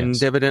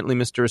 And evidently,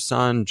 Mr.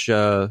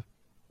 Assange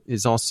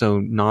is also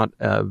not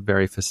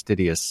very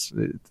fastidious.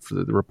 For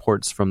the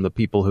reports from the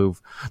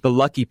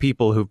lucky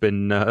people who've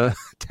been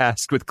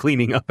tasked with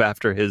cleaning up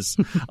after his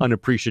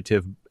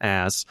unappreciative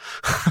ass.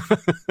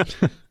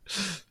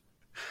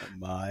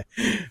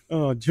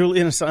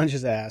 Julian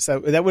Assange's ass.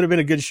 That would have been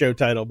a good show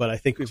title, but I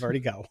think we've already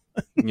got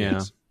one.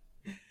 Yeah.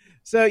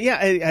 So, yeah,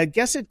 I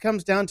guess it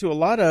comes down to a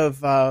lot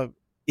of,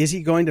 is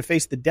he going to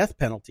face the death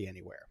penalty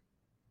anywhere?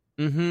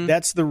 Mm-hmm.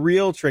 That's the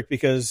real trick,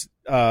 because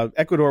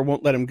Ecuador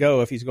won't let him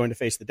go if he's going to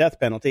face the death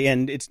penalty.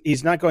 And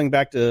he's not going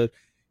back to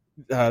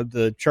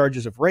the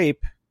charges of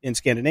rape in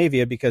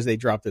Scandinavia because they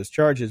dropped those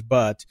charges.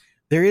 But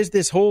there is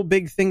this whole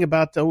big thing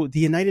about the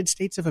United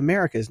States of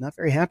America is not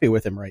very happy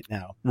with him right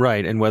now.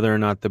 Right, and whether or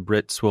not the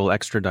Brits will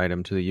extradite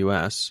him to the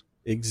U.S.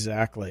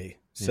 Exactly.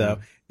 So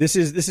this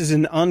is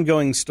an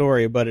ongoing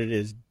story, but it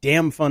is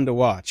damn fun to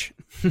watch.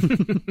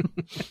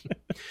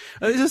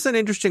 This is an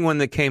interesting one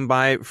that came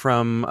by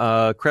from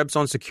Krebs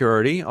on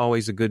Security,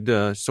 always a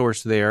good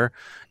source there.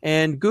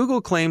 And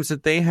Google claims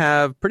that they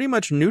have pretty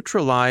much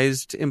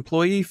neutralized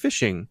employee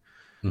phishing.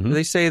 Mm-hmm.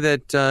 They say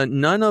that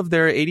none of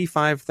their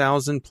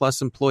 85,000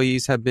 plus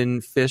employees have been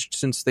phished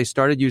since they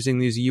started using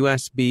these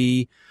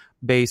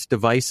USB-based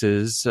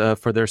devices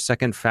for their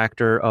second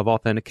factor of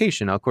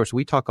authentication. Now, of course,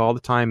 we talk all the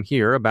time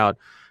here about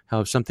how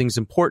if something's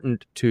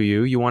important to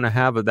you, you want to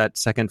have that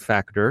second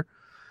factor.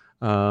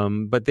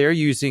 But they're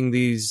using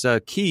these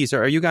keys.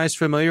 Are you guys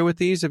familiar with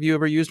these? Have you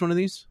ever used one of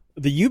these?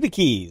 The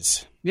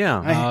YubiKeys.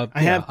 Yeah.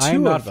 I have two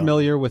I'm not of them.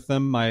 familiar with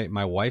them.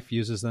 My wife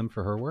uses them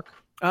for her work.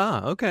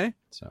 Ah, okay.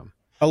 So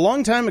a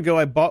long time ago,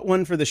 I bought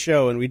one for the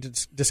show, and we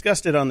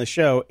discussed it on the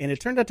show, and it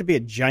turned out to be a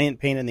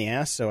giant pain in the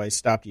ass, so I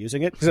stopped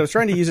using it because I was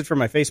trying to use it for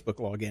my Facebook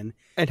login.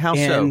 And how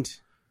so? And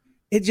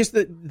it just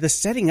the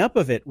setting up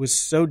of it was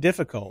so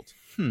difficult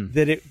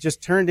that it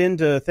just turned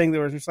into a thing that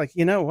was just like,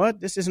 you know what,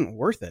 this isn't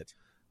worth it.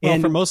 Well,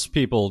 And for most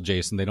people,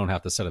 Jason, they don't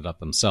have to set it up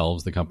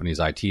themselves. The company's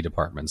IT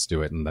departments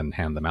do it and then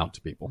hand them out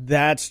to people.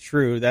 that's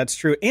true. That's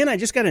true. And I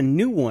just got a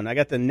new one. I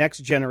got the next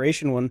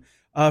generation one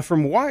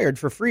from Wired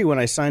for free when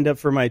I signed up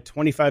for my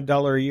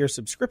 $25 a year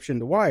subscription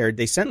to Wired.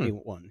 They sent me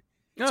one.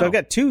 Oh. So I've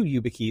got 2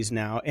 YubiKeys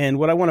now. And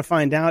what I want to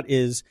find out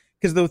is,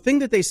 because the thing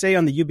that they say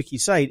on the YubiKey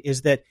site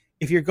is that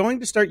if you're going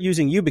to start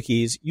using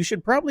YubiKeys, you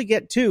should probably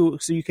get 2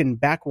 so you can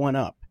back one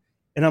up.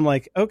 And I'm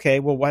like, okay,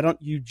 well, why don't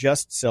you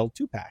just sell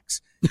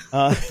 2-packs?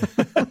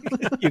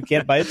 You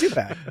can't buy a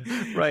 2-pack.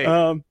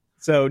 Right.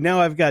 So now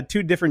I've got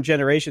 2 different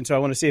generations. So I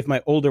want to see if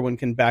my older one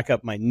can back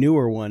up my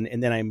newer one,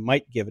 and then I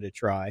might give it a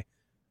try.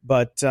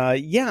 But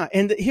yeah,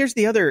 and here's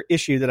the other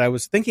issue that I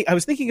was thinking. I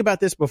was thinking about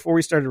this before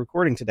we started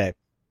recording today.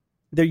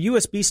 They're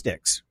USB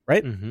sticks,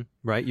 right? Mm-hmm.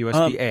 Right.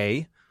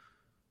 USB-A.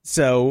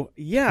 So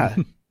yeah,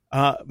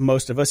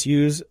 most of us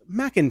use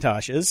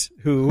Macintoshes,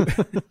 who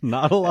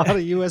Not a lot of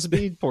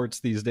USB ports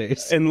these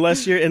days.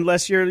 unless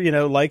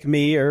you're like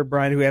me or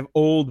Brian, who have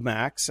old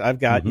Macs. I've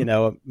got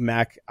a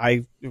Mac.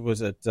 I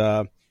was at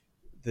the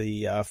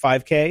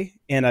 5K,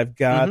 and I've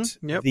got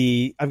Yep.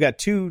 I've got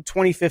 2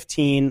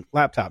 2015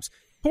 laptops.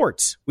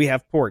 Ports. We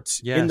have ports.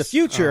 Yes. In the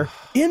future,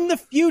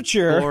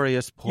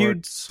 Glorious you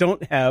ports.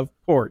 don't have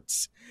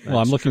ports. Well,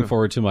 I'm looking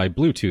forward to my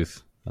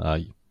Bluetooth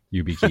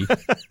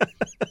YubiKey.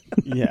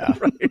 Yeah.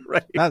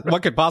 Right.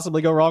 What could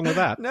possibly go wrong with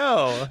that?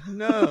 No.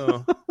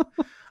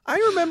 I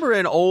remember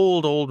an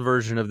old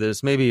version of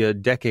this, maybe a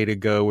decade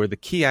ago, where the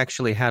key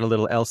actually had a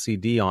little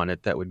LCD on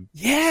it that would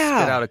spit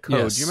out a code.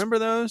 Yes. Do you remember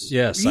those?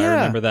 Yes, Yeah. I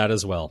remember that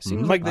as well.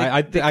 Seems Mhm. like they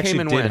I came actually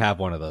and did went. have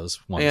one of those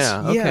once.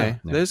 Yeah, okay.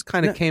 Yeah. Those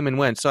kind of came and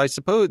went. So I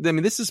suppose,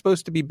 this is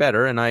supposed to be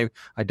better, and I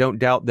don't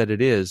doubt that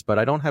it is, but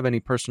I don't have any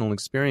personal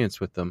experience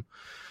with them.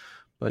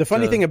 But, The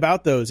funny thing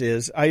about those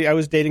is I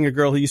was dating a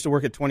girl who used to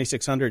work at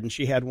 2600, and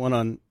she had one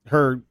on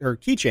her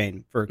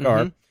keychain for a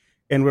car,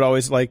 and would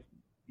always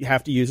you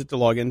have to use it to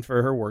log in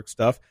for her work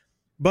stuff.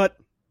 But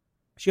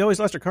she always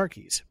lost her car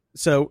keys.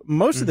 So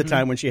most of the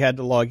time when she had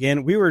to log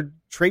in, we were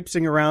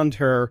traipsing around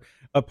her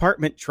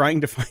apartment trying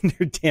to find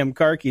her damn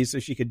car keys so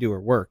she could do her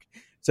work.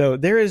 So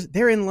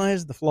therein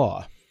lies the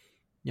flaw.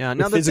 Yeah, With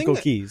now the physical thing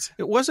that- keys.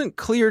 It wasn't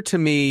clear to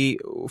me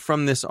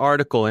from this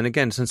article, and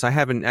again, since I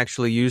haven't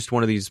actually used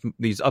one of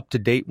these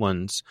up-to-date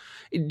ones,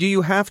 do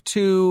you have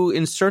to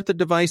insert the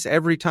device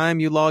every time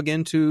you log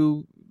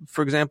into,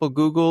 for example,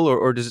 Google,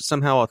 or does it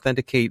somehow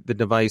authenticate the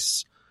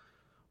device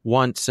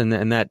once and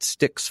that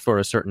sticks for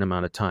a certain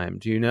amount of time?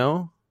 Do you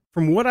know?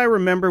 From what I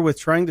remember with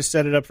trying to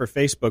set it up for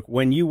Facebook,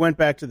 when you went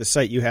back to the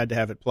site, you had to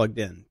have it plugged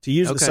in. To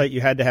use the Okay. site, you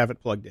had to have it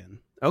plugged in.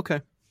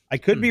 Okay. I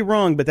could be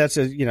wrong, but that's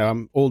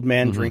I'm old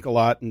man, drink a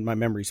lot, and my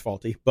memory's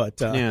faulty. But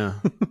Yeah.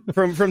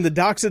 from the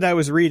docs that I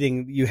was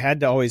reading, you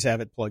had to always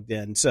have it plugged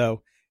in.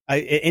 So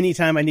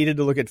anytime I needed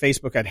to look at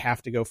Facebook, I'd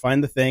have to go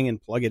find the thing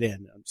and plug it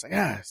in. I'm just like,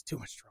 it's too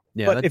much trouble.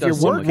 Yeah, but that if you're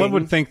does sound like- working, One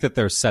would think that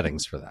there's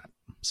settings for that.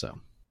 So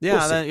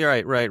Yeah, see. you're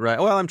right.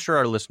 Well, I'm sure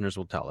our listeners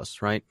will tell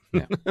us, right?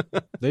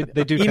 they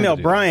do tend email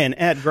to do Brian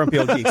at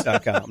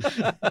grumpyoldgeeks.com.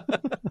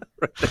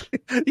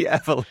 The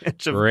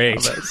avalanche of Great.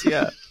 comments,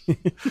 yeah.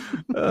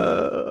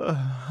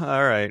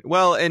 All right.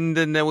 Well, and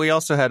then we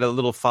also had a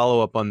little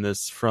follow up on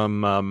this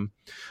from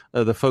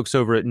the folks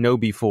over at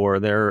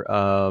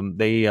KnowBe4.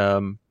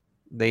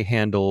 They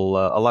handle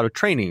a lot of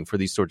training for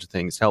these sorts of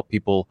things, help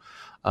people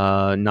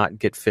not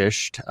get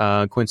phished.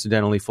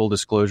 Coincidentally, full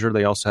disclosure,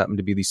 they also happen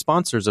to be the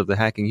sponsors of the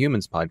Hacking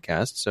Humans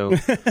podcast. So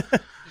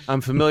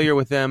I'm familiar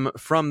with them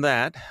from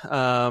that.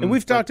 And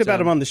we've talked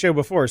about him on the show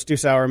before. Stu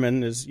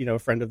Sauerman is, a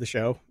friend of the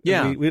show.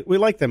 Yeah. We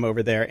like them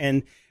over there.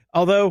 And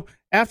although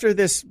after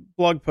this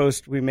blog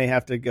post, we may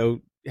have to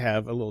go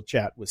have a little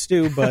chat with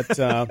Stu, but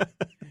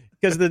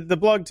because the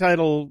blog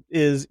title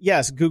is,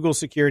 yes, Google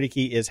security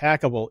key is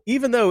hackable,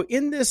 even though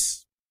in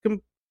this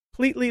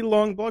completely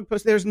long blog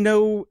post, there's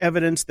no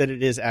evidence that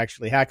it is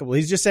actually hackable.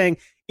 He's just saying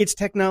it's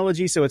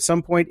technology, so at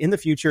some point in the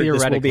future, this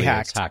will be theoretically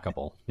hacked. it's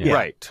hackable.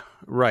 Yeah.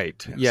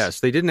 Right. Yes,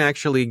 they didn't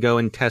actually go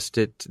and test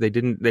it.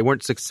 They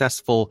weren't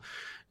successful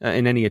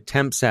in any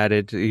attempts at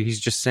it. He's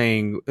just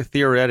saying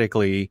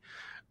theoretically,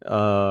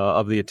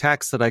 of the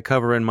attacks that I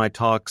cover in my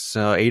talks,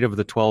 8 of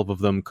the 12 of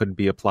them could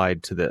be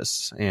applied to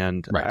this.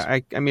 And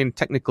Right. I mean,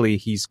 technically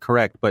he's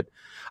correct, but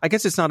I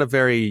guess it's not a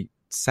very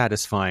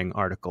satisfying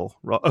article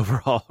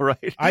overall, right?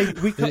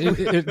 We call it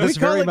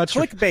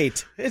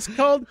clickbait. It's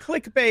called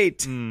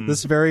clickbait.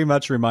 This very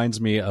much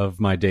reminds me of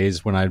my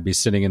days when I'd be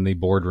sitting in the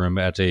boardroom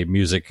at a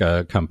music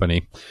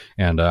company,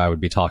 and I would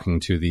be talking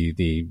to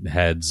the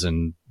heads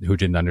and who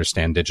didn't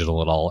understand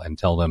digital at all, and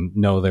tell them,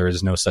 no, there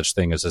is no such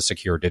thing as a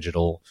secure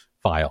digital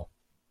file.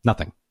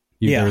 Nothing.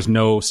 Yeah. There's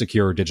no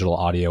secure digital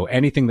audio.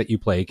 Anything that you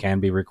play can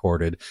be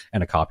recorded,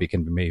 and a copy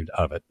can be made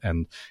of it.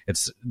 And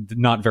it's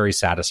not very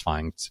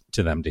satisfying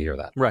to them to hear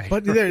that. Right.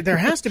 But there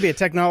has to be a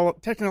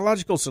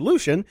technological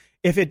solution.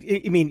 If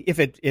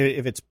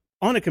it's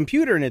on a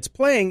computer and it's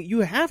playing,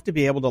 you have to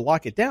be able to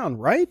lock it down,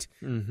 right?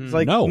 Mm-hmm. It's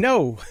like,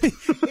 no.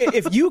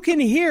 If you can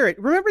hear it,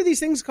 remember these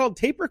things called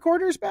tape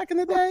recorders back in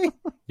the day?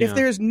 Yeah. If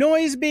there's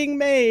noise being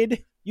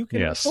made, you can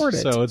Yes. record it.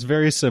 So it's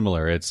very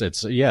similar. It's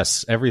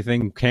yes,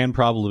 everything can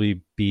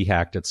probably be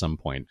hacked at some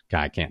point.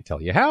 I can't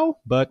tell you how,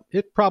 but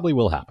it probably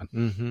will happen.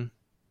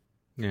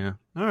 Mm-hmm. Yeah.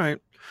 All right.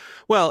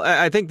 Well,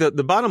 I think the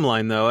bottom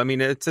line, though, I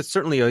mean, it's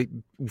certainly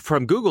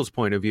from Google's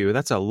point of view,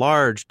 that's a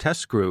large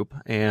test group,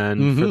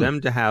 and for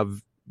them to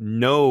have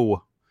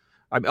no,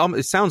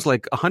 it sounds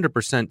like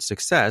 100%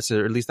 success,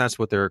 or at least that's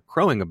what they're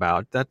crowing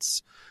about.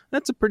 That's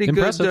a pretty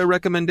Impressive. good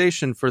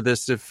recommendation for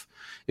this. If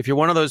you're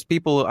one of those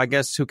people, I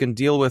guess, who can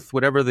deal with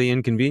whatever the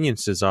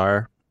inconveniences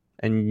are,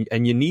 and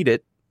you need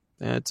it,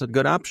 it's a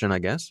good option, I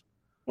guess.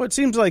 Well, it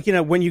seems like,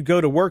 when you go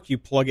to work, you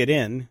plug it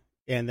in,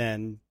 and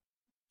then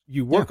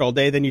you work all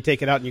day, then you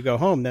take it out and you go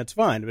home. That's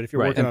fine. But if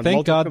you're working And on thank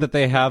multiple God that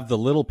they have the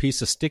little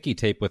piece of sticky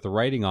tape with the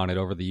writing on it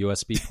over the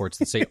USB ports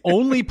that say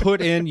only put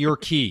in your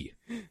key.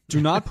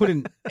 Do not put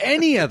in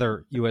any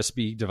other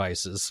USB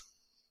devices.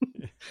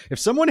 If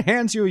someone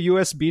hands you a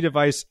USB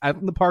device out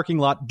in the parking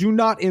lot, do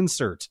not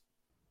insert.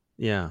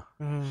 Yeah.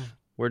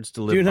 Words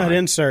to live do not by.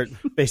 insert.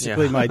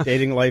 Basically, my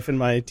dating life in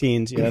my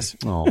teens. Yes.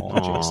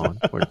 Oh,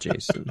 Poor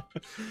Jason.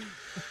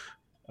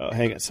 Oh,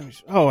 hang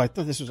on. I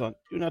thought this was on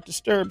Do Not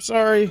Disturb.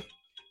 Sorry.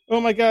 Oh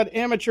my God!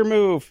 Amateur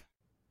move.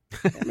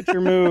 Amateur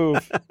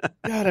move.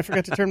 God, I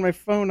forgot to turn my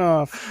phone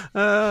off.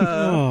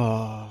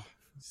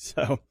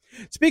 So,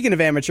 speaking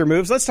of amateur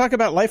moves, let's talk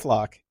about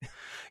LifeLock.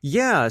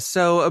 Yeah,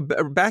 so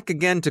back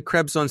again to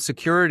Krebs on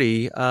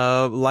security.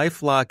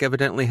 LifeLock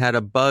evidently had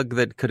a bug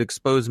that could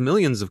expose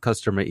millions of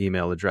customer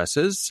email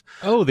addresses.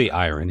 oh, the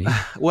irony.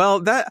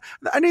 Well,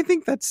 I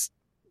think that's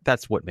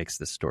what makes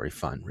this story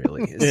fun,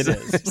 really. It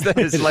is.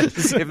 It's like,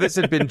 if this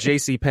had been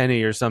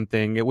JCPenney or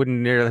something, it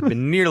wouldn't have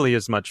been nearly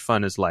as much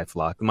fun as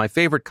LifeLock. My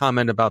favorite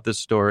comment about this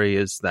story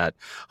is that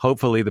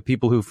hopefully the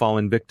people who've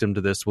fallen victim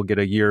to this will get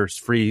a year's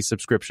free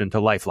subscription to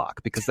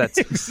LifeLock, because that's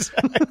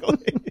Exactly.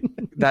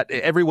 that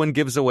everyone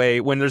gives away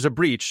when there's a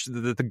breach.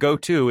 The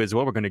go-to is,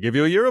 well, we're going to give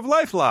you a year of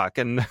LifeLock,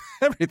 and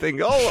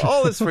everything,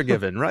 all is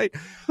forgiven, right?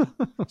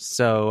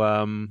 So,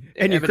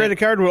 And your credit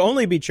card will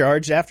only be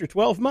charged after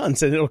 12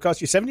 months, and it'll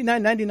cost you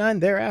 $79.99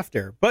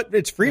 thereafter. But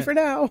it's free for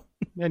now.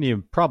 And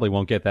you probably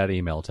won't get that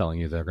email telling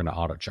you they're going to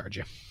auto charge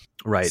you.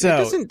 right. So- It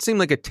doesn't seem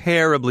like a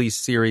terribly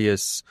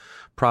serious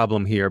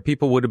problem here.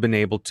 People would have been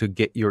able to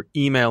get your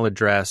email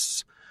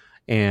address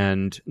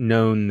and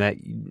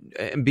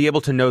be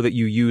able to know that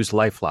you use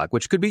LifeLock,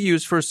 which could be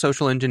used for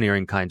social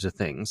engineering kinds of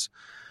things.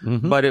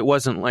 Mm-hmm. But it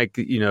wasn't like,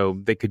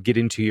 they could get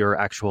into your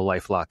actual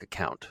LifeLock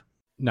account.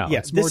 No, Yeah,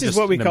 it's more this is just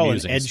what we call an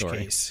amusing edge story.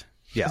 case.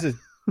 Yeah. This is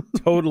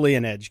totally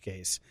an edge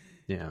case.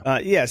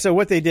 Yeah. So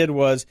what they did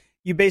was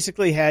you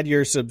basically had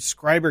your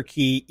subscriber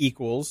key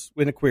equals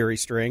in a query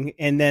string,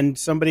 and then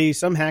some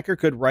hacker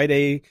could write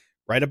a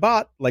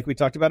bot, like we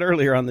talked about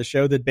earlier on the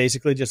show, that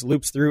basically just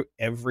loops through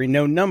every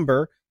known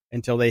number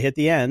until they hit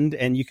the end,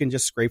 and you can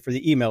just scrape for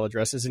the email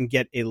addresses and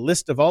get a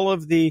list of all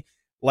of the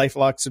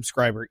LifeLock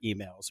subscriber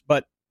emails.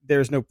 But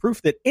there's no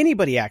proof that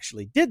anybody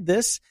actually did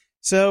this,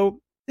 so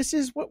this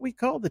is what we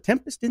call the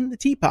tempest in the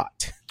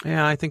teapot.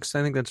 Yeah, I think so.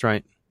 I think that's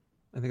right.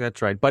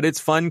 But it's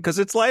fun because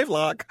it's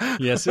LifeLock.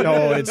 Yes.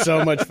 Oh, it's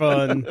so much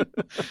fun.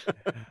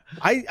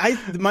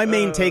 My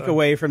main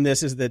takeaway from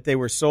this is that they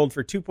were sold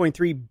for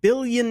 $2.3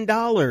 billion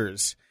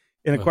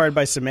and acquired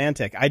by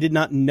Symantec. I did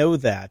not know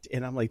that.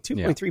 And I'm like,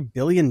 $2.3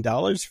 billion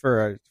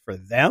for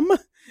them?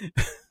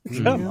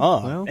 Come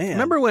on, Well, man.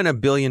 remember when $1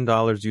 billion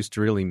used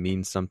to really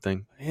mean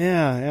something?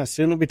 Yeah.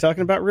 Soon we'll be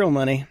talking about real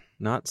money.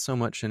 Not so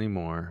much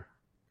anymore.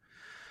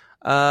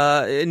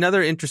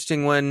 Another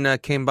interesting one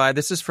came by.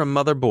 This is from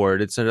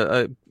Motherboard. It's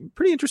a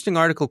pretty interesting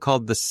article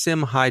called The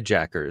SIM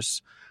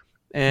Hijackers.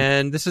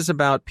 And this is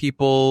about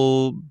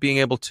people being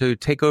able to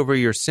take over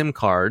your SIM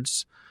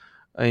cards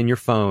in your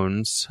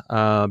phones,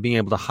 being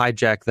able to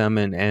hijack them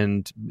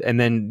and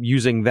then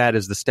using that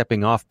as the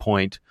stepping off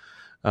point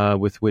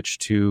with which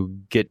to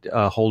get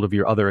a hold of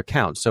your other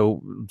accounts.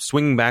 So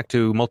swinging back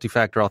to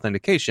multi-factor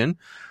authentication,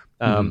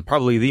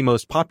 probably the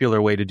most popular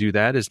way to do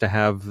that is to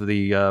have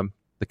the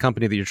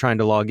company that you're trying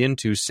to log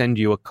into send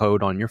you a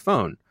code on your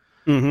phone.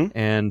 Mm-hmm.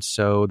 And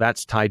so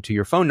that's tied to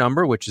your phone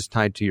number, which is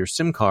tied to your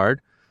SIM card.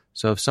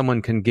 So if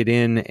someone can get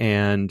in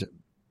and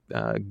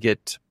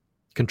get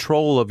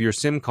control of your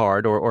SIM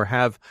card or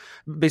have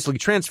basically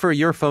transfer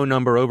your phone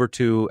number over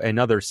to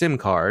another SIM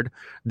card,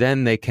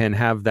 then they can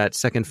have that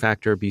second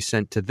factor be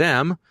sent to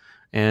them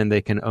and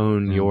they can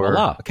own your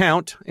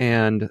account.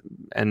 And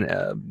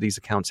these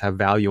accounts have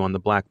value on the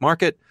black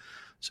market,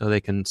 so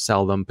they can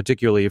sell them,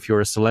 particularly if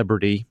you're a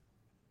celebrity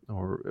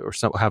or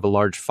have a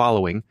large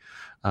following.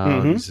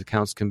 These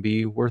accounts can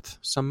be worth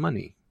some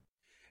money.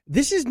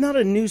 This is not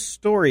a new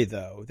story,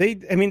 though. They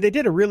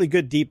did a really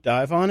good deep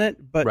dive on it,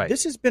 but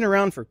This has been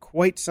around for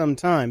quite some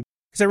time.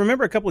 Because I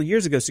remember a couple of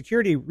years ago,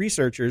 security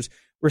researchers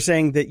were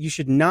saying that you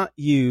should not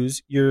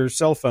use your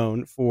cell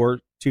phone for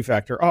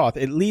two-factor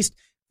auth, at least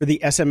for the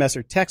SMS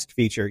or text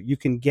feature. You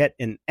can get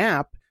an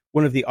app,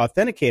 one of the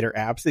authenticator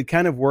apps that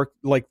kind of work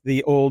like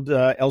the old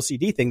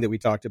LCD thing that we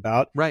talked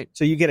about. Right.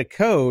 So you get a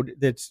code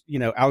that's,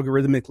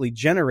 algorithmically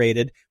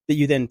generated that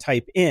you then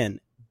type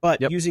in. but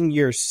Yep. using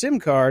your SIM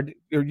card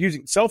or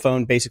using cell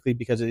phone, basically,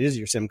 because it is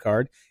your SIM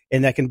card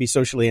and that can be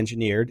socially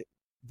engineered,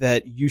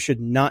 that you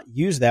should not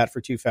use that for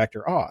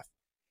two-factor auth.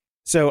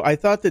 So I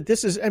thought that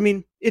this is, I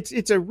mean, it's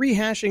a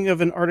rehashing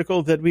of an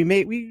article that we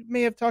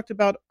may have talked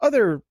about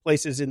other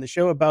places in the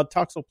show about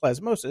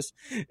toxoplasmosis.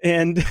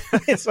 And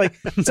it's like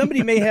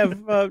somebody may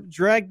have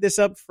dragged this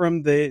up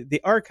from the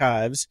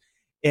archives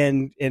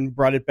and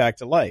brought it back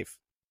to life.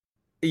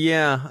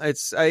 Yeah,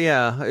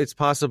 it's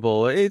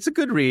possible. It's a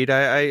good read.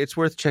 It's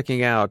worth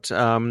checking out.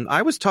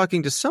 I was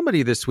talking to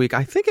somebody this week.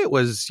 I think it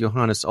was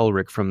Johannes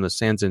Ulrich from the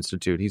SANS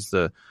Institute.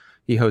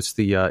 He hosts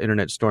the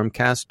Internet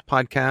Stormcast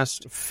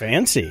podcast.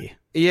 Fancy.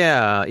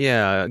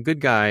 Yeah, good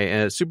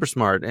guy, super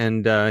smart.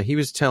 And he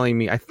was telling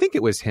me, I think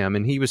it was him,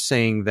 and he was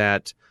saying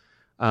that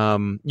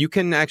you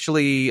can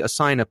actually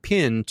assign a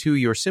PIN to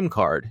your SIM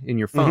card in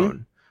your phone.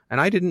 Mm-hmm. And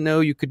I didn't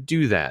know you could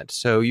do that.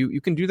 So you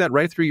can do that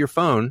right through your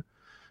phone.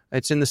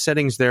 It's in the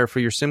settings there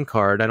for your SIM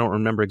card. I don't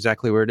remember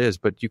exactly where it is,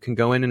 but you can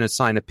go in and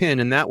assign a PIN.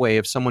 And that way,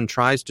 if someone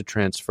tries to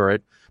transfer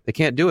it, they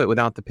can't do it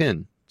without the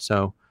PIN.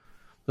 So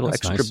little That's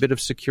extra nice. bit of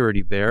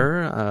security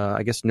there.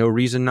 I guess no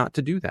reason not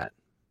to do that.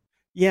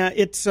 Yeah,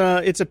 it's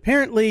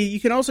apparently you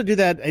can also do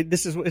that.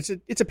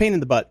 It's a pain in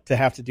the butt to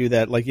have to do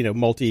that, like,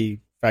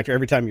 multi-factor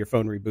every time your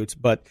phone reboots.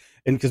 But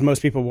because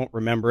most people won't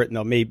remember it, and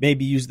they'll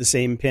maybe use the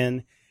same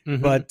PIN.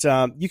 Mm-hmm. But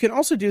you can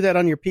also do that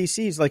on your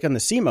PCs, like on the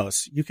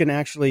CMOS. You can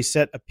actually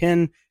set a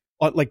PIN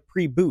like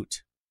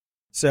pre-boot.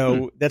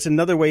 So that's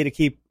another way to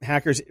keep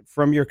hackers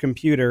from your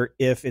computer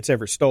if it's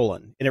ever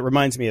stolen. And it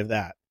reminds me of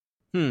that.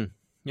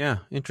 Yeah,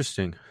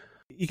 interesting.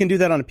 You can do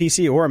that on a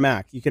PC or a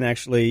Mac. You can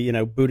actually,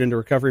 boot into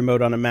recovery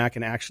mode on a Mac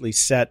and actually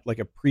set like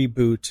a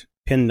pre-boot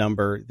PIN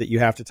number that you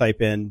have to type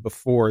in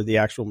before the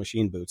actual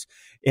machine boots.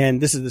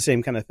 And this is the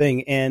same kind of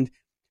thing. And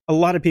a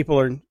lot of people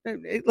are,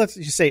 let's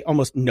just say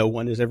almost no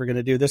one is ever going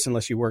to do this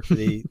unless you work for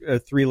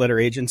the three-letter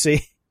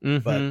agency.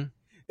 Mm-hmm. But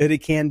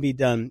it can be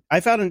done. I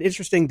found it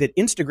interesting that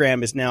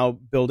Instagram is now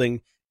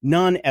building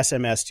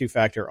non-SMS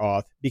two-factor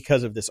auth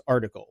because of this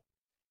article.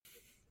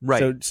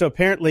 Right. So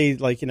apparently,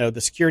 the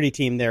security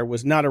team there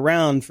was not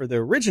around for the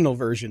original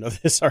version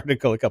of this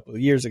article a couple of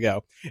years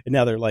ago. And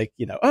now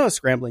they're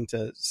scrambling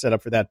to set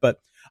up for that.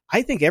 But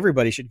I think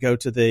everybody should go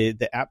to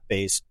the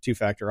app-based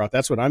two-factor auth.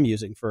 That's what I'm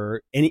using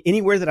for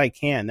anywhere that I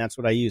can. That's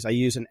what I use. I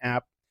use an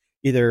app,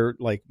 either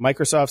like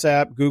Microsoft's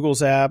app,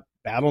 Google's app,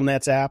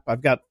 BattleNet's app.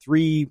 I've got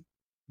three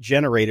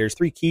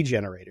key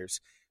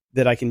generators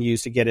that I can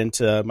use to get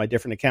into my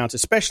different accounts,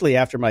 especially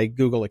after my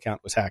Google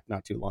account was hacked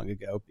not too long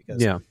ago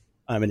because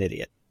I'm an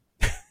idiot.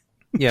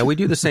 Yeah, we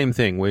do the same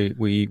thing.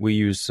 We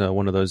use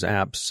one of those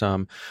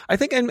apps. I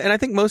think, and I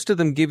think most of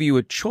them give you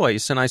a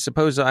choice. And I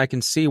suppose I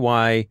can see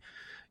why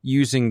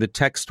using the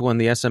text one,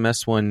 the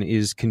SMS one,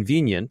 is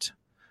convenient.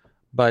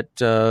 But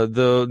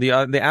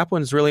the app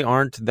ones really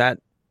aren't that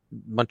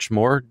much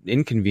more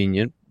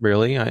inconvenient.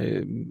 Really,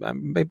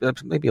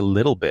 maybe a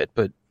little bit,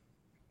 but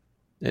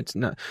it's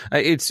not.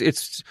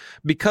 It's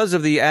because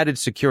of the added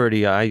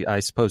security. I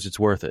suppose it's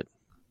worth it.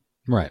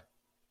 Right.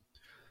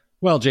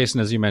 Well, Jason,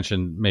 as you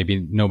mentioned, maybe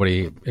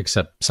nobody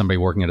except somebody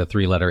working at a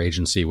three-letter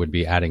agency would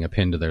be adding a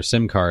PIN to their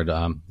SIM card.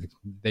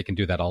 They can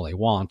do that all they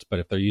want, but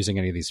if they're using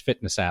any of these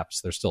fitness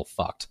apps, they're still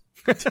fucked.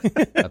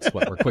 That's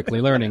what we're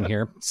quickly learning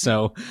here.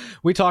 So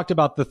we talked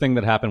about the thing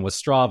that happened with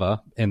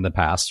Strava in the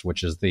past,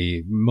 which is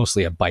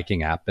mostly a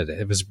biking app.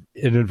 It was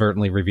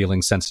inadvertently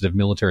revealing sensitive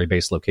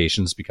military-based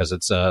locations because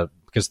the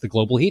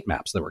global heat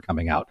maps that were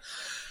coming out.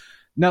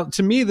 Now,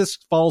 to me, this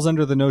falls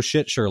under the no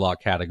shit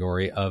Sherlock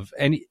category of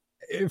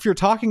if you're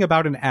talking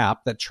about an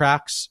app that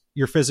tracks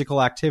your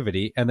physical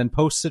activity and then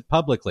posts it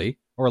publicly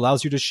or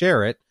allows you to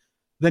share it,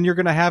 then you're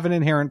going to have an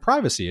inherent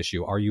privacy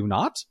issue. Are you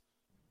not?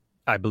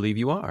 I believe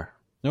you are.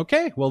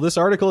 Okay. Well, this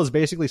article is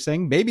basically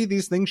saying maybe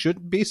these things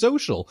shouldn't be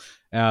social.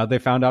 They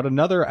found out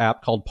another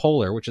app called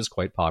Polar, which is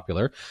quite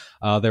popular.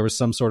 There was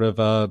some sort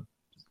of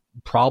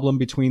problem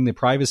between the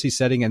privacy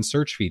setting and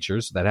search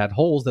features that had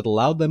holes that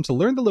allowed them to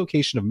learn the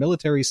location of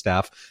military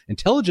staff,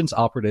 intelligence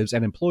operatives,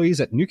 and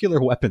employees at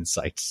nuclear weapon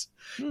sites.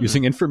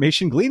 Using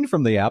information gleaned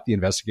from the app, the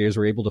investigators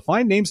were able to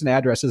find names and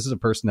addresses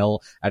of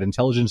personnel at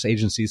intelligence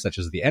agencies such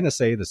as the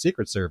NSA, the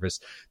Secret Service,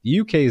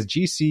 the UK's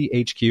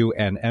GCHQ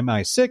and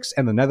MI6,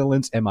 and the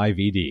Netherlands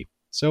MIVD.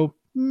 So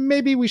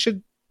maybe we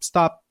should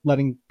stop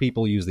letting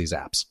people use these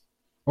apps,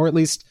 or at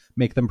least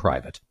make them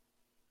private.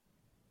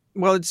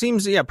 Well, it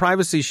seems,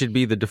 privacy should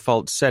be the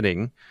default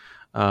setting.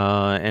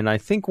 And I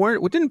think,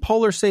 didn't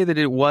Polar say that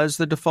it was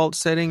the default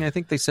setting? I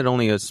think they said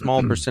only a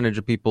small percentage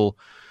of people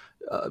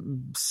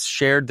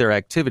shared their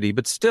activity,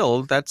 but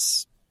still,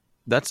 that's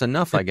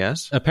enough, I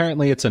guess.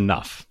 Apparently it's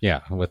enough,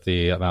 with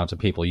the amount of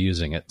people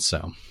using it.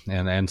 So,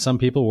 and some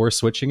people were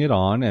switching it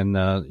on,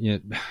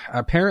 and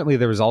apparently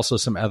there was also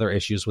some other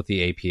issues with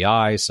the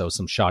API. So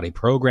some shoddy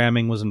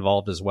programming was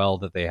involved as well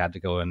that they had to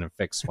go in and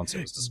fix once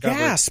it was discovered.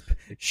 Gasp!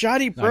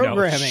 Shoddy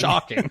programming.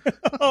 Shocking.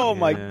 Oh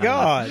my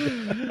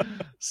God.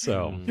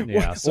 So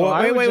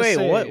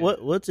wait.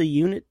 What's a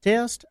unit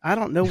test? I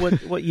don't know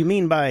what you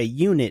mean by a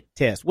unit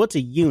test. What's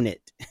a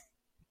unit?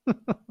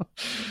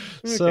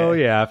 So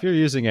yeah, if you're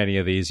using any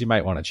of these, you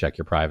might want to check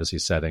your privacy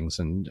settings,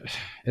 and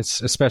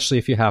it's especially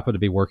if you happen to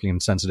be working in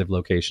sensitive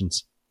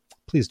locations.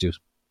 Please do,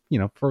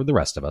 for the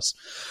rest of us.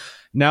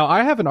 Now,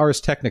 I have an Ars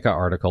Technica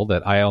article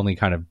that I only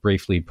kind of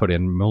briefly put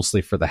in,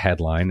 mostly for the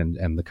headline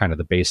and the kind of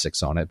the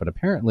basics on it. But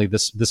apparently,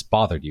 this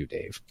bothered you,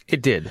 Dave.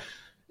 It did.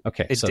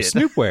 Okay, It so did.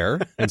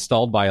 Snoopware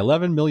installed by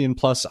 11 million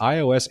plus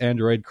iOS,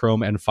 Android,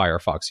 Chrome, and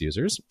Firefox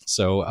users.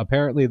 So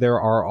apparently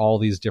there are all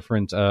these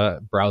different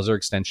browser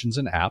extensions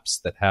and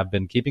apps that have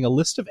been keeping a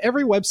list of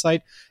every website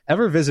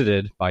ever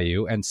visited by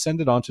you and send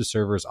it onto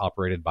servers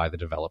operated by the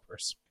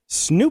developers.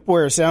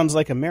 Snoopware sounds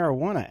like a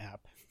marijuana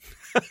app.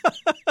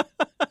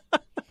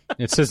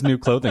 It's his new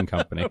clothing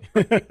company.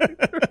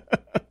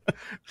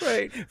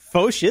 Right.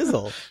 Faux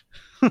shizzle.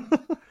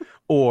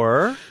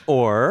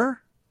 Or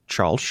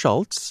Charles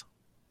Schultz.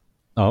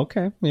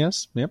 Okay,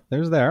 yes, yep,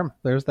 there's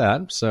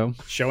that. So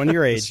Showing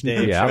your age,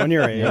 Dave. Yeah. Showing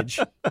your age.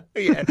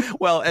 Yeah.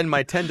 Well, and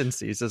my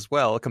tendencies as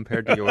well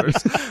compared to yours.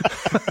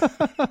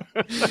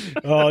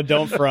 Oh,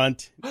 don't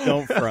front.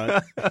 Don't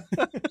front.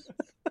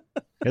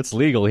 it's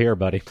legal here,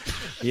 buddy.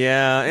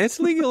 Yeah, it's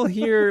legal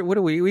here. What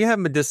do we have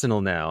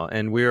medicinal now,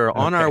 and we're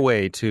on our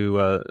way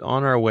to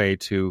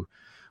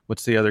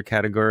what's the other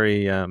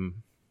category?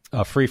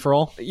 Free for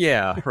all.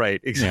 Yeah,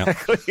 right,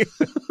 exactly.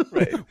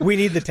 Right. We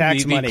need the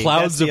tax The money.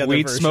 clouds That's the of other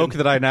weed version. smoke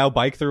that I now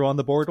bike through on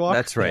the boardwalk.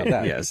 That's right.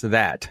 Yeah,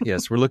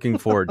 Yes, we're looking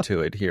forward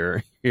to it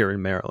here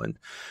in Maryland.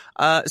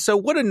 So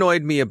what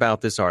annoyed me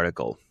about this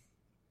article?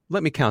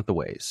 Let me count the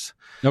ways.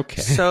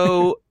 Okay.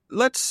 So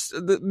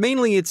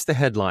mainly it's the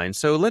headline.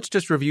 So let's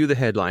just review the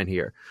headline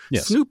here.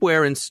 Yes.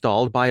 Snoopware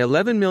installed by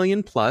 11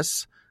 million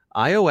plus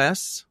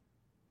iOS,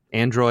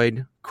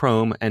 Android,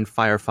 Chrome, and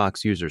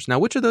Firefox users. Now,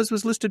 which of those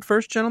was listed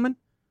first, gentlemen?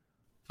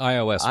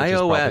 iOS, which is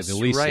probably the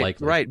least right,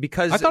 likely. right?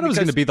 Because I thought it was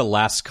going to be the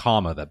last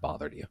comma that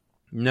bothered you.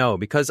 no,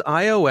 because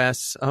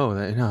iOS. Oh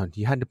no,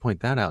 you had to point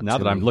that out. Now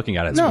to that I'm me. looking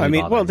at it, it's No, really I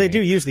mean, well, bothering they me. do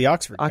use the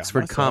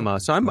Oxford comma.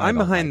 So I'm I don't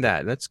behind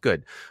that. That's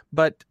good.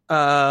 But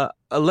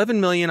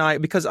 11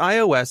 million because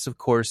iOS, of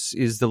course,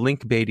 is the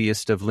link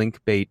baitiest of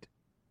link bait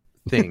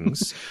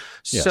things.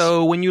 Yes.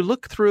 So when you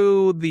look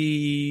through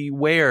the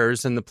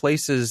wheres and the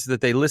places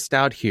that they list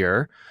out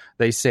here,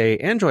 they say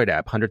Android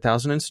app,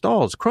 100,000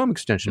 installs, Chrome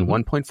extension,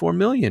 1.4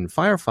 million,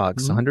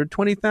 Firefox,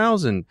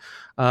 120,000,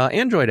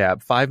 Android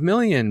app, 5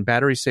 million,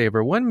 battery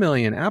saver, 1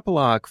 million, Apple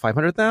Lock,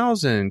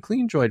 500,000,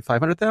 CleanDroid,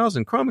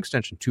 500,000, Chrome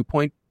extension,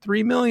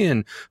 2.3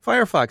 million,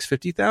 Firefox,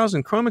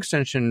 50,000, Chrome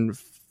extension,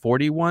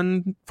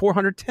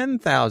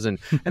 410,000.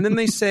 And then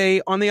they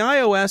say on the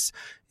iOS,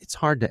 it's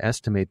hard to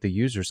estimate the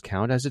users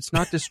count as it's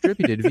not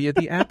distributed via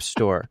the App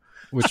Store.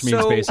 Which means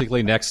So-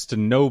 basically next to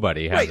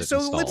nobody has Right, it so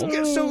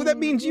installed. so that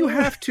means you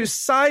have to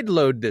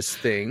sideload this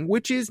thing,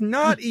 which is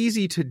not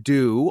easy to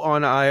do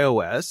on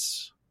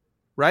iOS,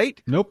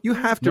 right? Nope. You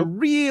have to Nope.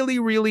 really,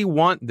 really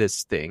want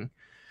this thing.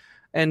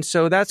 And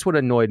so that's what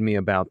annoyed me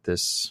about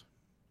this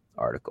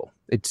article.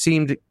 It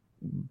seemed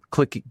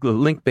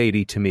link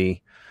baity to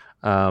me,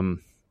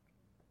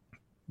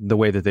 the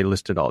way that they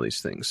listed all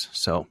these things.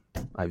 So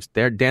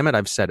damn it,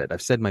 I've said it.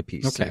 I've said my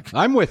piece. Okay,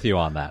 I'm with you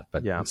on that,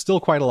 but Yeah. it's still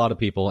quite a lot of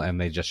people,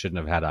 and they just shouldn't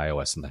have had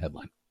iOS in the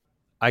headline.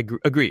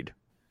 Agreed.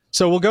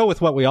 So we'll go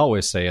with what we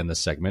always say in this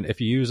segment.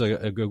 If you use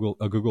a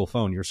Google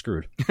phone, you're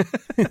screwed.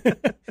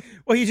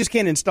 Well, you just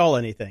can't install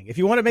anything. If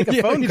you want to make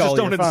a phone you call, just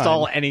don't you're fine.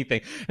 install anything.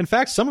 In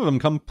fact, some of them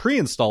come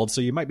pre-installed, so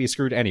you might be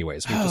screwed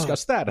anyways. We've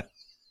discussed that.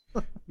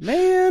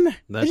 Man, I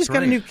That's just got a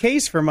right. new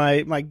case for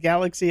my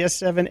Galaxy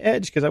S7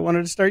 Edge because I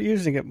wanted to start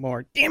using it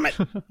more. Damn it!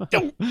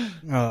 Don't.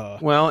 Oh.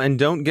 Well, and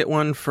don't get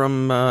one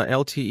from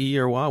LTE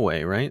or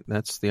Huawei, right?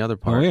 That's the other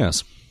part. Oh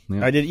yes,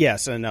 yeah. I did.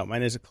 Yes, no.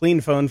 Mine is a clean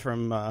phone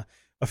from a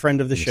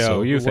friend of the show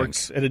So you who think.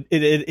 works at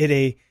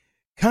a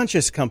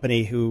conscious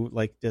company who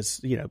does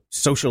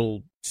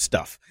social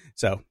stuff.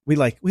 So we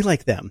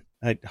like them.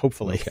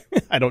 Hopefully,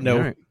 I don't know.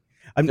 All right.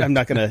 I'm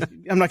not gonna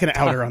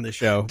out her on the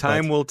show.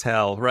 Time will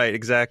tell. Right,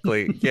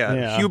 exactly. Yeah.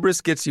 Yeah. Hubris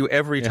gets you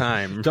every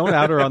time. Don't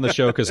out her on the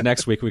show because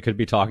next week we could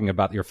be talking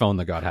about your phone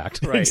that got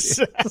hacked. Right.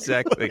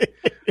 Exactly.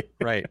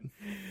 Right.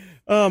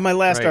 My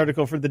last Right.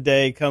 article for the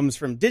day comes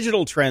from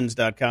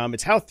digitaltrends.com.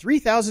 It's how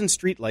 3,000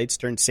 streetlights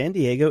turned San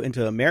Diego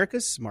into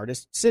America's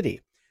smartest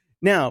city.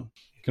 Now,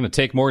 Going to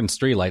take more than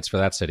streetlights for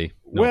that city.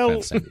 No well,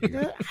 offense, San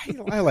Diego.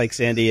 I like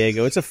San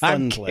Diego. It's a fun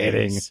I'm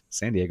kidding. place.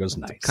 San Diego's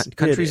nice.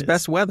 Country's is.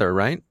 best weather,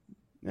 right?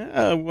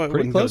 I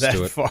wouldn't close go that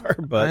to it. far,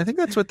 I but think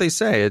that's what they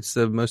say. It's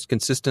the most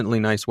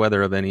consistently nice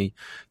weather of any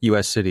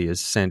U.S. city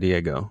is San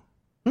Diego.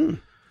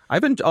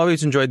 I've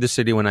always enjoyed the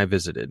city when I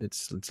visited.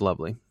 It's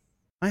lovely.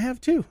 I have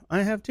too.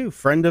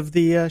 Friend of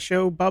the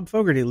show, Bob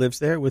Fogarty, lives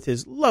there with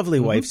his lovely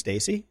wife,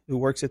 Stacy, who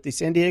works at the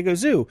San Diego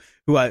Zoo,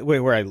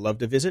 where I love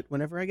to visit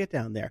whenever I get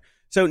down there.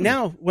 So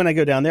now when I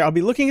go down there, I'll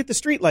be looking at the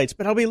streetlights,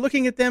 but I'll be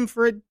looking at them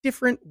for a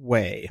different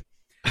way.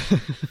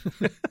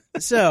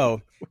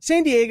 So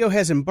San Diego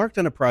has embarked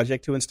on a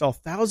project to install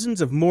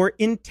thousands of more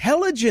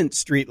intelligent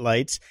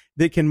streetlights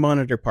that can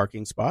monitor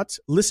parking spots,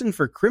 listen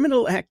for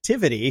criminal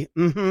activity,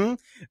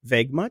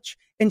 vague much,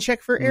 and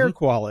check for air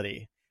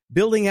quality.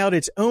 building out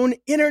its own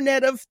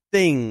Internet of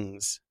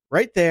Things.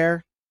 Right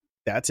there.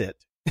 That's it.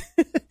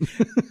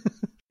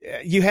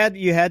 You had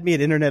me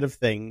at Internet of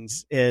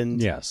Things.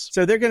 And yes.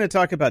 So they're going to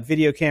talk about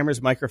video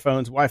cameras,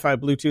 microphones, Wi-Fi,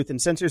 Bluetooth, and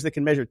sensors that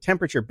can measure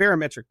temperature,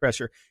 barometric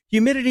pressure,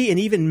 humidity, and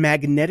even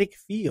magnetic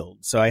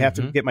fields. So I have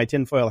to get my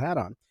tinfoil hat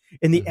on.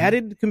 And the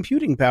added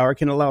computing power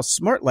can allow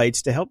smart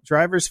lights to help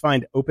drivers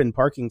find open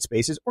parking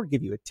spaces or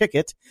give you a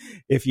ticket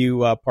if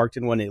you parked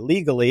in one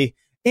illegally,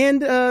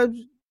 and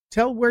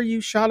tell where you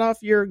shot off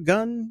your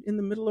gun in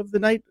the middle of the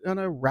night on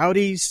a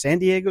rowdy San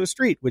Diego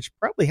street, which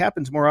probably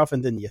happens more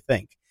often than you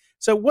think.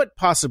 So what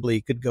possibly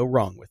could go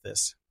wrong with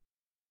this?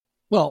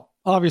 Well,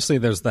 obviously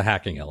there's the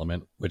hacking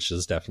element, which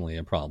is definitely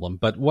a problem.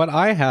 But what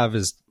I have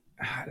is,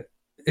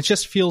 it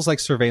just feels like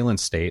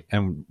surveillance state,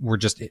 and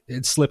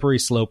it's slippery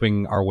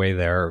sloping our way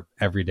there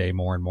every day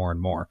more and more and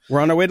more.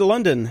 We're on our way to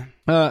London.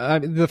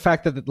 The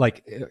fact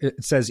that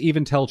it says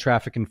even tell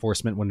traffic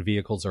enforcement when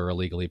vehicles are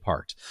illegally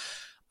parked.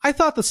 I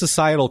thought the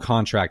societal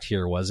contract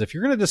here was if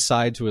you're going to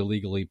decide to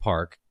illegally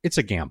park, it's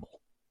a gamble.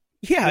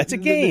 Yeah, it's a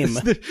game.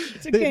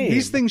 It's a game.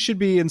 These things should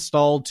be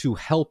installed to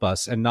help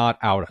us and not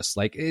out us.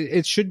 Like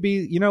it should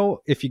be,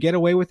 if you get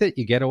away with it,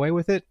 you get away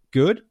with it.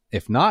 Good.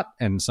 If not,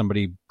 and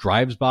somebody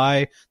drives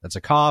by that's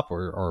a cop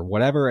or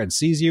whatever and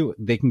sees you,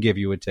 they can give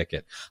you a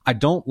ticket. I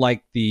don't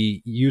like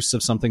the use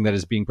of something that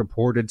is being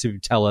purported to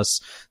tell us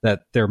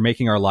that they're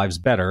making our lives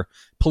better,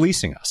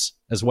 policing us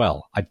as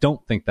well. I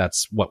don't think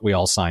that's what we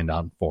all signed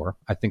on for.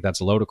 I think that's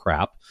a load of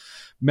crap.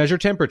 Measure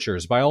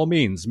temperatures, by all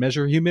means.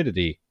 Measure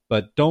humidity,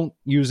 but don't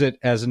use it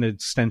as an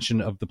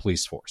extension of the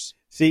police force.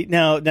 See,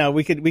 now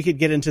we could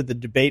get into the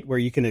debate where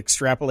you can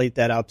extrapolate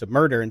that out to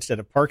murder instead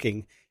of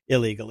parking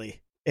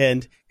illegally,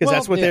 and because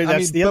that's what the other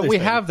thing. But we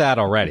have that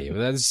already.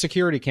 The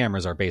security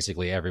cameras are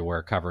basically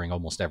everywhere, covering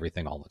almost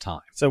everything all the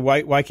time. So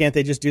why can't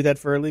they just do that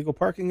for illegal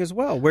parking as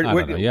well? I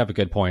don't know. You have a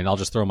good point. I'll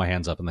just throw my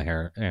hands up in the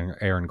air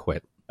and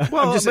quit.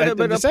 Well,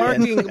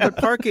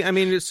 parking. I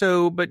mean,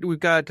 but we've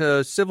got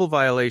a civil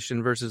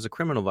violation versus a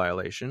criminal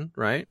violation,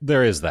 right?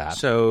 There is that.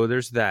 So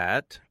there's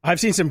that.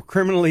 I've seen some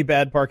criminally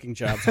bad parking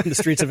jobs on the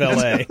streets of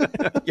LA.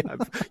 Yeah,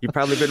 you've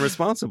probably been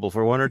responsible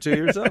for one or two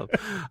yourself.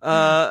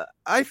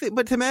 I think,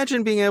 but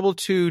imagine being able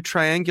to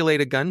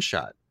triangulate a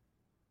gunshot.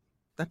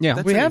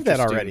 That's we have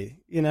that already.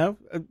 We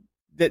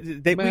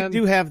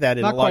do have that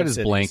in not a lot quite of as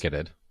cities.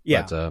 Blanketed.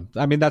 Yeah,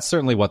 but, that's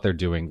certainly what they're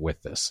doing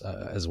with this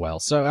as well.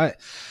 So I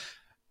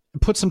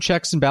put some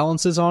checks and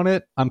balances on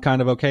it. I'm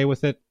kind of okay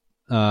with it.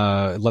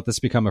 Let this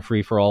become a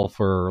free-for-all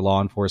for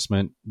law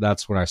enforcement.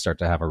 That's when I start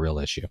to have a real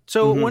issue.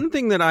 So one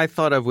thing that I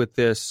thought of with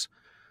this,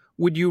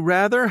 would you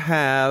rather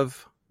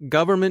have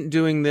government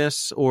doing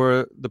this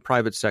or the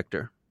private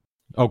sector?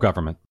 Oh,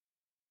 government.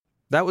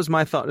 That was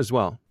my thought as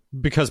well.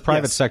 Because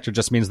private sector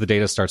just means the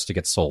data starts to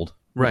get sold.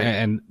 Right.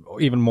 And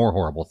even more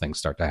horrible things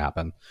start to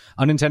happen.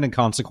 Unintended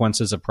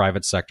consequences of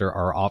private sector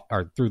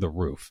are through the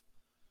roof.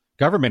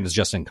 Government is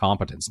just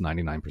incompetence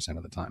 99%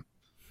 of the time.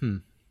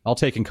 I'll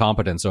take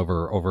incompetence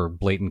over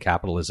blatant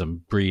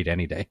capitalism breed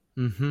any day.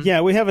 Mm-hmm.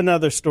 Yeah, we have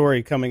another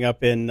story coming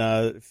up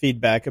in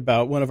feedback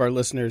about one of our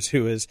listeners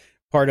who is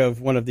part of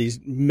one of these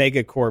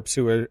megacorps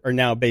who are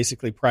now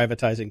basically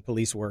privatizing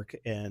police work.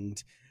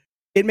 And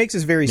it makes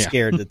us very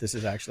scared that this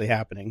is actually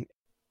happening.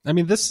 I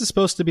mean, this is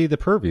supposed to be the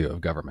purview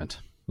of government.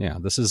 Yeah,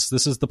 this is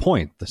the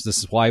point. This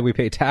is why we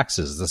pay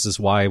taxes. This is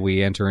why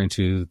we enter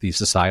into the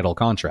societal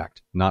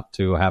contract, not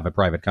to have a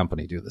private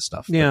company do this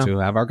stuff, but to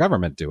have our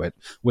government do it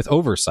with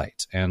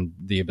oversight and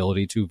the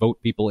ability to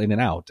vote people in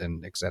and out,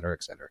 and et cetera,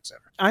 et cetera, et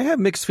cetera. I have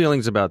mixed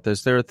feelings about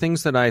this. There are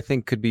things that I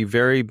think could be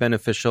very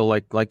beneficial,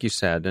 like you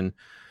said, and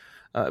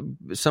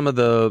some of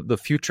the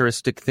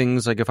futuristic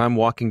things, like if I'm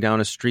walking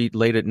down a street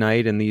late at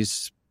night and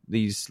these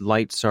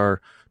lights are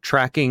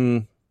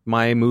tracking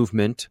my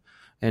movement,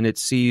 and it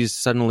sees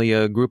suddenly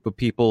a group of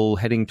people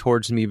heading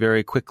towards me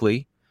very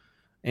quickly.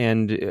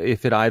 And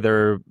if it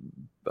either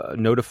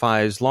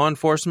notifies law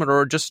enforcement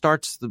or just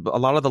starts a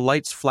lot of the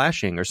lights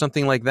flashing or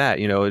something like that,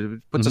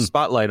 it puts a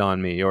spotlight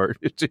on me, or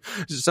it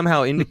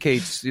somehow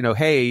indicates,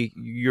 hey,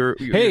 you're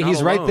hey,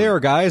 he's alone. Right there,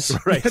 guys.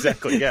 Right,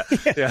 exactly. Yeah,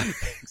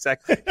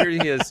 exactly. Here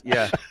he is.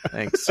 Yeah,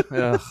 thanks.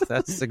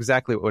 That's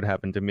exactly what would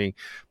happen to me.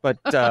 But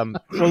well,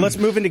 let's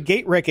move into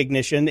gait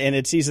recognition, and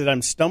it sees that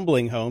I'm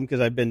stumbling home because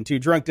I've been too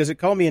drunk. Does it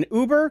call me an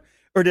Uber,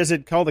 or does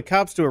it call the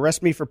cops to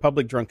arrest me for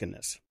public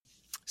drunkenness?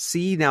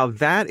 See, now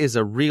that is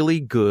a really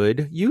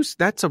good use.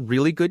 That's a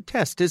really good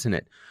test, isn't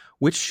it?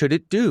 Which should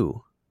it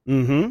do?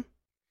 Mm-hmm.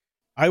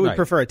 I would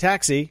prefer a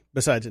taxi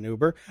besides an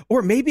Uber,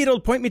 or maybe it'll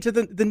point me to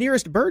the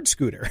nearest bird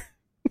scooter.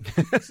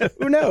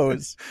 Who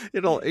knows?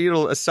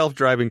 A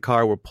self-driving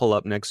car will pull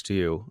up next to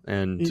you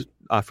and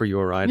offer you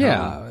a ride home.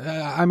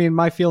 Yeah. I mean,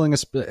 my feeling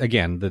is,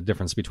 again, the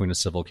difference between a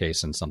civil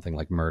case and something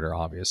like murder,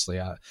 obviously.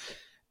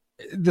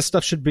 This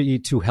stuff should be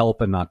to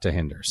help and not to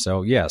hinder.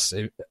 So yes,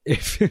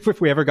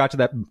 if we ever got to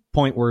that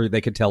point where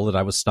they could tell that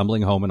I was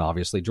stumbling home and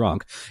obviously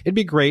drunk, it'd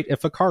be great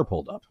if a car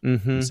pulled up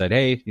and said,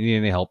 "Hey, you need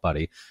any help,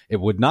 buddy?"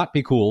 It would not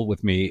be cool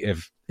with me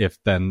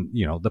if then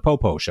the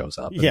popo shows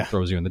up and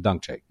throws you in the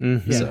dunk tank.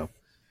 Mm-hmm. So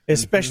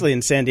especially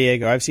in San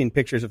Diego. I've seen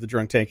pictures of the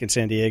drunk tank in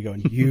San Diego,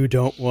 and you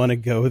don't want to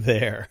go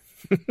there.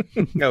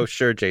 Oh,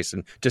 sure,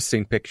 Jason. Just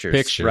seen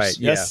pictures. Right.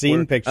 Just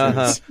seen pictures.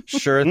 Uh-huh.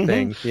 Sure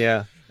thing.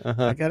 Yeah.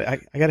 Uh-huh. I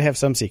gotta have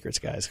some secrets,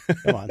 guys.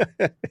 Come on.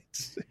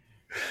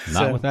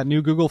 Not with that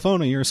new Google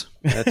phone of yours.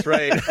 That's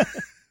right.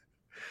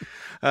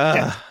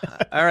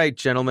 All right,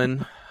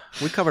 gentlemen.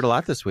 We covered a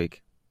lot this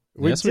week.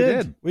 We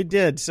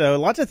did. So a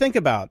lot to think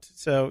about.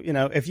 So,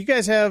 if you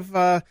guys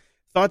have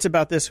thoughts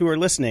about this who are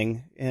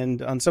listening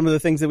and on some of the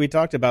things that we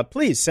talked about,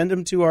 please send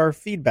them to our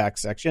feedback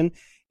section.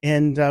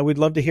 And we'd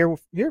love to hear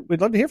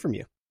from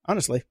you,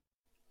 honestly.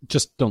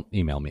 Just don't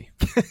email me.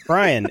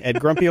 Brian at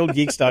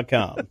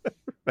grumpyoldgeeks.com.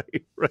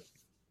 Right.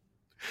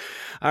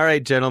 All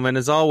right, gentlemen.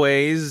 As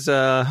always,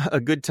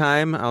 a good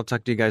time. I'll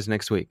talk to you guys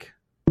next week.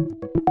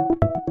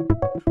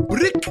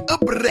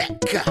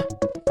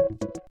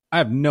 I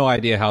have no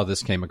idea how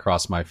this came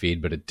across my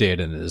feed, but it did,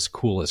 and it is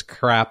cool as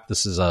crap.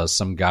 This is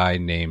some guy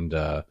named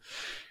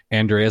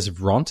Andreas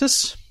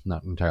Vrontis.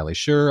 Not entirely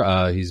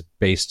sure. He's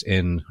based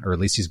in, or at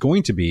least he's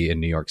going to be in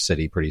New York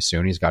City pretty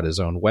soon. He's got his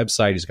own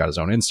website. He's got his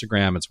own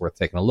Instagram. It's worth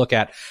taking a look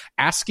at.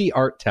 ASCII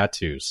Art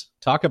Tattoos.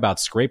 Talk about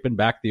scraping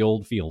back the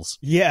old feels.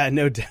 Yeah,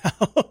 no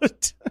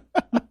doubt.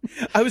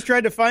 I was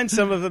trying to find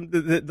some of them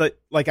that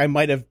like I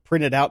might have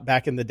printed out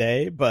back in the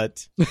day,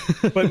 but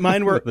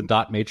mine were the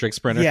dot matrix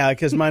printer. Yeah,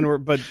 because mine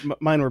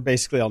were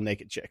basically all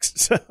naked chicks.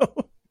 So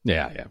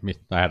yeah.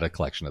 I had a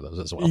collection of those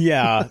as well.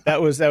 Yeah,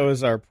 that was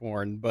our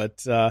porn.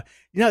 But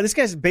this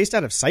guy's based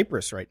out of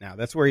Cyprus right now.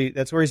 That's where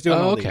he's doing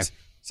all these.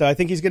 So I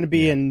think he's going to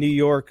be in New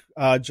York,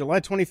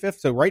 July 25th.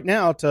 So right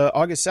now to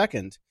August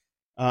 2nd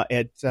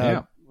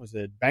was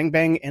it Bang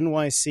Bang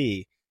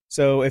NYC.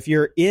 So if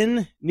you're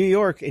in New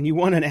York and you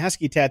want an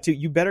ASCII tattoo,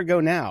 you better go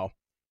now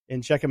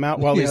and check him out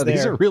while he's there.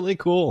 These are really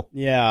cool.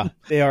 Yeah,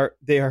 they are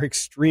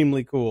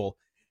extremely cool.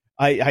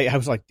 I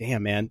was like,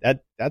 damn, man,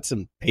 that's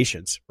some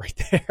patience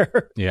right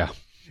there. Yeah.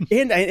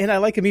 And I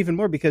like him even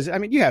more because, I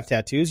mean, you have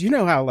tattoos. You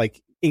know how,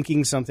 like,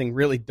 inking something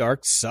really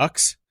dark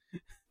sucks?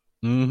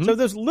 Mm-hmm. So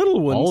those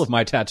little ones. All of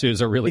my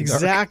tattoos are really dark.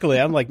 Exactly.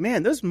 I'm like,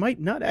 man, those might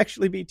not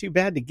actually be too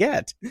bad to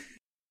get.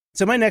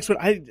 So my next one,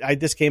 I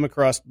just came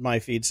across my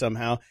feed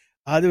somehow.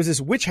 There was this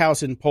witch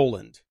house in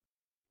Poland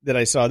that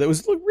I saw that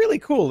was really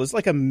cool. It's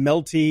like a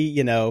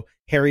melty,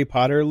 Harry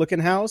Potter looking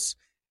house.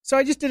 So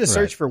I just did a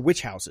search for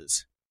witch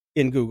houses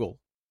in Google.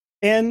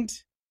 And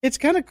it's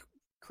kind of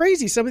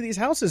crazy, some of these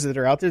houses that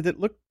are out there that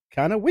look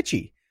kind of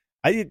witchy.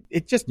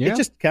 It just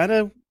kind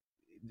of,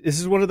 this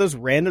is one of those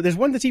random, there's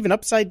one that's even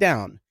upside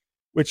down,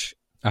 which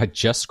I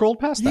just scrolled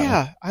past that.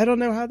 Yeah, I don't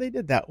know how they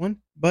did that one,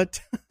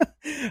 but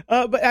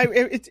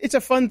it's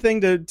a fun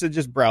thing to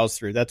just browse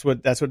through. That's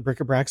what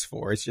Bric-a-Brac's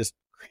for. It's just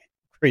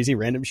crazy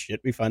random shit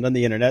we find on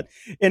the internet.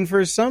 And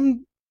for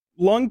some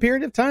long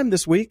period of time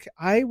this week,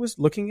 I was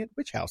looking at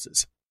witch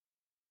houses.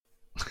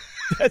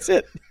 That's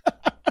it.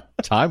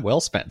 Time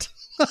well spent.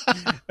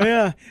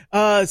 Yeah.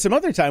 Some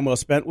other time well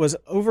spent was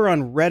over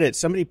on Reddit.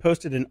 Somebody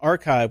posted an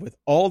archive with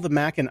all the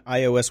Mac and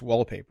iOS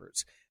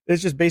wallpapers.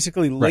 There's just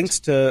basically links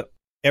to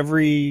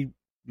every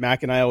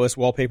Mac and iOS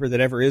wallpaper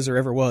that ever is or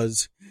ever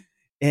was.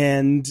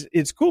 And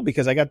it's cool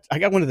because I got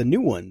one of the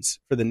new ones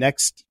for the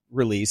next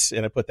release,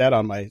 and I put that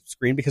on my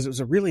screen because it was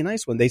a really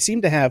nice one. They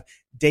seem to have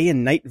day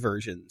and night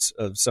versions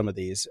of some of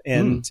these.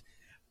 And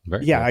cool.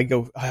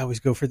 I always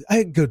go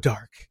I go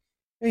dark.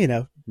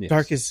 Yes.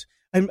 Dark is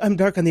I'm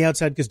dark on the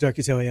outside because dark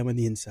is how I am on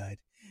the inside.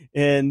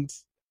 And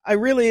I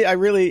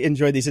really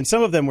enjoyed these. And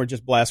some of them were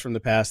just blasts from the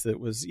past that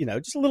was,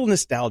 just a little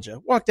nostalgia.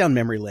 Walk down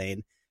memory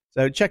lane.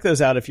 So check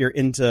those out if you're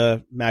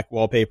into Mac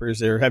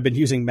wallpapers or have been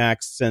using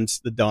Macs since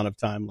the dawn of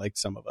time, like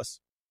some of us.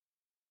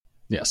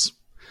 Yes.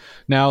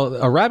 Now,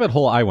 a rabbit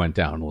hole I went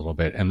down a little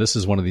bit, and this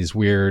is one of these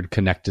weird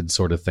connected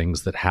sort of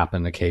things that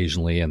happen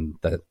occasionally, and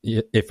that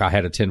if I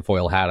had a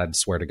tinfoil hat, I'd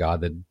swear to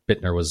God that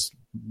Bittner was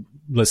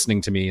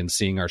listening to me and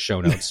seeing our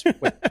show notes.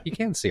 Wait, you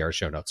can see our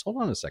show notes.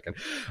 Hold on a second.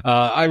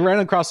 I ran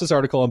across this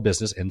article on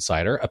Business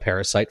Insider. A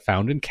parasite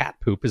found in cat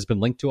poop has been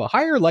linked to a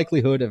higher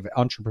likelihood of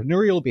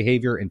entrepreneurial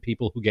behavior in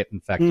people who get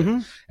infected. Mm-hmm.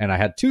 And I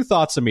had two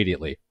thoughts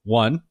immediately.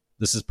 One,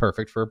 this is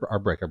perfect for our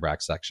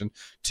Bric-a-Brac section.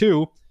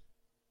 Two,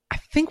 I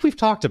think we've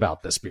talked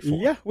about this before.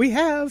 Yeah, we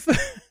have.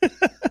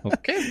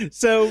 Okay.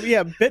 So,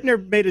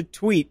 Bittner made a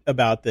tweet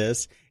about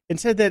this and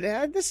said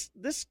that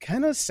this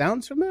kind of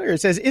sounds familiar.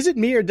 It says, is it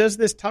me or does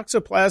this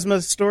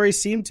Toxoplasma story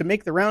seem to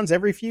make the rounds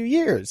every few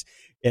years?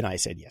 And I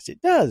said, yes,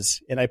 it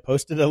does. And I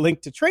posted a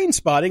link to Train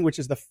Spotting, which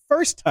is the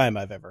first time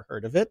I've ever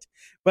heard of it.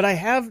 But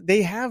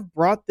they have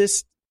brought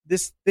this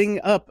thing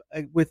up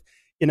with,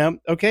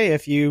 okay,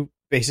 if you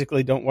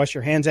basically don't wash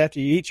your hands after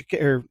you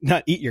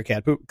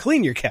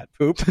clean your cat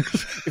poop.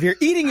 If you're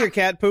eating your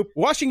cat poop,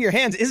 washing your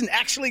hands isn't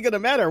actually going to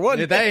matter.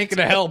 That ain't going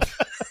to help.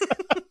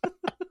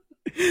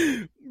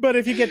 But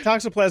if you get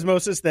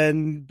toxoplasmosis,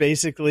 then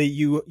basically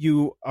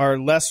you are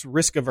less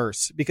risk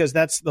averse, because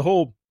that's the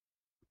whole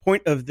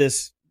point of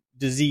this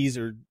disease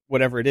or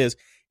whatever it is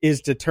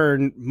to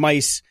turn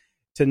mice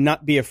to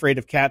not be afraid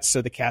of cats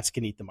so the cats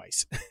can eat the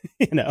mice.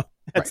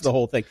 That's the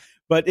whole thing.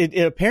 But it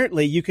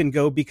apparently you can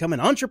go become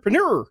an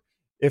entrepreneur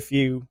if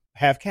you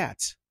have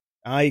cats.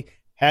 I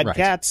had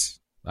cats.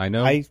 I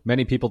know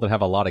many people that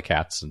have a lot of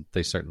cats, and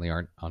they certainly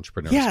aren't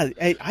entrepreneurs. Yeah,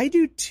 I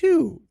do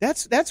too.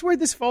 That's where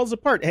this falls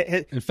apart.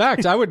 In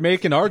fact, I would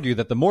make and argue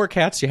that the more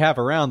cats you have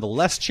around, the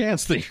less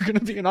chance that you're going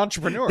to be an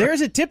entrepreneur.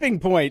 There's a tipping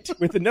point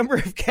with the number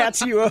of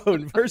cats you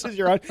own versus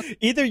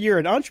either you're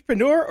an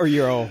entrepreneur or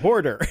you're a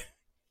hoarder.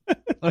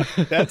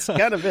 That's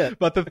kind of it.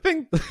 But the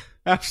thing,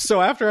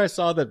 so after I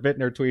saw that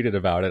Bittner tweeted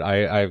about it,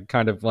 I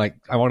kind of like,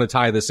 I want to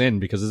tie this in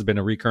because this has been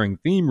a recurring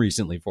theme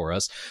recently for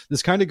us.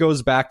 This kind of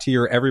goes back to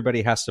your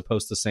everybody has to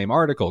post the same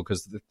article,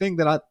 because the thing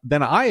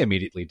that I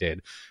immediately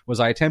did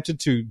was I attempted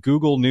to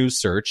Google news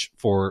search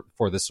for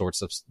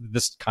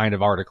this kind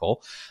of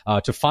article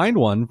to find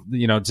one,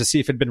 to see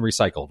if it had been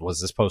recycled. Was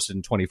this posted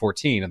in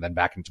 2014 and then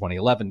back in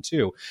 2011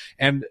 too?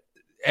 And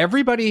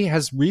everybody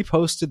has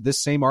reposted this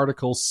same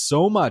article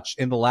so much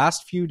in the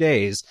last few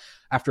days.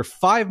 After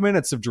 5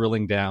 minutes of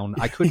drilling down,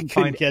 I couldn't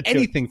find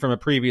anything from a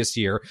previous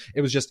year. It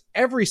was just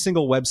every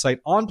single website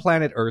on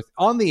planet Earth,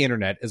 on the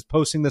internet, is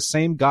posting the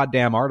same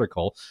goddamn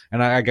article.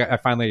 And I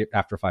finally,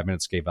 after 5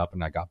 minutes, gave up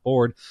and I got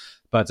bored.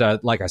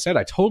 But like I said,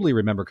 I totally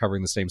remember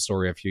covering the same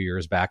story a few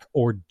years back.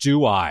 Or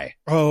do I?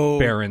 Oh,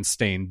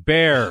 Berenstain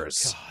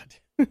Bears.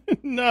 God,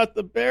 not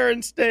the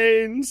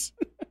Berenstains.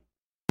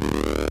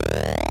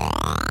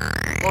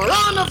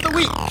 Moron of the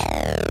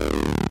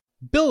week.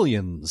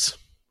 Billions,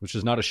 which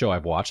is not a show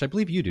I've watched. I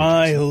believe you do.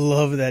 I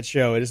love that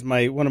show. It is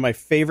one of my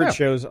favorite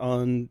shows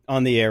on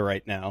the air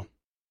right now.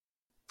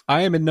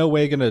 I am in no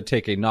way going to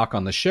take a knock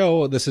on the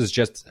show. This is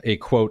just a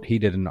quote. He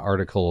did an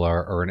article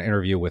or an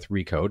interview with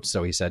Recode.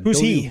 So he said, who's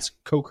Billions he?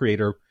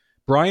 Co-creator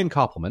Brian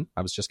Koppelman.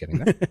 I was just getting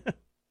there.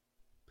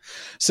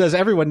 Says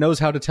everyone knows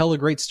how to tell a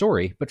great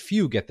story, but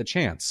few get the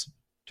chance.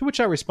 To which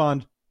I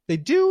respond, they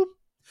do?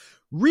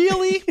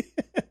 Really?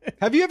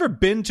 Have you ever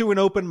been to an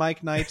open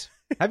mic night?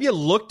 Have you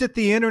looked at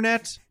the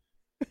internet?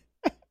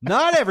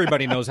 Not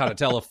everybody knows how to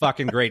tell a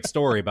fucking great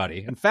story,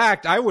 buddy. In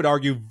fact, I would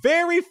argue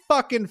very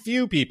fucking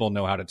few people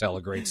know how to tell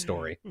a great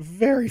story.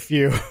 Very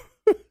few.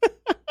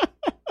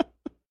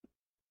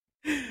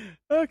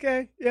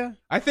 Okay, yeah.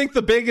 I think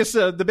the biggest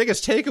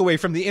takeaway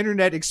from the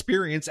internet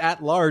experience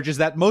at large is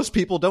that most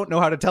people don't know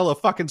how to tell a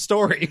fucking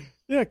story.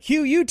 Yeah,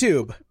 cue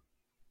YouTube.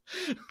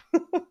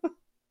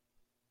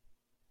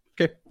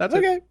 Okay, that's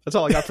it. That's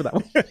all I got for that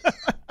one.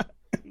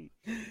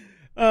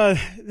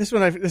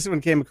 This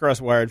one came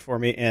across Wired for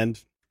me,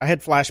 and I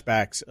had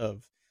flashbacks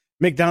of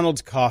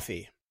McDonald's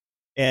coffee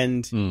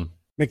and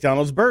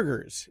McDonald's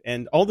burgers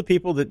and all the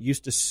people that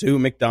used to sue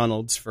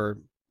McDonald's for,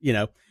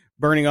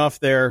 burning off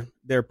their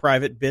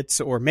private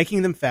bits or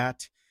making them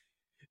fat.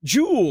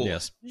 Juul.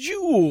 Yes.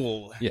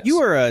 Juul. Yes. You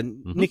were a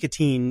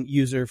nicotine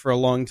user for a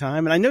long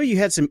time, and I know you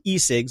had some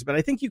e-cigs, but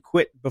I think you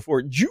quit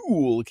before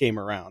Juul came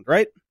around,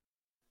 right?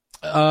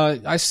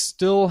 I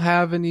still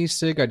have an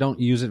e-cig. I don't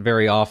use it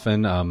very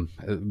often. A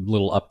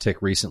little uptick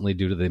recently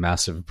due to the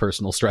massive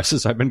personal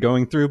stresses I've been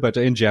going through. But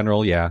in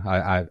general,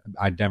 yeah,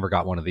 I never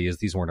got one of these.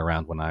 These weren't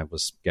around when I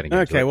was getting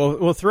into it. Okay, well,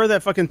 we'll throw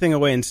that fucking thing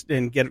away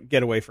and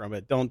get away from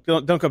it. Don't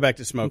go back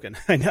to smoking.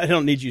 I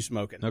don't need you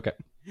smoking. Okay.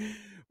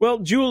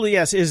 Well, Juul,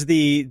 yes, is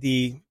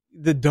the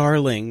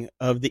darling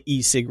of the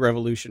e-cig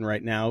revolution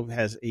right now.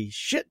 Has a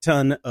shit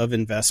ton of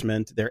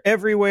investment. They're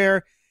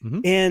everywhere.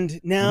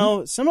 And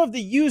now some of the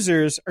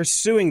users are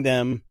suing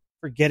them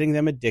for getting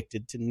them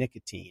addicted to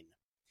nicotine.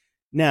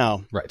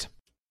 Now, right.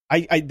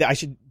 I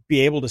should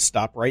be able to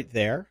stop right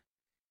there.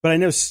 But I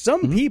know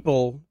some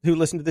people who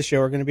listen to the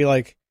show are going to be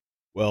like,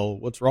 well,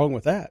 what's wrong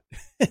with that?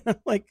 And I'm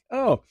like,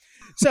 oh.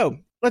 So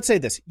let's say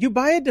this. You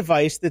buy a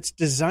device that's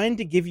designed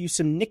to give you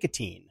some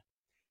nicotine.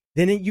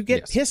 Then you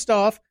get pissed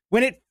off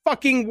when it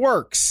fucking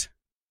works.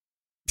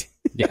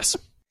 Yes.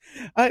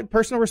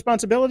 Personal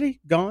responsibility,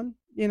 gone.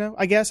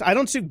 I guess I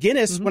don't sue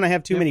Guinness when I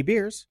have too many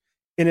beers.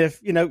 And if,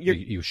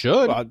 you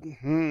should.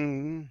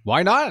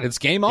 Why not? It's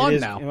game on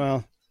now.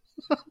 Well,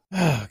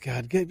 oh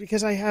God, good.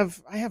 Because I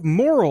have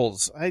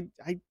morals. I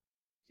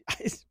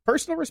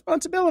personal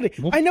responsibility.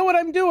 Well, I know what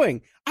I'm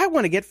doing. I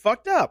want to get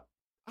fucked up.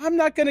 I'm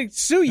not going to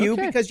sue you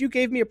because you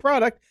gave me a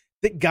product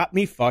that got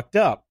me fucked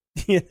up.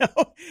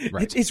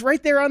 Right. It's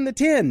right there on the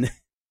tin.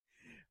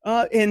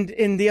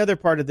 And the other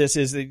part of this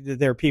is that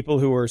there are people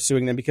who are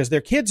suing them because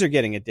their kids are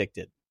getting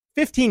addicted.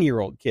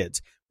 15-year-old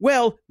kids.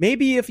 Well,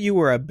 maybe if you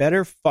were a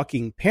better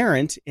fucking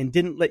parent and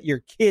didn't let your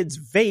kids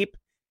vape,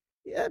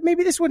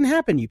 maybe this wouldn't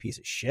happen, you piece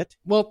of shit.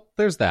 Well,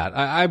 there's that.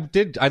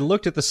 I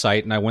looked at the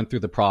site and I went through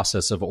the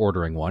process of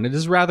ordering one. It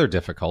is rather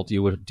difficult.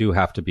 You'd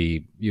have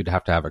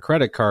to have a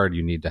credit card.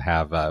 You need to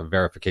have a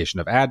verification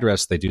of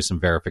address. They do some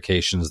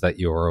verifications that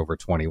you're over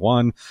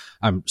 21.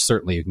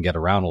 Certainly you can get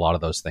around a lot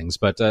of those things,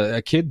 but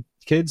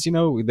kids,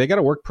 they got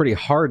to work pretty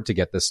hard to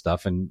get this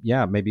stuff. And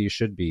yeah, maybe you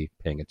should be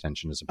paying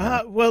attention as a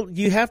parent. Well,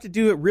 you have to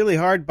do it really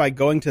hard by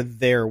going to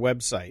their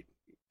website.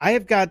 I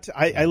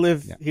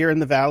live here in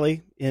the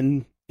Valley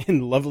in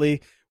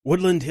lovely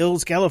Woodland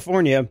Hills,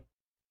 California.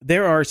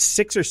 There are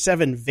 6 or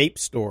 7 vape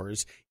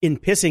stores in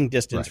pissing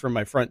distance from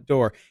my front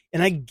door.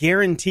 And I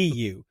guarantee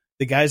you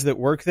the guys that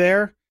work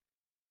there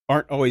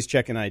aren't always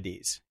checking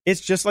IDs.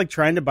 It's just like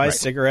trying to buy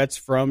cigarettes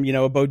from,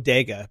 a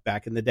bodega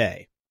back in the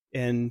day.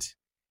 And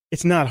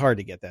it's not hard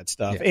to get that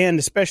stuff. Yeah. And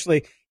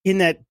especially in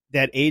that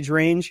age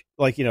range,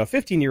 like, a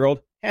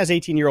 15-year-old has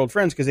 18-year-old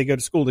friends because they go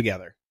to school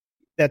together.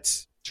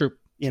 That's true.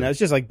 It's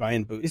just like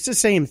buying booze. It's the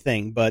same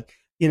thing. But,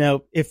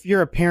 if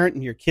you're a parent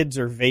and your kids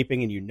are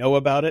vaping and you know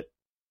about it,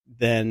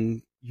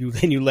 then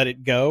you let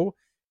it go.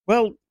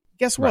 Well,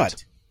 guess what?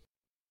 Right.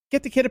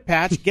 Get the kid a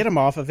patch, get him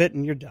off of it,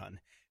 and you're done.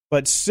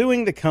 But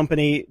suing the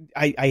company,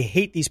 I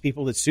hate these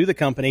people that sue the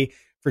company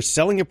for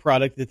selling a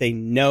product that they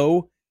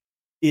know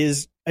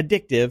is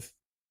addictive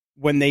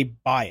when they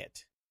buy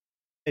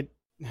it.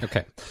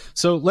 Okay,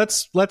 so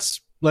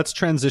let's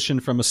transition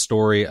from a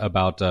story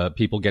about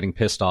people getting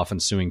pissed off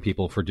and suing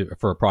people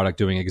for a product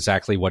doing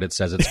exactly what it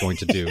says it's going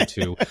to do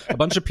to a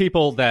bunch of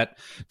people that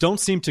don't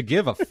seem to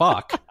give a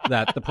fuck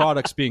that the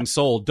products being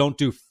sold don't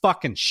do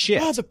fucking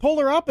shit. Oh, it's a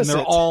polar opposite. And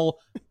they're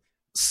all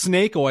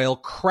snake oil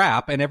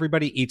crap, and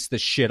everybody eats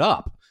this shit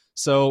up.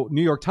 So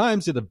New York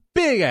Times did a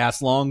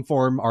big-ass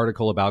long-form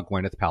article about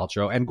Gwyneth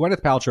Paltrow, and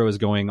Gwyneth Paltrow is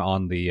going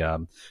on the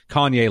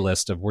Kanye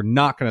list of we're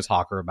not going to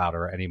talk about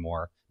her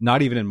anymore,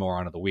 not even in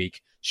Moron of the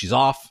Week. She's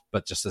off,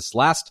 but just this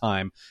last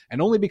time,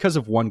 and only because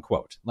of one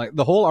quote. Like,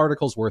 the whole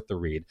article's worth the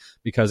read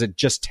because it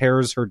just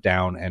tears her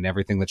down and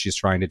everything that she's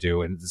trying to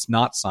do, and it's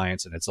not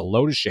science, and it's a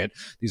load of shit.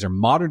 These are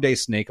modern-day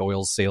snake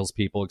oil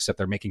salespeople, except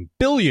they're making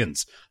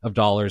billions of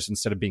dollars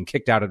instead of being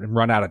kicked out and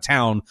run out of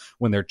town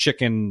when their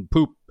chicken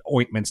poop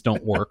ointments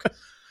don't work.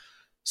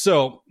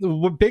 So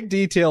the big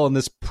detail in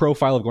this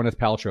profile of Gwyneth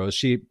Paltrow is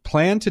she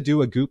planned to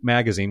do a Goop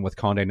magazine with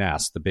Condé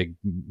Nast, the big,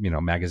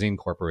 magazine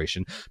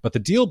corporation. But the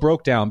deal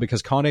broke down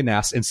because Condé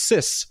Nast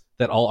insists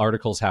that all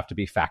articles have to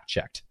be fact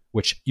checked,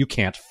 which you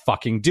can't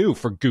fucking do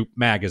for Goop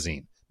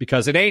magazine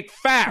because it ain't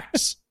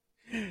facts.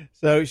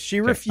 So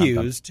she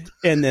refused,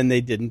 and then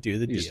they didn't do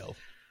the deal.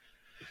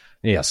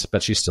 Yes,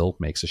 but she still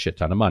makes a shit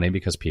ton of money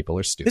because people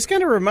are stupid. This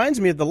kind of reminds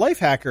me of the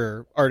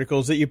Lifehacker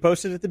articles that you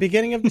posted at the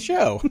beginning of the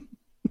show.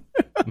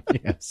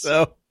 Yes.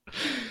 So,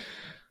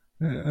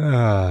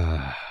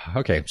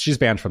 okay, she's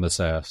banned from this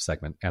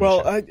segment.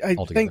 Well, I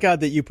thank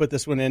God that you put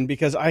this one in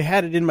because I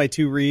had it in my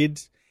 2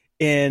 reads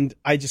and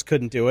I just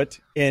couldn't do it.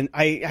 And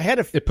I had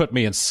it put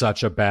me in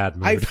such a bad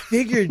mood. I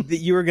figured that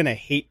you were going to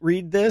hate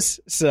read this,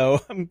 so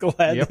I'm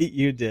glad that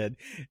you did.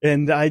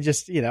 And I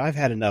just, I've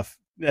had enough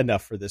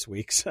for this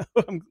week. So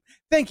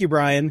thank you,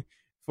 Brian,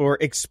 for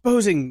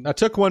exposing. I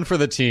took one for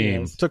the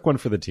team. Yes. Took one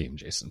for the team,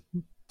 Jason.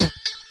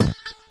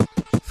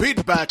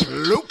 Feedback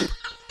loop.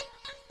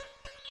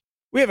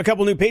 We have a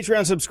couple new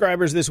Patreon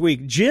subscribers this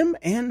week, Jim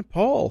and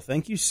Paul.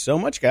 Thank you so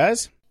much,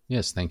 guys.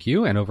 Yes, thank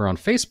you. And over on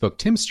Facebook,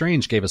 Tim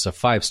Strange gave us a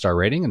 5-star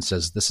rating and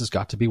says, this has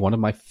got to be one of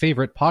my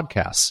favorite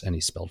podcasts. And he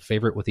spelled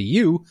favorite with a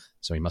U,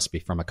 so he must be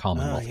from a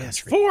Commonwealth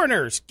country.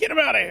 Foreigners, get them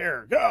out of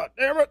here. God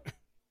damn it.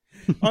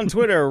 On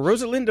Twitter,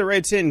 Rosalinda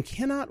writes in,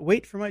 cannot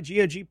wait for my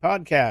GOG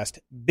podcast.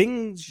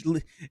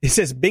 It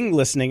says Bing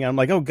listening. I'm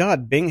like, oh,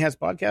 God, Bing has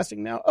podcasting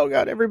now? Oh,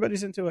 God,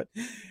 everybody's into it.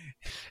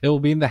 It will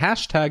be in the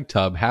hashtag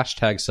tub,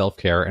 hashtag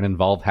self-care, and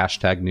involve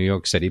hashtag New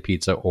York City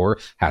pizza or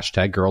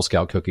hashtag Girl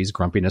Scout cookies.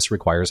 Grumpiness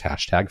requires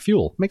hashtag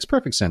fuel. Makes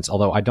perfect sense,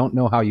 although I don't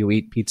know how you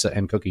eat pizza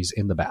and cookies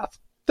in the bath.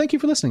 Thank you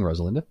for listening,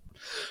 Rosalinda.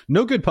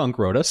 No Good Punk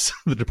wrote us.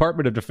 The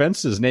Department of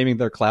Defense is naming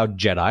their cloud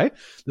Jedi.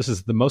 This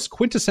is the most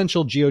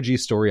quintessential GOG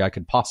story I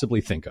could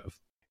possibly think of.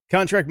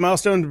 Contract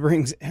milestone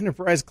brings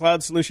Enterprise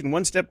Cloud Solution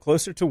one step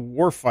closer to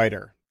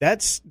Warfighter.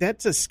 That's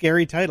a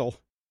scary title.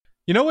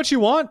 You know what you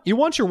want? You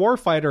want your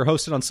Warfighter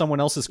hosted on someone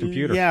else's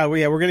computer. Yeah,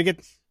 we're going to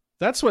get...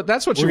 That's what you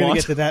want. We're going to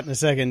get to that in a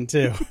second,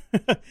 too.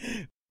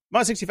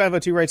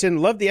 Mod6502 writes in,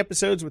 love the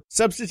episodes with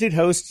substitute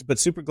hosts, but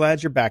super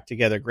glad you're back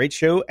together. Great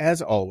show,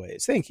 as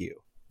always. Thank you.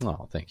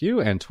 Oh, thank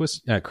you. And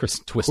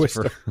Christopher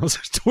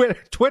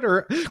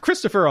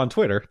on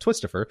Twitter,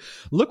 Twistifer,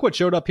 look what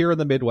showed up here in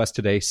the Midwest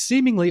today,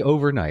 seemingly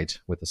overnight,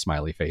 with a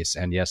smiley face.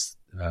 And yes,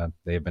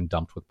 they have been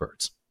dumped with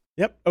birds.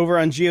 Yep. Over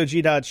on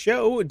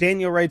GOG.show,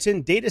 Daniel writes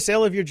in, data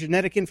sale of your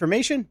genetic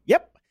information?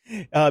 Yep.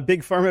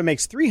 Big Pharma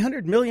makes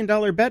 $300 million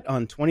bet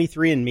on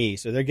 23andMe.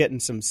 So they're getting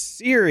some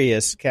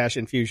serious cash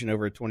infusion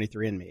over at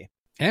 23andMe.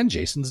 And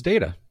Jason's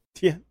data.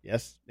 Yeah,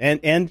 yes.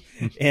 And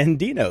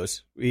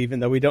Dino's,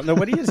 even though we don't know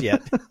what he is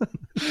yet.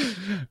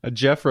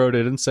 Jeff wrote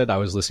in and said, I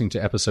was listening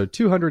to episode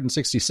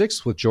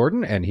 266 with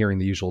Jordan and hearing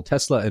the usual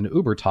Tesla and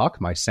Uber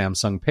talk. My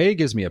Samsung Pay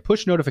gives me a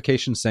push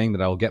notification saying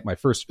that I will get my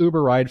first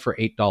Uber ride for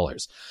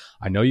 $8.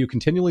 I know you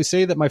continually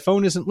say that my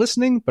phone isn't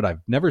listening, but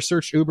I've never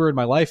searched Uber in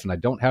my life, and I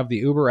don't have the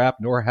Uber app,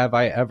 nor have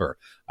I ever.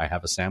 I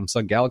have a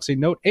Samsung Galaxy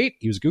Note 8.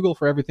 Use Google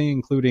for everything,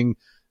 including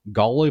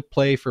Gully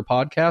Play for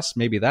podcasts.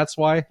 Maybe that's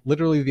why.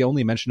 Literally the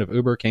only mention of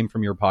Uber came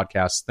from your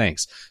podcast.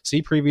 Thanks.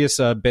 See previous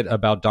bit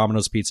about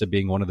Domino's Pizza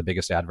being one of the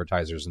biggest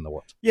advertisers in the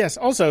world. Yes.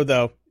 Also,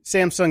 though,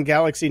 Samsung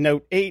Galaxy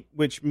Note 8,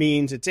 which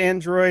means it's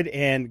Android,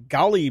 and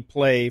Golly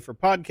Play for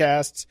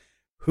podcasts.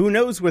 Who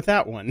knows with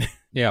that one?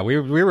 Yeah, we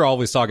were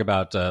always talking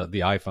about the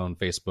iPhone,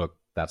 Facebook,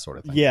 that sort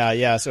of thing.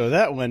 Yeah. So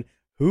that one,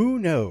 who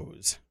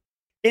knows?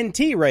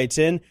 NT writes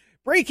in,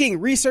 Breaking,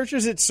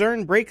 researchers at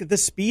CERN break the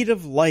speed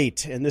of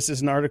light. And this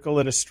is an article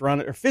at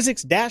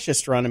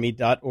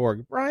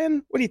physics-astronomy.org.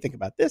 Brian, what do you think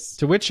about this?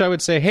 To which I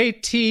would say, hey,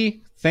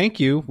 T, thank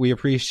you. We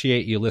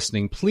appreciate you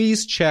listening.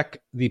 Please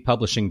check the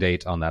publishing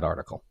date on that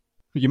article.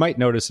 You might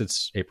notice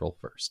it's April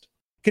 1st.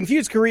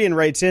 Confused Korean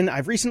writes in,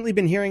 I've recently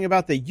been hearing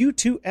about the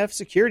U2F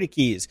security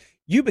keys.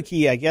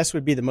 YubiKey, I guess,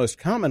 would be the most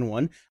common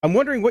one. I'm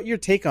wondering what your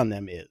take on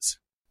them is.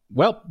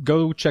 Well,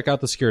 go check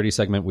out the security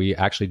segment. We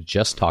actually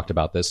just talked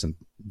about this, and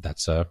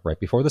that's right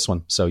before this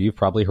one. So you've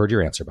probably heard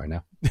your answer by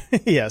now.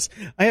 Yes,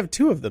 I have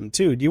two of them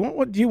too. Do you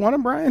want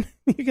them, Brian?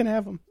 You can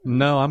have them.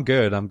 No, I'm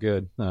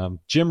good.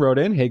 Jim wrote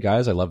in, hey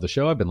guys, I love the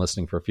show. I've been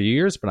listening for a few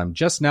years, but I'm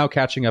just now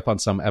catching up on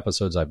some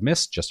episodes I've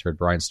missed. Just heard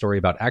Brian's story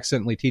about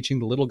accidentally teaching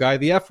the little guy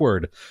the F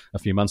word. A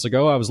few months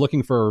ago, I was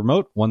looking for a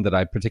remote, one that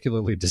I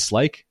particularly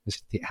dislike. Is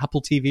it the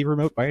Apple TV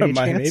remote by any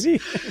chance? Maybe.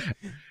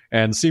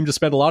 And seemed to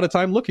spend a lot of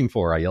time looking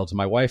for. I yelled to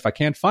my wife, I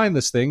can't find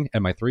this thing.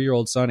 And my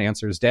 3-year-old son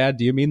answers, Dad,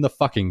 do you mean the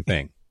fucking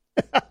thing?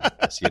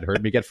 Yes, he had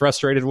heard me get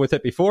frustrated with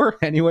it before.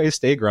 Anyway,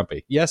 stay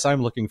grumpy. Yes,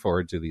 I'm looking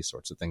forward to these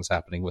sorts of things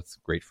happening with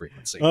great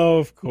frequency. Oh,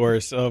 of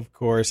course.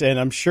 And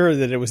I'm sure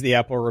that it was the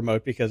Apple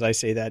remote because I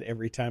say that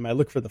every time I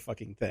look for the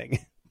fucking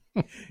thing.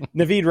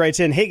 Naveed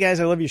writes in, hey guys,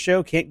 I love your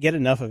show. Can't get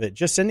enough of it.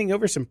 Just sending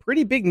over some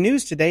pretty big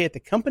news today at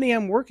the company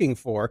I'm working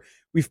for.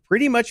 We've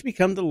pretty much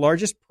become the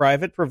largest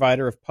private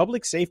provider of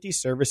public safety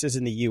services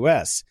in the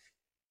U.S.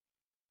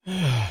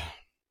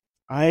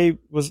 I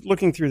was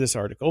looking through this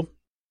article,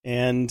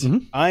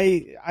 and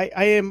I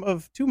am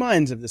of two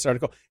minds of this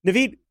article.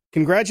 Naveed,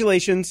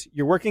 congratulations.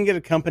 You're working at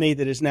a company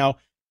that is now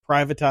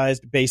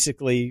privatized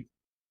basically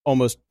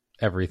almost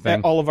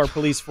everything, all of our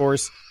police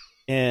force,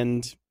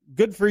 and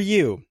good for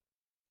you.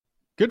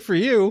 Good for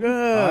you.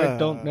 I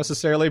don't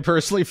necessarily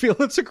personally feel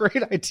it's a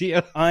great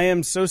idea. I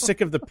am so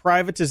sick of the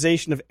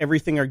privatization of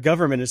everything our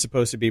government is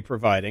supposed to be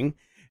providing.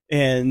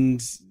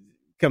 And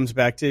comes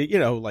back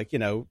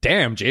to,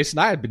 damn, Jason,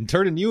 I had been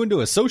turning you into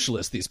a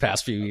socialist these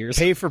past few years.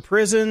 Pay for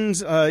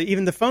prisons.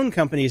 Even the phone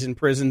companies in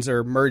prisons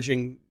are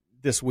merging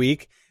this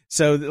week.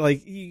 So,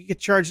 you get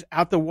charged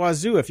out the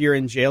wazoo if you're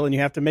in jail and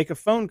you have to make a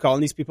phone call.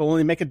 And these people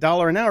only make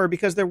 $1 an hour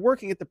because they're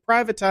working at the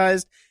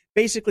privatized,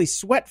 basically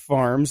sweat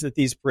farms that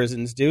these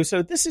prisons do.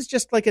 So this is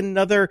just like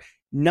another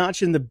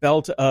notch in the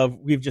belt of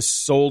we've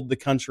just sold the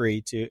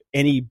country to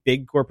any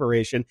big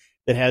corporation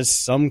that has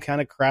some kind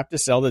of crap to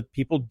sell that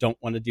people don't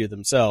want to do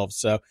themselves.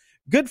 So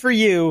good for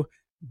you.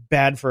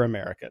 Bad for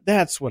America.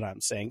 That's what I'm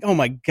saying. Oh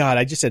my God.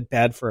 I just said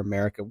bad for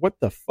America. What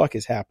the fuck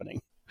is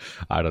happening?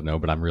 I don't know,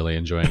 but I'm really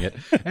enjoying it.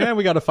 And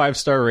we got a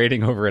 5-star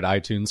rating over at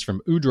iTunes from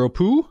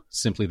Udropu.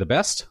 Simply the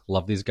best.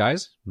 Love these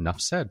guys.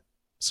 Enough said.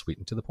 Sweet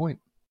and to the point.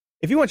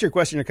 If you want your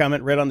question or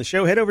comment read on the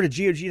show, head over to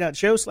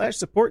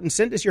gog.show/support and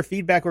send us your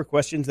feedback or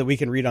questions that we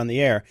can read on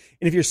the air.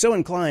 And if you're so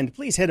inclined,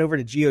 please head over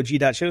to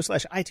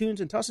gog.show/iTunes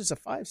and toss us a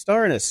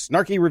 5-star and a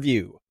snarky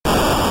review.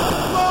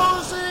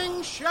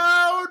 Closing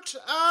shout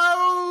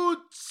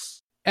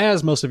outs!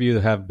 As most of you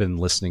that have been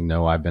listening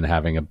know, I've been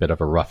having a bit of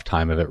a rough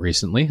time of it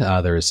recently.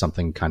 There is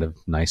something kind of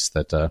nice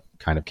that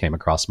kind of came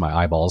across my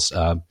eyeballs.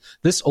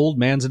 This old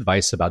man's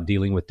advice about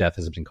dealing with death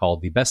has been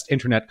called the best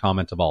internet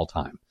comment of all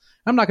time.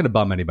 I'm not going to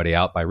bum anybody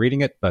out by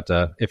reading it, but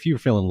if you're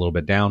feeling a little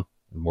bit down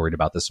and worried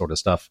about this sort of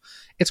stuff,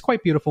 it's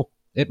quite beautiful.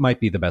 It might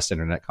be the best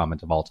internet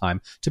comment of all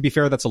time. To be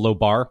fair, that's a low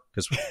bar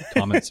because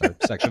comments or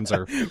sections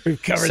are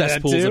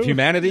cesspools of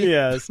humanity.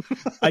 Yes.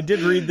 I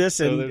did read this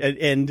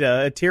and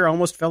a tear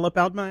almost fell up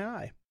out my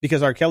eye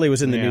because R. Kelly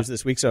was in the news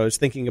this week. So I was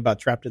thinking about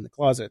Trapped in the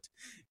Closet.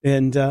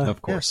 And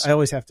of course, I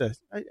always have to,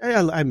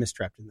 I miss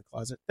Trapped in the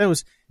Closet. That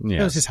was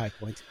his high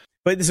point.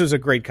 But this was a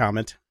great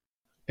comment.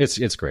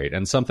 It's great,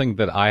 and something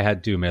that I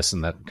had to miss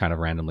and that kind of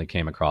randomly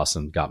came across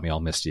and got me all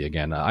misty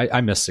again.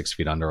 I miss 6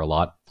 Feet Under a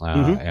lot,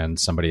 and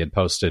somebody had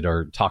posted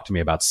or talked to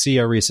me about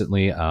Sia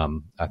recently.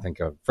 I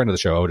think a friend of the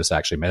show, Otis,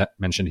 actually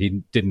mentioned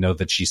he didn't know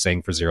that She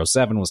Sang for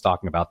 07 was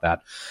talking about that,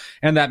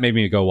 and that made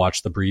me go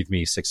watch the Breathe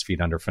Me 6 Feet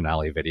Under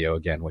finale video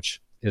again,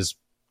 which is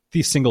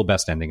the single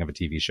best ending of a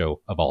TV show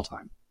of all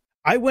time.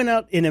 I went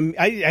out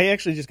I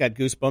actually just got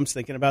goosebumps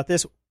thinking about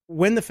this.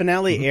 When the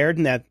finale aired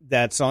and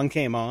that song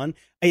came on,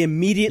 I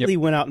immediately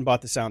went out and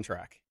bought the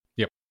soundtrack.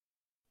 Yep.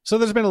 So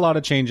there's been a lot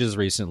of changes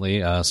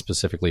recently,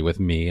 specifically with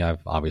me.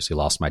 I've obviously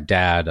lost my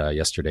dad.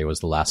 Yesterday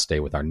was the last day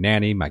with our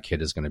nanny. My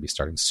kid is going to be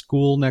starting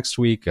school next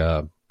week.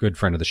 Good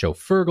friend of the show,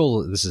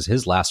 Fergal. This is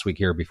his last week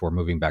here before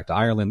moving back to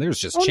Ireland. There's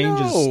just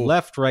changes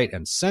left, right,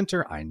 and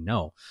center. I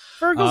know.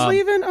 Fergal's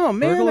leaving? Oh,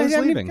 man. Fergal is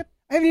leaving.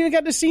 I haven't even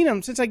got to see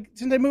him since I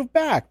moved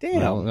back.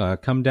 Damn. Well,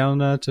 come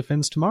down to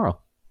Finn's tomorrow.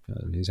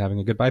 He's having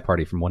a goodbye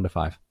party from 1 to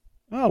 5.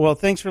 Oh, well,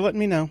 thanks for letting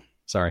me know.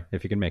 Sorry,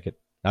 if you can make it.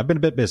 I've been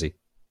a bit busy.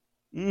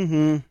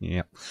 Mm-hmm.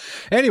 Yeah.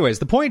 Anyways,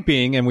 the point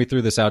being, and we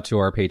threw this out to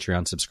our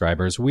Patreon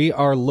subscribers, we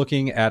are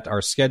looking at our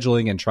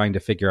scheduling and trying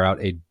to figure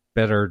out a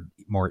better,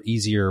 more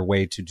easier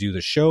way to do the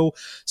show.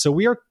 So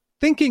we are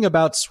thinking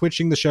about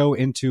switching the show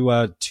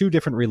into 2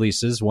 different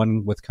releases,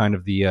 one with kind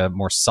of the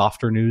more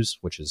softer news,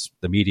 which is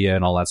the media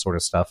and all that sort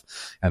of stuff,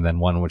 and then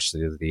one which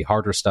is the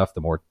harder stuff,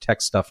 the more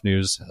tech stuff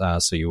news.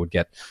 So you would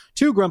get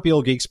 2 Grumpy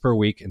Old Geeks per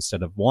week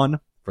instead of 1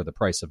 for the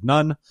price of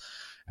none,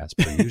 as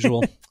per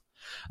usual.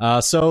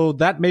 So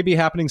that may be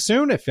happening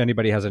soon. If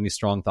anybody has any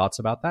strong thoughts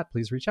about that,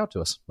 please reach out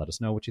to us. Let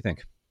us know what you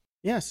think.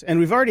 Yes, and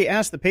we've already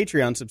asked the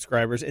Patreon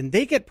subscribers, and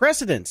they get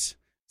precedence.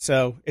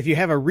 So if you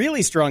have a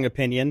really strong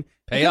opinion,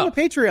 become a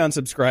Patreon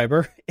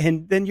subscriber,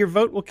 and then your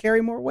vote will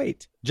carry more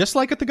weight. Just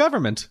like at the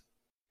government.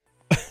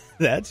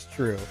 That's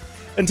true.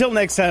 Until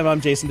next time,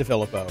 I'm Jason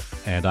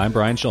DeFilippo. And I'm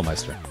Brian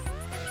Schulmeister.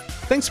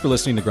 Thanks for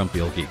listening to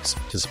Grumpy Old Geeks.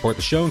 To support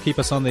the show and keep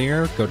us on the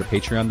air, go to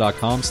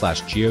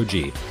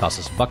patreon.com/GOG. Toss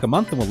us $1 a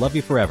month and we'll love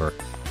you forever.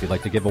 If you'd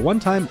like to give a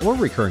one-time or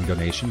recurring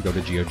donation, go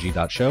to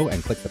GOG.show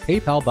and click the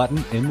PayPal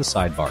button in the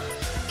sidebar.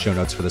 Show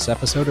notes for this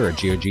episode are at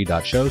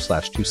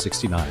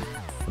GOG.show/269.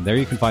 From there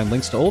you can find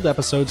links to old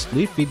episodes,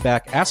 leave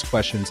feedback, ask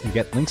questions, and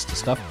get links to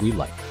stuff we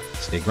like.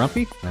 Stay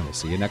grumpy, and we'll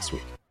see you next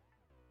week.